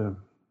good to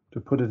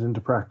put it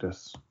into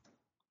practice.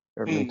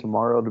 Certainly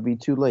tomorrow to be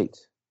too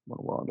late when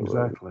we're on the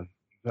road.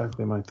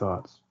 Exactly my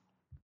thoughts.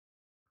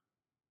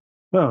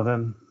 Well,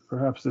 then,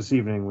 perhaps this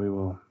evening we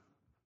will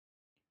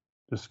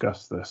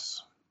discuss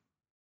this.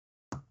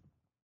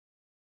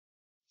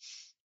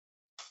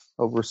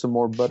 over some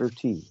more butter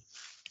tea.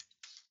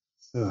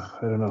 Ugh,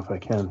 I don't know if I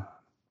can.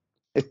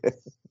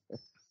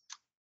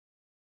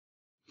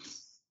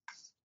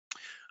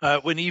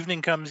 When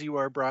evening comes, you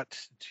are brought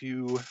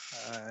to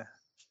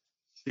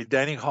the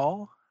dining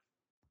hall,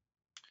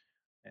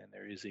 and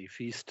there is a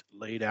feast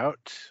laid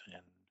out,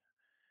 and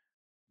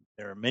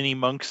there are many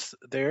monks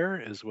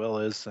there, as well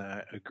as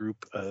a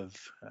group of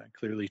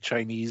clearly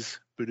Chinese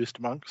Buddhist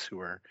monks who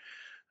are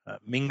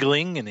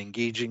mingling and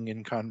engaging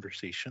in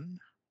conversation.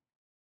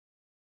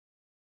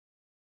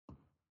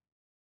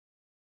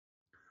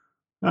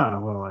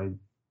 Well,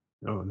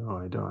 oh no,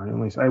 I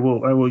don't. I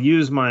will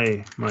use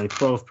my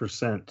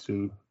 12%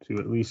 to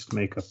at least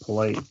make a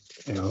polite,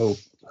 I hope,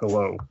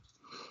 hello.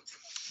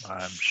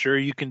 I'm sure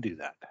you can do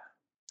that.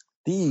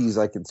 These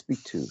I can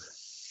speak to.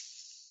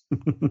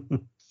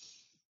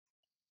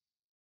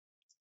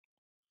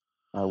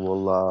 I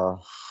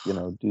will,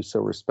 do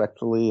so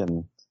respectfully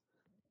and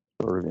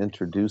sort of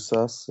introduce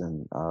us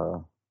and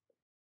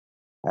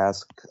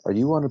ask, are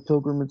you on a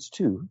pilgrimage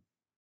too?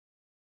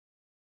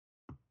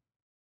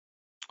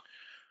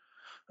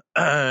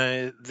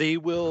 They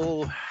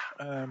will,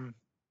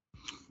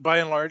 by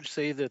and large,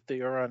 say that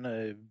they are on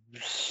a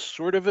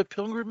sort of a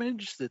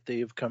pilgrimage, that they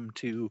have come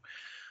to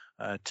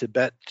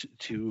Tibet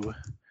to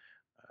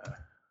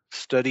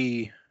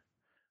study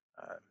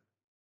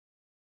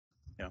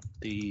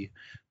the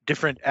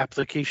different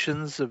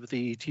applications of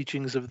the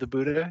teachings of the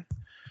Buddha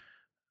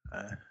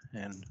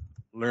and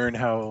learn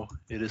how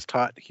it is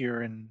taught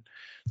here in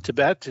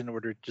Tibet in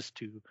order just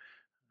to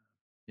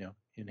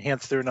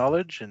enhance their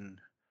knowledge and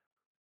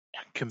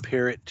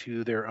compare it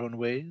to their own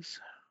ways.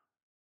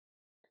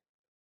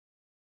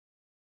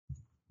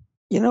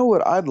 You know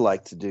what I'd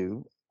like to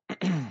do,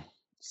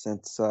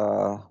 since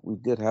we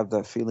did have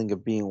that feeling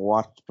of being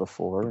watched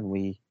before, and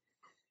we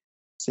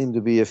seem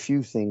to be a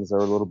few things that are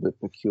a little bit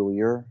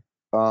peculiar.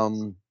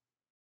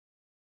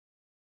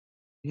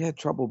 We had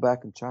trouble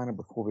back in China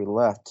before we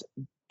left.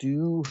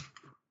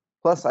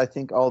 Plus, I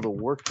think all the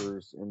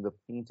workers in the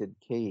painted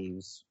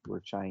caves were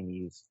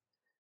Chinese.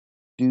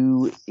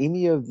 Do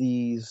any of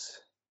these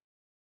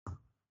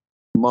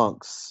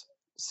monks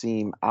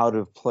seem out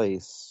of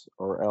place,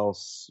 or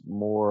else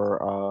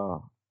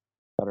more,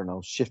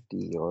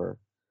 shifty or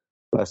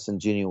less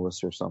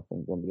ingenuous or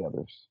something than the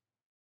others?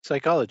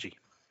 Psychology.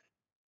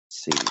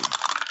 Let's see.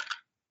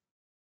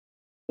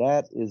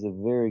 That is a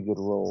very good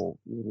roll.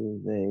 It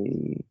is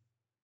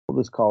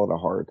we'll just call it a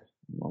hard. I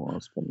don't want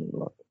to spend any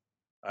luck.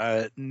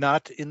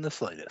 Not in the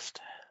slightest.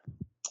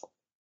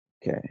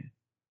 Okay.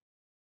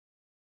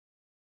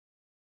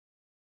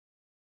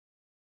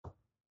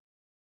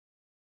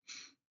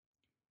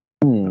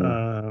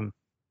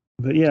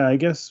 But yeah, I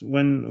guess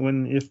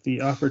if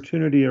the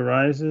opportunity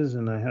arises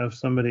and I have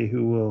somebody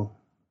who will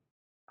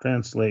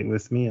translate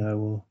with me, I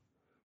will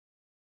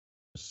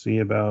see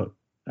about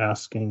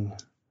asking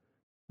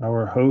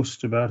our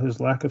host about his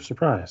lack of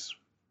surprise.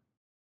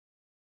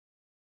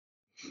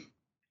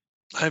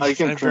 I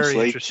can I'm very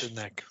translate. interested in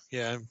that.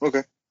 Yeah.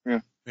 Okay.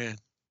 Yeah.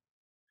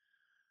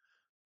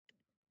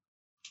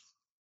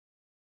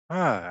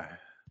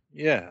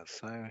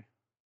 Yes, I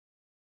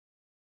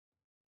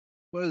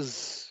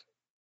was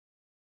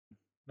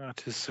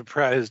not as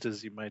surprised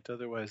as you might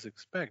otherwise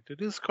expect.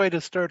 It is quite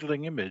a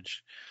startling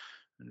image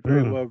and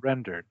very well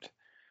rendered.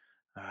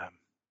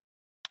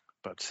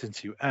 But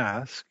since you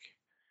ask,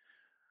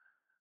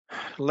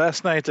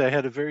 last night I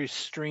had a very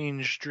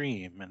strange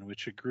dream in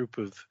which a group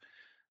of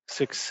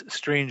 6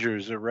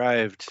 strangers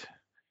arrived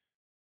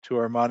to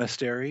our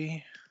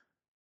monastery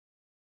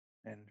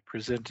and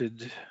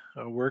presented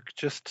a work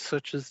just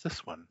such as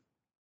this one.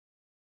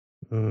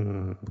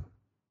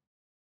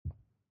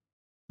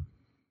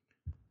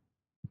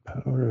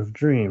 Power of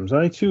dreams.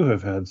 I too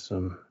have had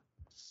some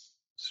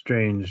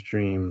strange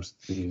dreams.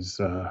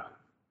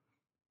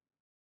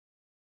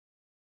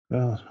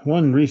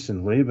 One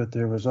recently, but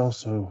there was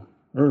also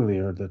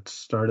earlier that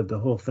started the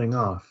whole thing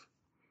off.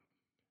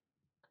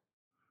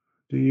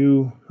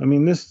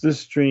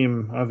 This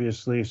dream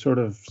obviously sort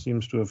of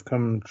seems to have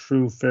come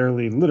true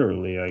fairly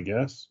literally, I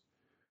guess.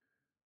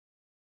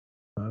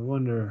 I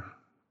wonder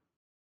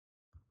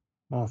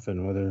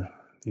often whether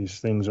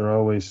these things are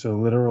always so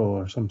literal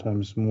or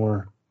sometimes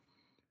more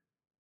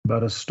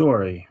about a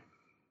story.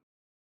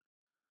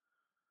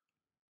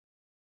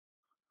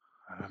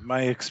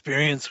 My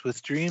experience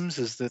with dreams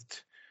has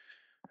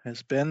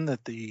been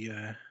that the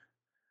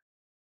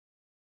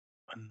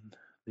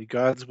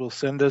gods will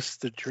send us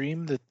the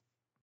dream that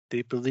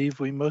they believe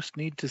we most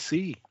need to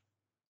see.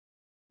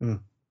 I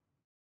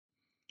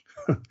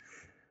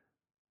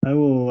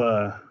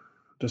will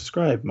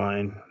describe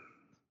mine.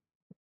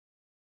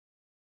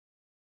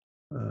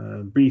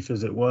 Brief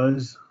as it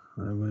was,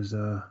 I was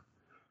a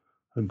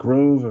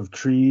grove of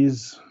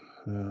trees,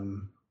 a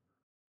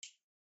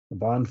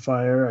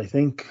bonfire, I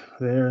think,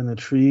 there in the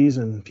trees,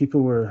 and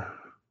people were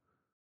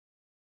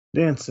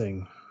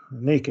dancing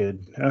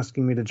naked,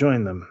 asking me to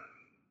join them.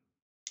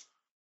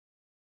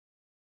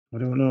 I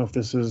don't know if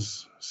this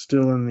is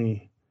still in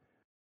the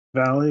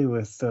valley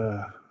with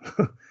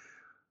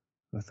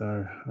with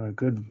our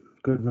good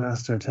good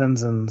Master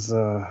Tenzin's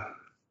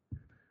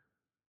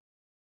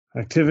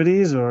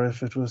activities, or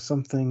if it was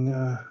something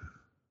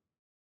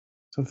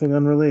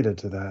unrelated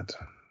to that.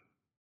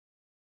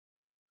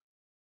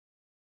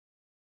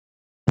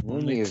 In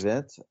any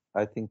event,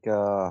 I think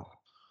I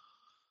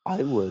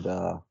would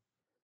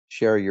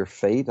share your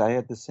fate. I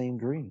had the same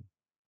dream.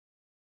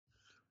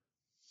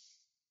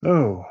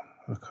 Oh,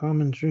 a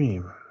common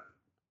dream.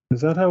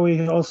 Is that how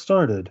we all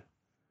started?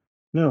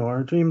 No,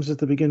 our dreams at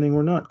the beginning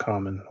were not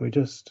common. We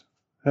just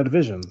had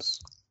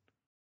visions.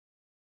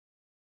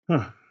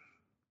 Huh.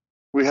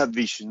 We had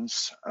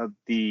visions at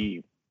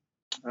the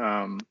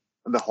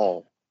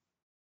hall.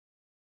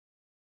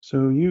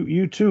 So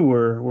you too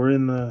were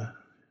in the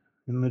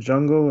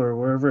jungle or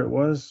wherever it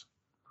was?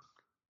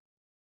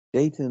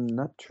 Dayton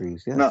nut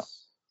trees, yes. No.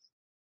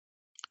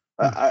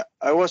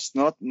 I was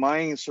not.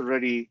 Mine is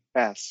already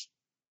past.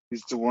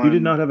 It's the one. You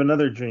did not have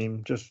another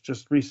dream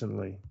just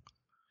recently.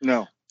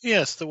 No.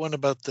 Yes, the one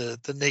about the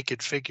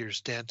naked figures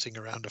dancing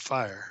around a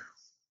fire.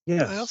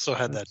 Yes. I also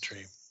had that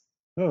dream.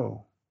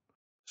 Oh.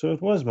 So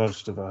it was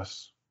most of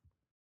us.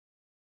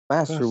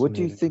 Master, what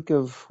do you Fascinating. think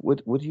of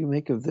what do you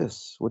make of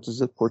this? What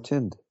does it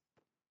portend?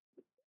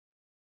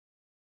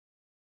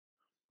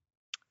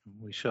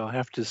 We shall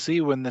have to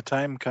see when the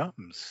time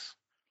comes.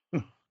 Hmm.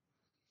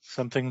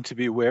 Something to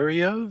be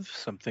wary of,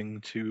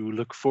 something to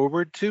look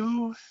forward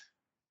to,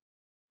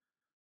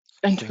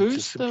 And something to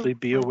who's simply the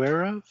be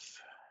aware of.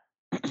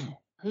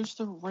 Who's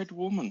the red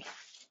woman?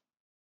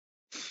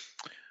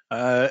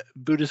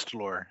 Buddhist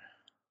lore.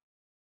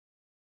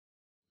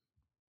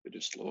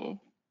 Buddhist law.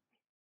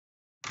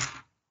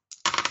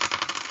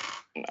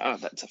 No,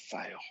 that's a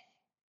fail.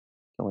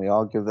 Can we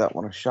all give that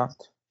one a shot?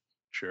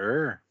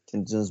 Sure.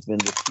 Tenzin's been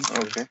the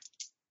teacher. Okay.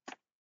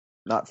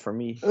 Not for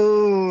me.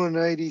 Oh,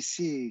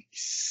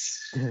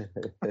 96. You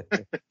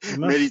must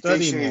Meditation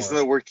study is more.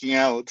 not working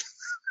out.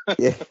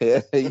 Yeah,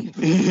 you've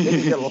been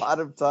spending a lot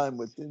of time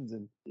with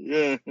Tenzin.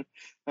 Yeah,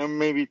 I'm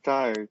maybe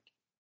tired.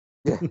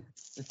 Yeah.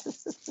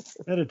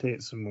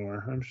 Meditate some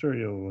more. I'm sure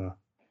you'll.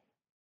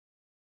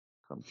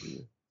 Come to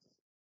you.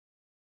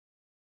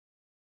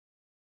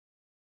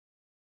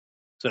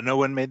 So no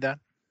one made that?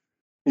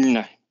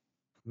 No,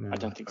 No. I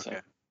don't think so.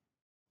 Okay.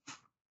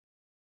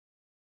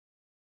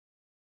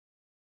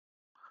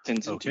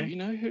 Tenzin, Okay. do you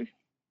know who?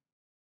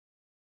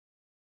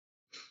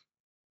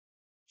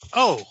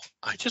 Oh,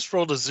 I just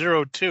rolled a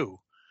 0-2,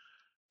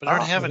 but I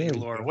don't have any there you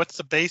lore. go. What's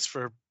the base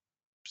for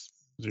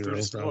 0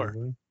 Buddhist lore?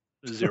 probably.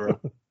 0.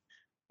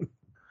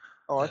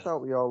 Oh, I Yeah.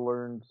 thought we all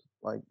learned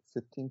like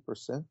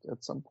 15%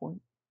 at some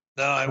point.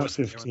 No, I Not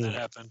wasn't there when 15. that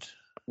happened.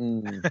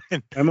 Mm.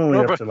 I'm only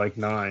Norbert- up to like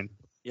 9.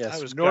 Yes,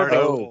 I was guarding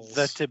Norbo, bulls.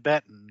 the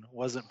Tibetan,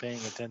 wasn't paying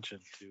attention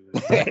to.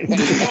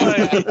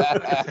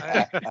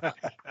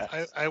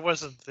 I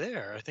wasn't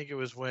there. I think it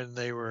was when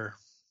they were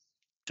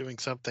doing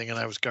something and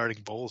I was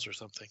guarding bulls or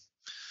something.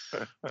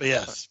 But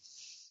yes.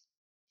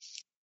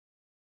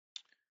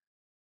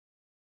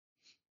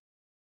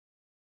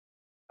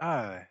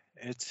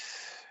 It's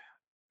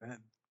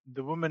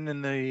the woman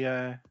in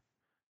the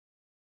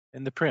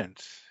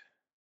print.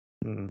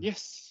 Mm.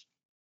 Yes.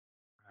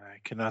 I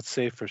cannot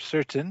say for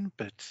certain,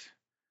 but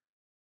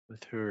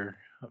with her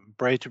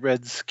bright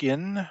red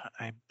skin,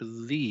 I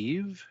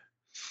believe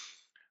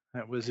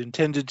that was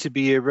intended to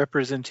be a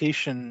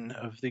representation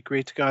of the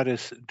great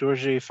goddess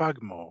Dorje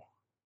Fagmo.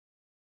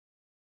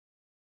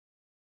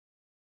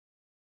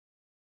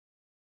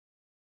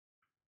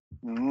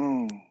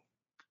 Oh,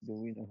 Do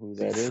we know who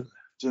that is?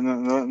 so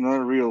not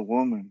a real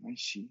woman. I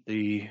see.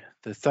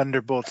 The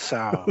Thunderbolt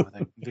Sao,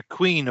 the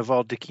queen of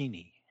all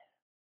Dakini.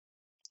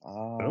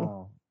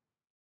 Ah.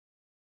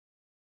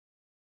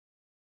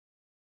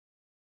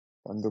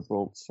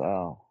 Thunderbolt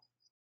Sal.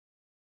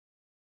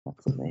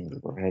 That's the name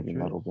of a heavy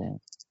metal band.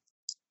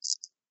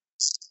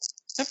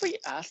 Have we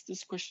asked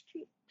this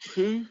question?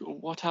 Who or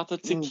what are the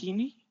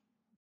Dakini?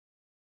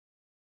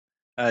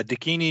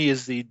 Dakini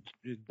is the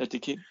The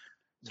Dakini.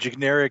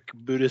 generic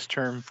Buddhist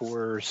term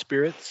for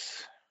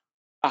spirits.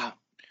 Ah.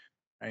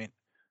 Right.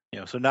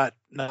 So not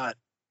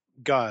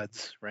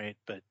gods, right?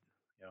 But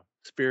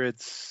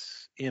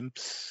spirits,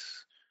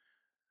 imps,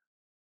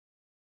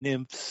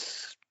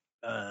 nymphs,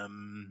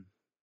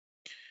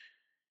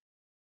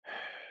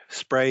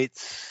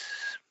 sprites.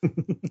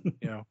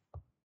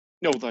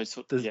 No, those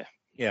sort. The-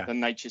 yeah, The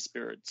nature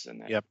spirits and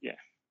that. Yep. Yeah.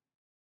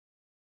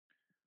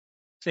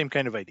 same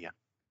kind of idea.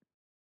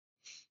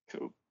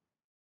 Cool.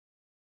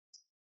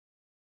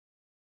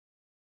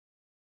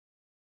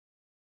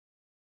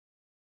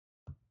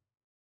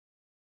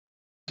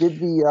 Did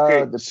the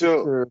Okay, the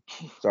so-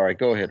 picture? Sorry,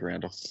 go ahead,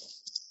 Randall.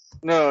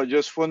 No,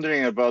 just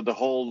wondering about the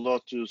whole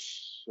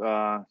Lotus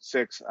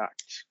sex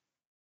act.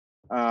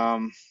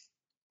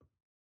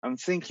 I'm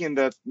thinking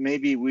that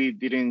maybe we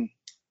didn't.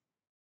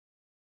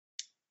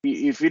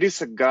 If it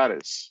is a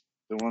goddess,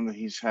 the one that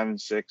he's having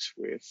sex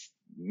with,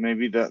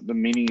 maybe the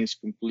meaning is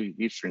completely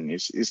different.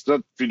 It's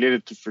not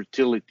related to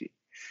fertility.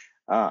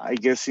 I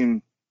guess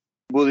in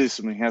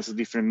Buddhism it has a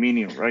different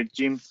meaning, right,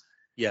 Jim?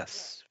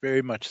 Yes,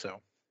 very much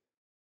so.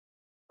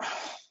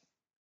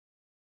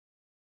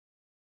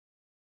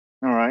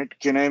 right.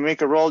 Can I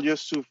make a roll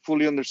just to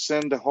fully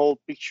understand the whole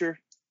picture?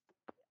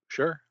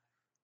 Sure.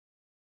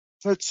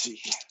 Let's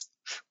see.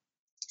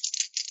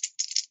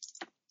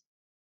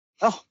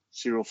 Oh,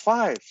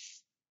 05.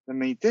 The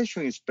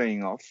meditation is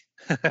paying off.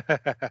 It's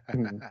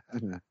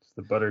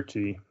the butter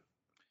tea.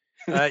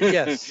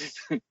 Yes.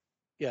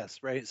 Yes,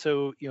 right.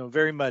 So,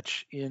 very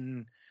much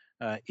in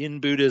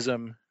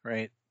Buddhism,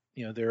 right?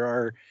 There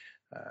are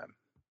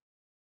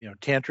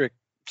tantric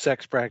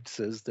sex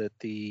practices that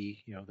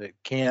that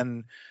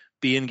can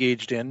be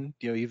engaged in,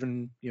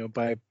 even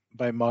by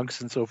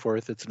monks and so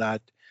forth. It's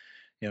not,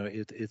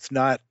 it's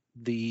not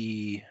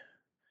the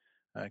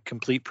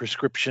complete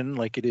prescription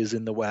like it is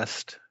in the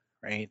West,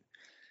 right?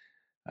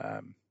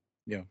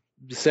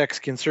 Sex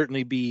can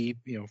certainly be,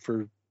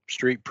 for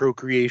straight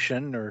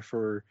procreation or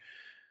for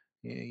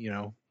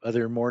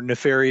other more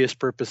nefarious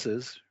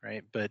purposes,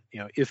 right? But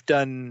if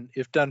done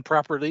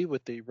properly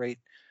with the right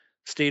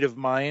state of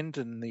mind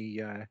and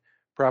the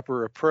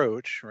proper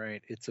approach,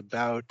 right, it's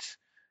about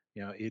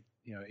it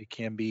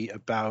can be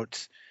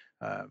about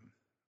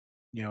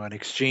an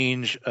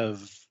exchange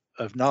of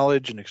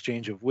knowledge, an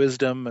exchange of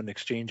wisdom, an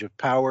exchange of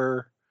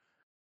power.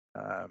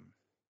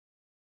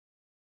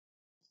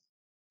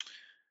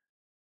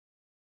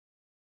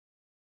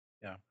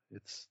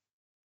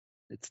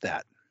 It's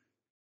that.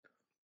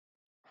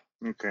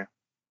 Okay.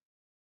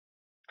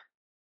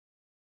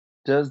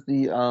 Does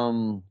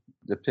the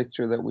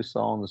picture that we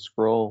saw on the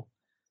scroll,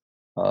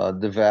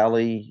 the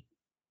valley,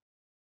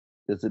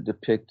 does it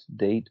depict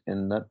date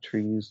and nut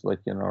trees like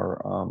in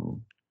our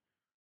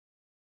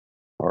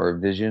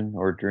vision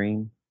or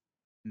dream?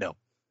 No.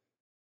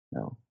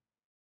 No.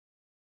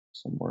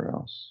 Somewhere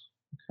else.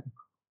 Okay.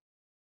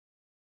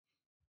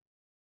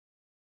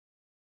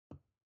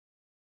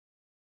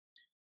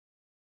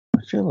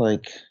 I feel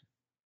like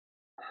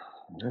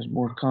there's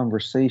more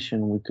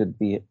conversation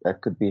that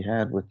could be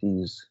had with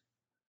these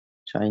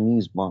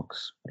Chinese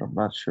monks, but I'm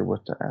not sure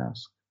what to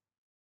ask.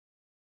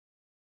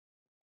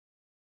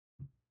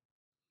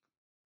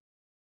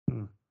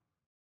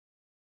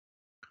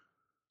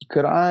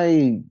 Could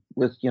I,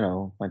 with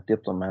my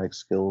diplomatic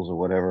skills or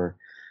whatever,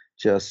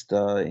 just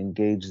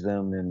engage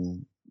them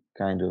in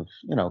kind of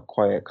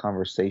quiet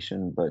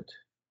conversation? But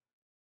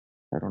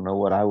I don't know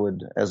what I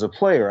would, as a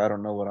player, I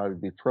don't know what I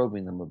would be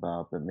probing them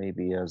about. But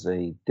maybe as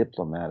a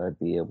diplomat, I'd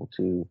be able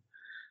to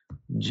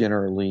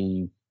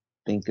generally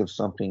think of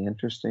something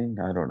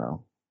interesting. I don't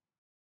know.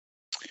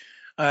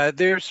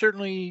 They're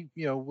certainly,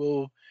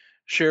 will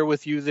share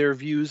with you their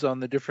views on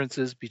the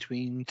differences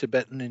between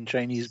Tibetan and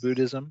Chinese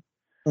Buddhism.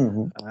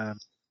 Mm-hmm.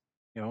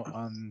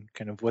 On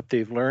kind of what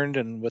they've learned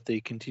and what they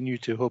continue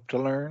to hope to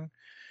learn.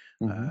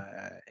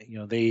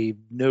 Mm-hmm. They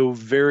know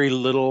very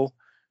little,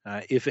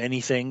 if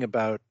anything,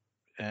 about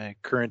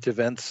current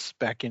events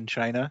back in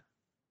China.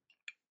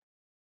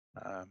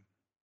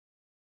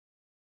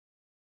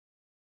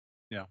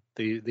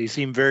 They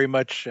seem very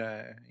much,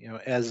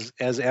 as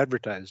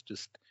advertised,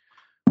 just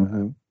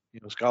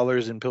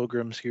scholars and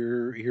pilgrims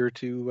here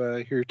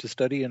to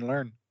study and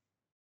learn.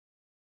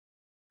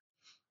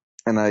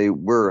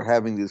 And we're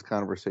having these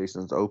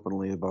conversations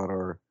openly about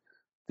our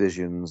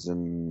visions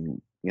and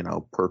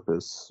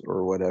purpose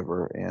or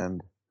whatever,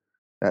 and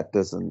that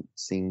doesn't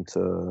seem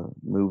to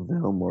move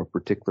them, or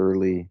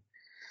particularly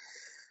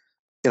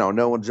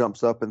no one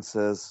jumps up and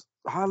says,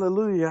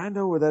 "Hallelujah, I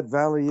know where that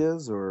valley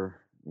is,"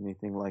 or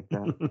anything like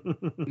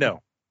that.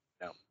 No.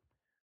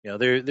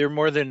 They're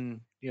more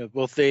than,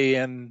 both they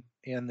and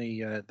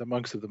the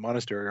monks of the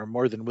monastery are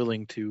more than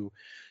willing to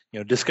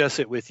discuss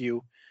it with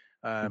you.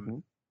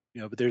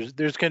 But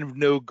there's kind of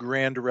no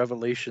grand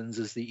revelations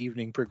as the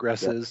evening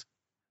progresses.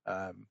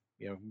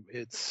 Yep.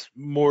 It's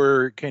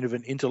more kind of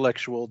an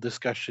intellectual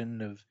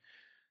discussion of,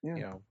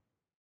 that,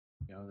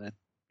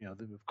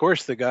 of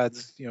course the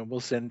gods,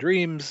 will send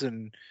dreams,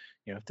 and,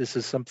 if this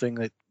is something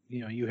that,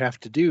 you have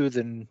to do,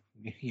 then,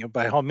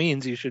 by all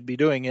means you should be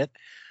doing it.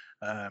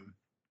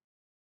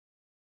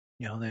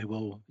 They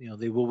will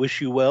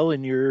wish you well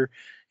in your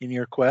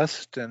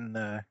quest,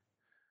 and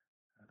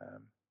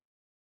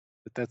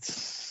but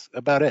that's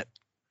about it.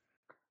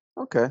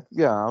 Okay,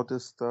 yeah, I'll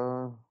just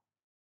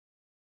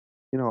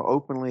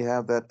openly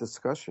have that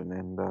discussion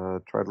and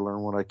try to learn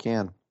what I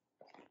can.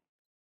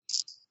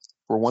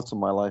 For once in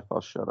my life,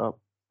 I'll shut up.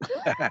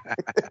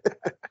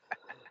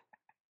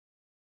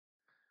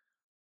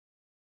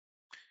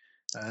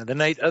 The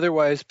night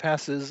otherwise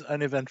passes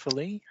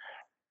uneventfully.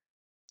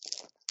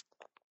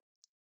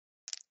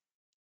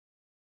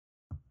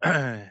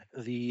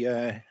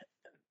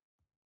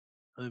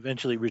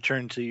 Eventually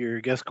return to your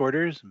guest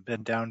quarters and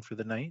bed down for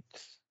the night.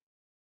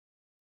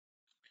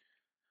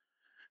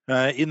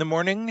 In the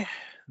morning,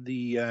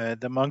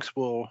 the monks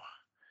will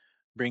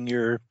bring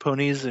your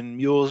ponies and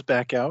mules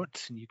back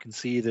out, and you can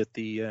see that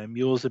the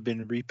mules have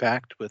been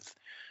repacked with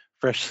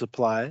fresh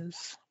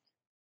supplies.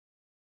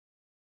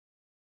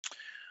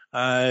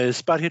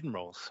 Spot hidden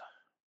rolls.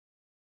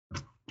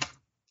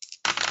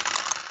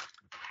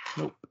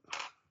 Nope.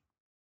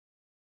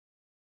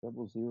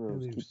 Double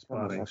zeros. Keep Keep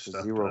coming spotting after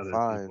stuff to 0, other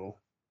 5. people.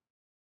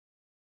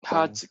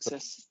 Hard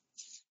success.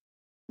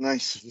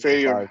 Nice Is this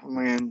failure hard? on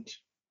my end.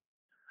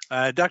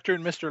 Dr.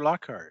 and Mr.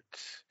 Lockhart,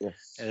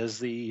 Yes. as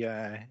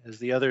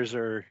the others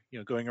are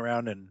going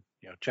around and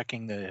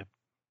checking the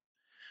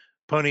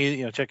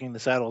pony, checking the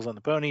saddles on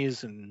the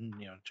ponies and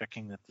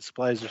checking that the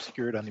supplies are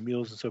secured on the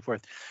mules and so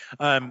forth.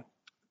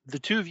 The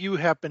two of you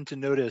happen to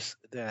notice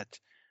that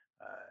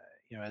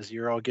as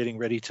you're all getting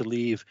ready to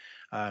leave,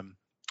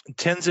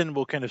 Tenzin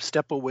will kind of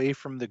step away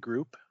from the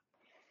group,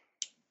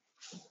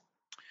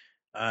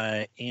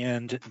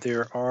 and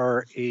there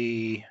are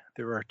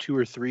two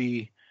or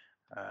three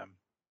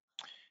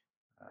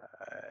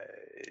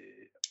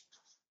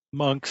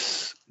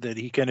monks that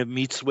he kind of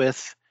meets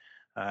with,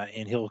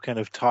 and he'll kind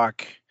of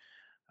talk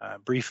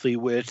briefly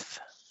with,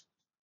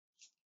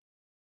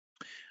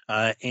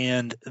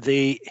 and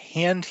they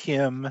hand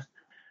him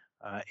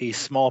a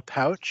small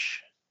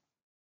pouch,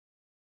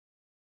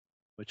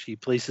 which he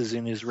places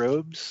in his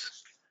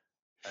robes,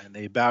 and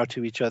they bow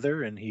to each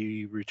other, and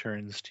he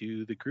returns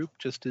to the group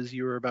just as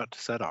you are about to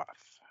set off.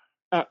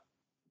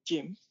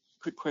 Jim,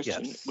 quick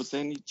question. Yes. Was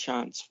there any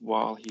chance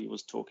while he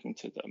was talking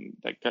to them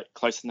that got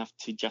close enough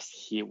to just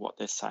hear what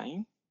they're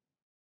saying?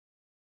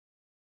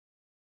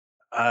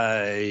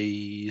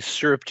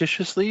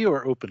 Surreptitiously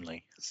or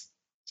openly?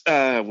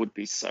 Would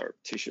be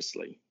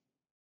surreptitiously.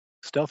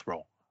 Stealth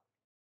roll.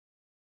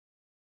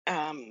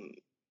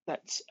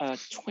 That's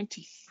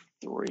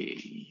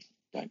 23.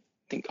 Don't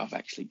think I've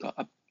actually got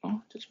a.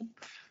 Oh, this one.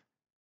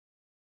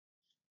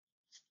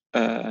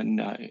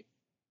 No,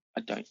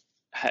 I don't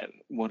have.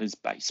 What is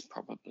base?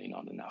 Probably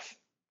not enough.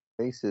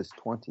 Base is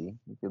 20.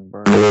 You can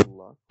burn a little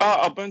luck. Oh,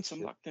 I'll burn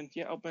some luck then.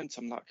 Yeah, I'll burn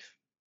some luck.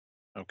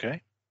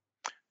 Okay.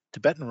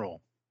 Tibetan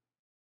roll.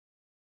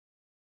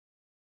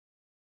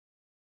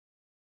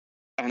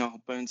 And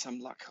I'll burn some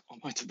luck on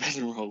my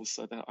Tibetan rolls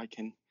so that I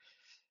can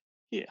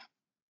hear.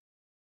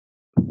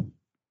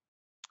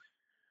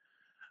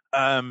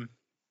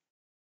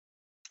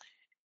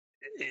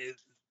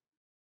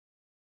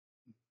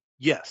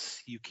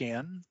 Yes, you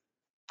can.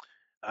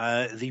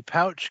 The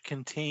pouch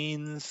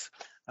contains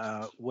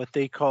what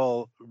they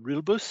call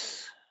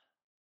rilbus,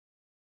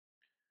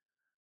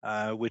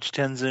 which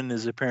Tenzin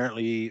is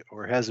apparently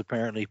or has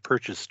apparently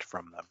purchased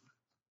from them.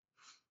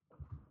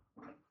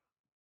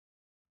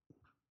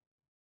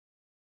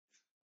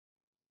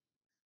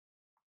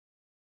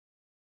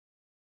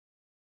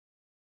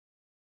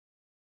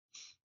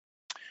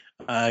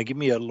 Give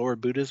me a lore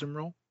Buddhism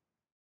roll.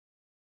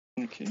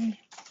 Okay.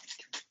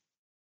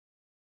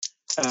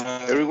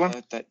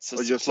 Everyone? That's a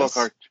Or just success.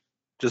 Lockhart?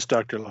 Just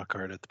Dr.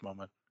 Lockhart at the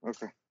moment.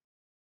 Okay.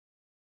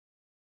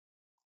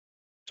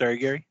 Sorry,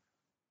 Gary?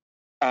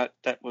 That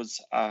was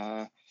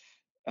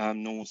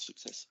normal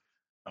success.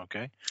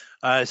 Okay.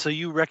 So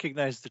you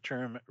recognize the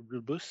term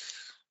rilbus.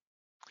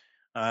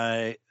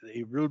 A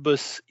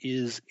rilbus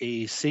is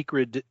a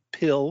sacred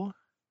pill,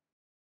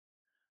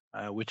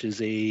 which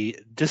is a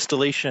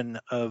distillation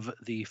of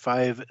the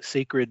 5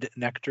 sacred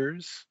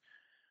nectars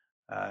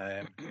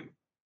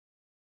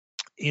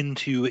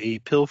into a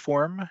pill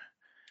form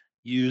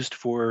used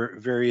for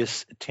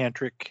various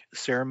tantric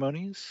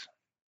ceremonies.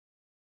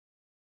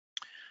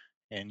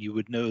 And you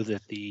would know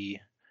that the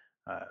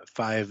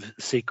 5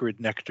 sacred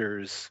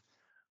nectars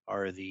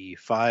are the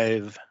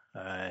 5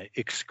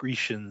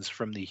 excretions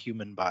from the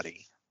human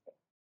body.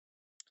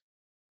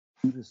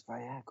 Judas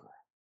Viagra.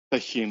 The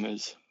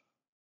humors.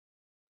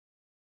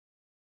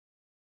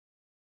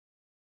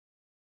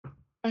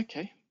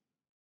 Okay.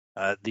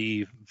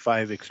 The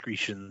 5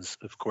 excretions,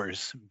 of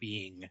course,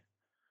 being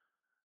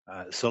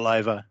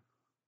saliva,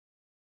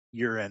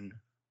 urine,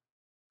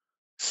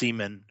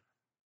 semen,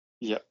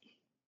 Yep.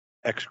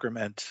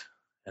 excrement,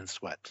 and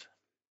sweat.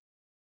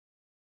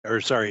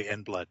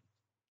 And blood.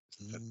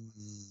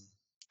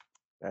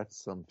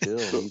 That's some pill.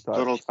 You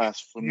Total thought,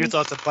 pass for You me.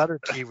 thought the butter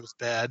tea was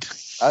bad.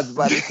 I was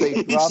about to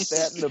say, drop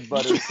that in the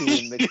butter tea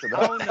and mix it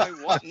I'll up.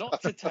 know what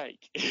not to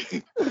take.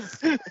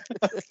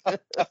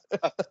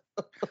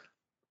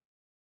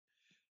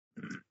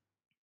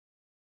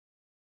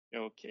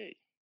 Okay.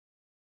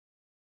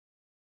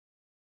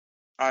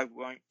 I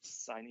won't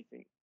say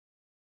anything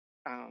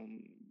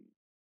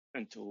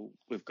until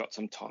we've got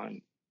some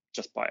time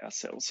just by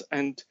ourselves.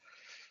 And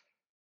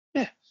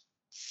yeah,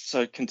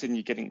 so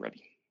continue getting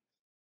ready.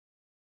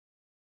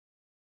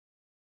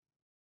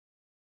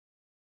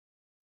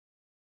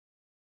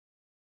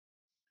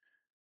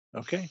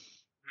 Okay.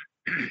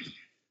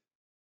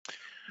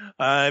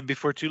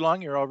 Before too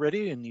long, you're all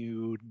ready and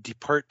you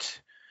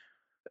depart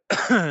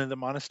the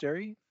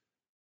monastery.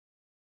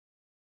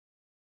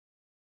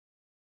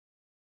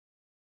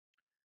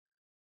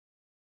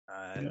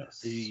 Yes.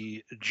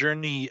 The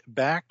journey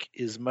back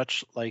is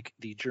much like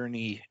the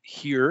journey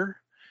here.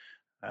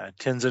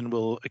 Tenzin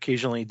will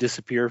occasionally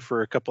disappear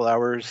for a couple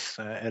hours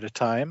at a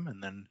time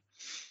and then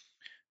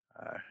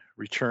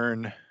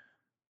return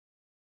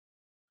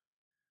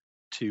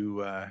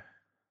to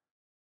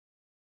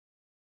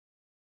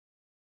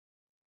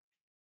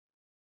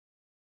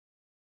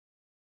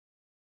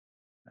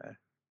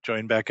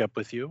join back up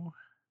with you.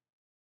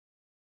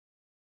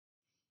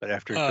 But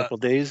after a couple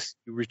days,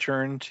 you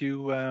return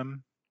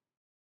to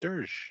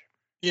Dirge.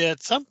 Yeah,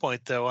 at some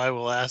point, though, I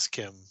will ask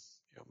him,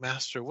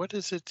 Master, what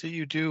is it that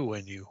you do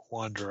when you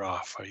wander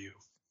off? Are you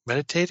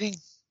meditating?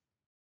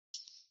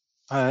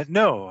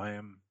 No, I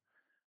am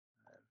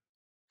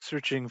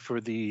searching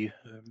for the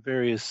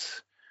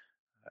various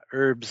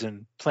herbs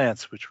and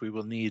plants which we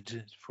will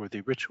need for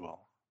the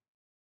ritual.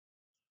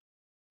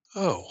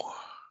 Oh,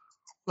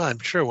 well, I'm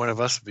sure one of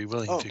us would be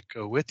willing Oh. to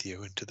go with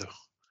you into the.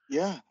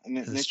 Yeah, and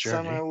This next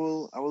time journey. I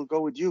will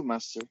go with you,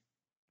 Master.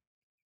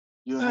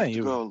 You don't have to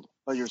you- go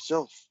by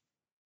yourself.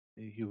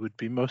 You would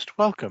be most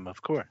welcome,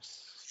 of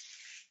course.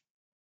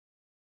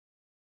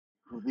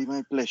 It will be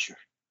my pleasure.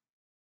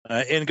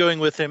 And going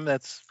with him,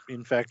 that's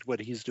in fact what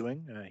he's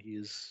doing.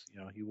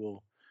 He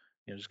will,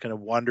 just kind of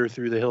wander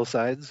through the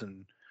hillsides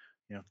and,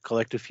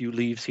 collect a few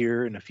leaves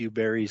here and a few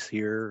berries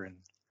here and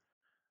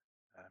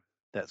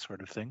that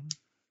sort of thing.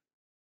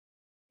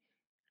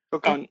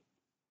 Okay. On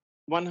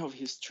one of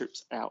his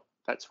trips out,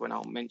 that's when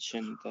I'll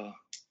mention the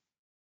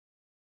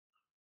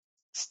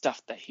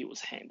stuff that he was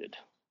handed.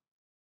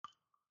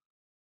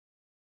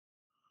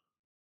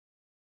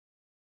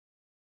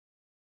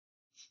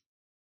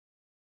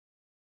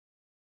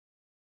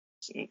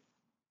 It's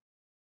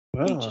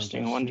Well,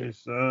 interesting, I wonder.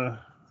 It's,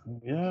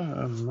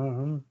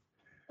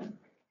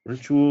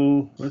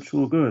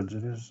 ritual goods.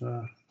 It is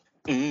not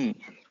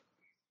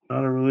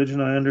a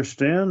religion I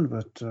understand,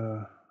 but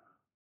I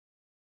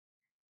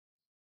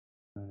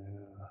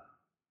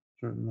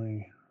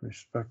certainly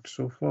respect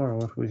so far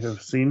what we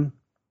have seen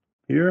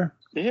here.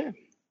 Yeah.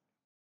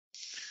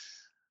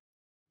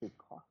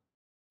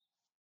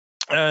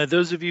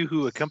 Those of you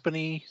who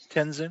accompany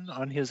Tenzin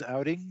on his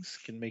outings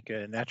can make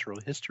a natural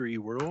history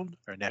world.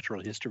 I'm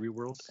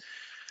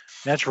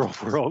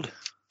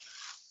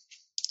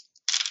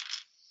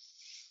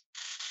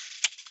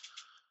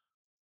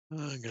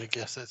going to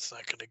guess that's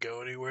not going to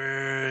go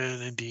anywhere,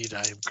 and indeed,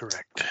 I am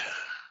correct.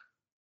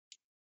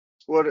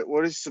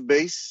 What is the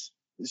base?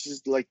 This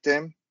is like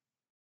 10?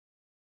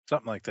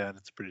 Something like that.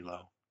 It's pretty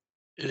low.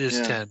 It is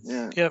Yeah, 10.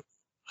 yeah. Yep.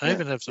 I Yeah,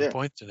 even have some yeah.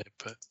 points in it,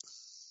 but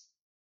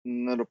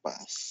Not a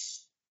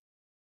pass.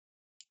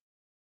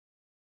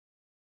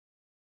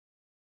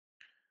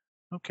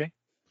 Okay.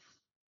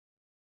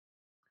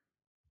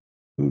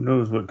 Who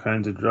knows what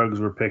kinds of drugs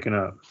we're picking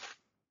up?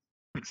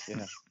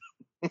 Yeah.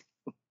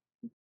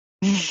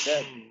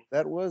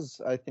 That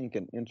was, I think,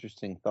 an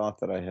interesting thought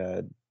that I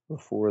had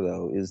before,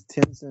 though. Is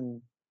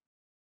Tenzin,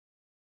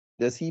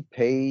 does he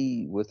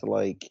pay with,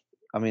 like,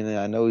 I mean,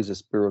 I know he's a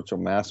spiritual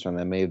master and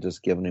they may have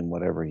just given him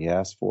whatever he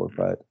asked for,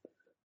 but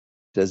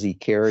does he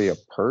carry a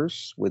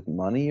purse with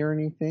money or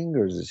anything?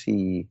 Or is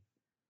he.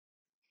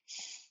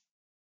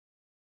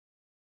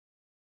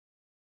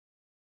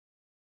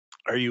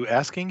 Are you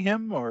asking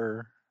him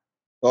or?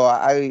 Well,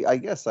 I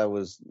guess I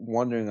was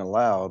wondering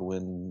aloud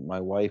when my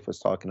wife was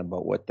talking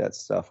about what that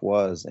stuff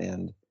was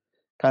and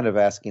kind of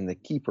asking the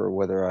keeper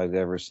whether I've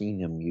ever seen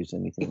him use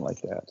anything like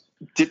that.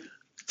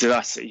 Did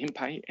I see him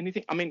pay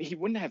anything? I mean, he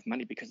wouldn't have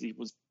money because he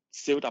was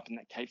sealed up in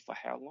that cave for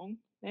how long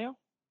now?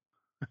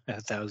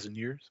 1,000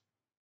 years.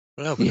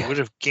 well, but Yeah. it would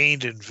have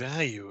gained in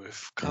value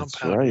if That's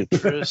compound right.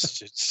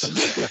 interest. It's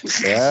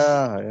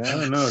I I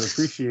don't know,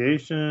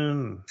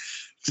 depreciation,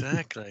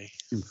 exactly.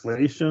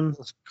 inflation.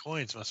 Those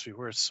coins must be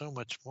worth so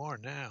much more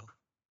now.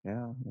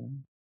 Yeah.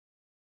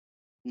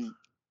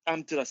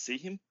 Did I see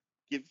him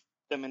give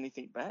them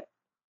anything back?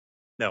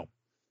 No.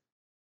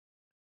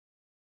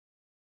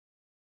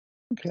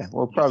 Okay.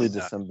 Well, You probably did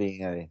just not. him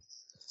being a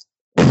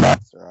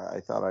master. I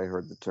thought I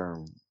heard the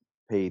term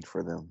paid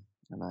for them.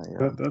 And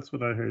That's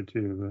what I heard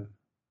too.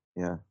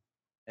 yeah.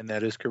 And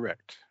that is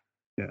correct.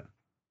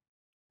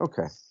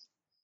 Okay.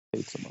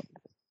 Paid some money.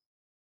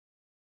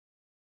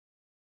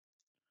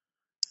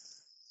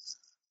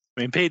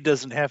 I mean, paid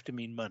doesn't have to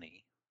mean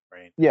money,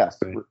 right? Yes.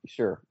 Right.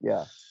 Sure.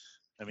 Yeah.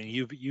 I mean,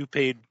 you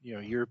paid,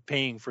 you're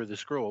paying for the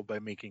scroll by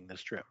making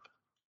this trip.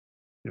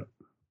 Yep.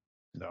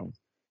 So.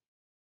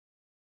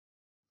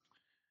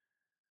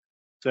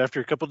 So after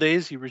a couple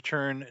days, you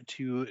return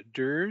to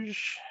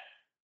Dirge.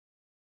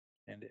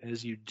 And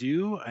as you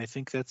do, I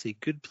think that's a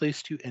good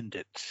place to end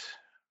it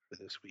for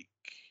this week.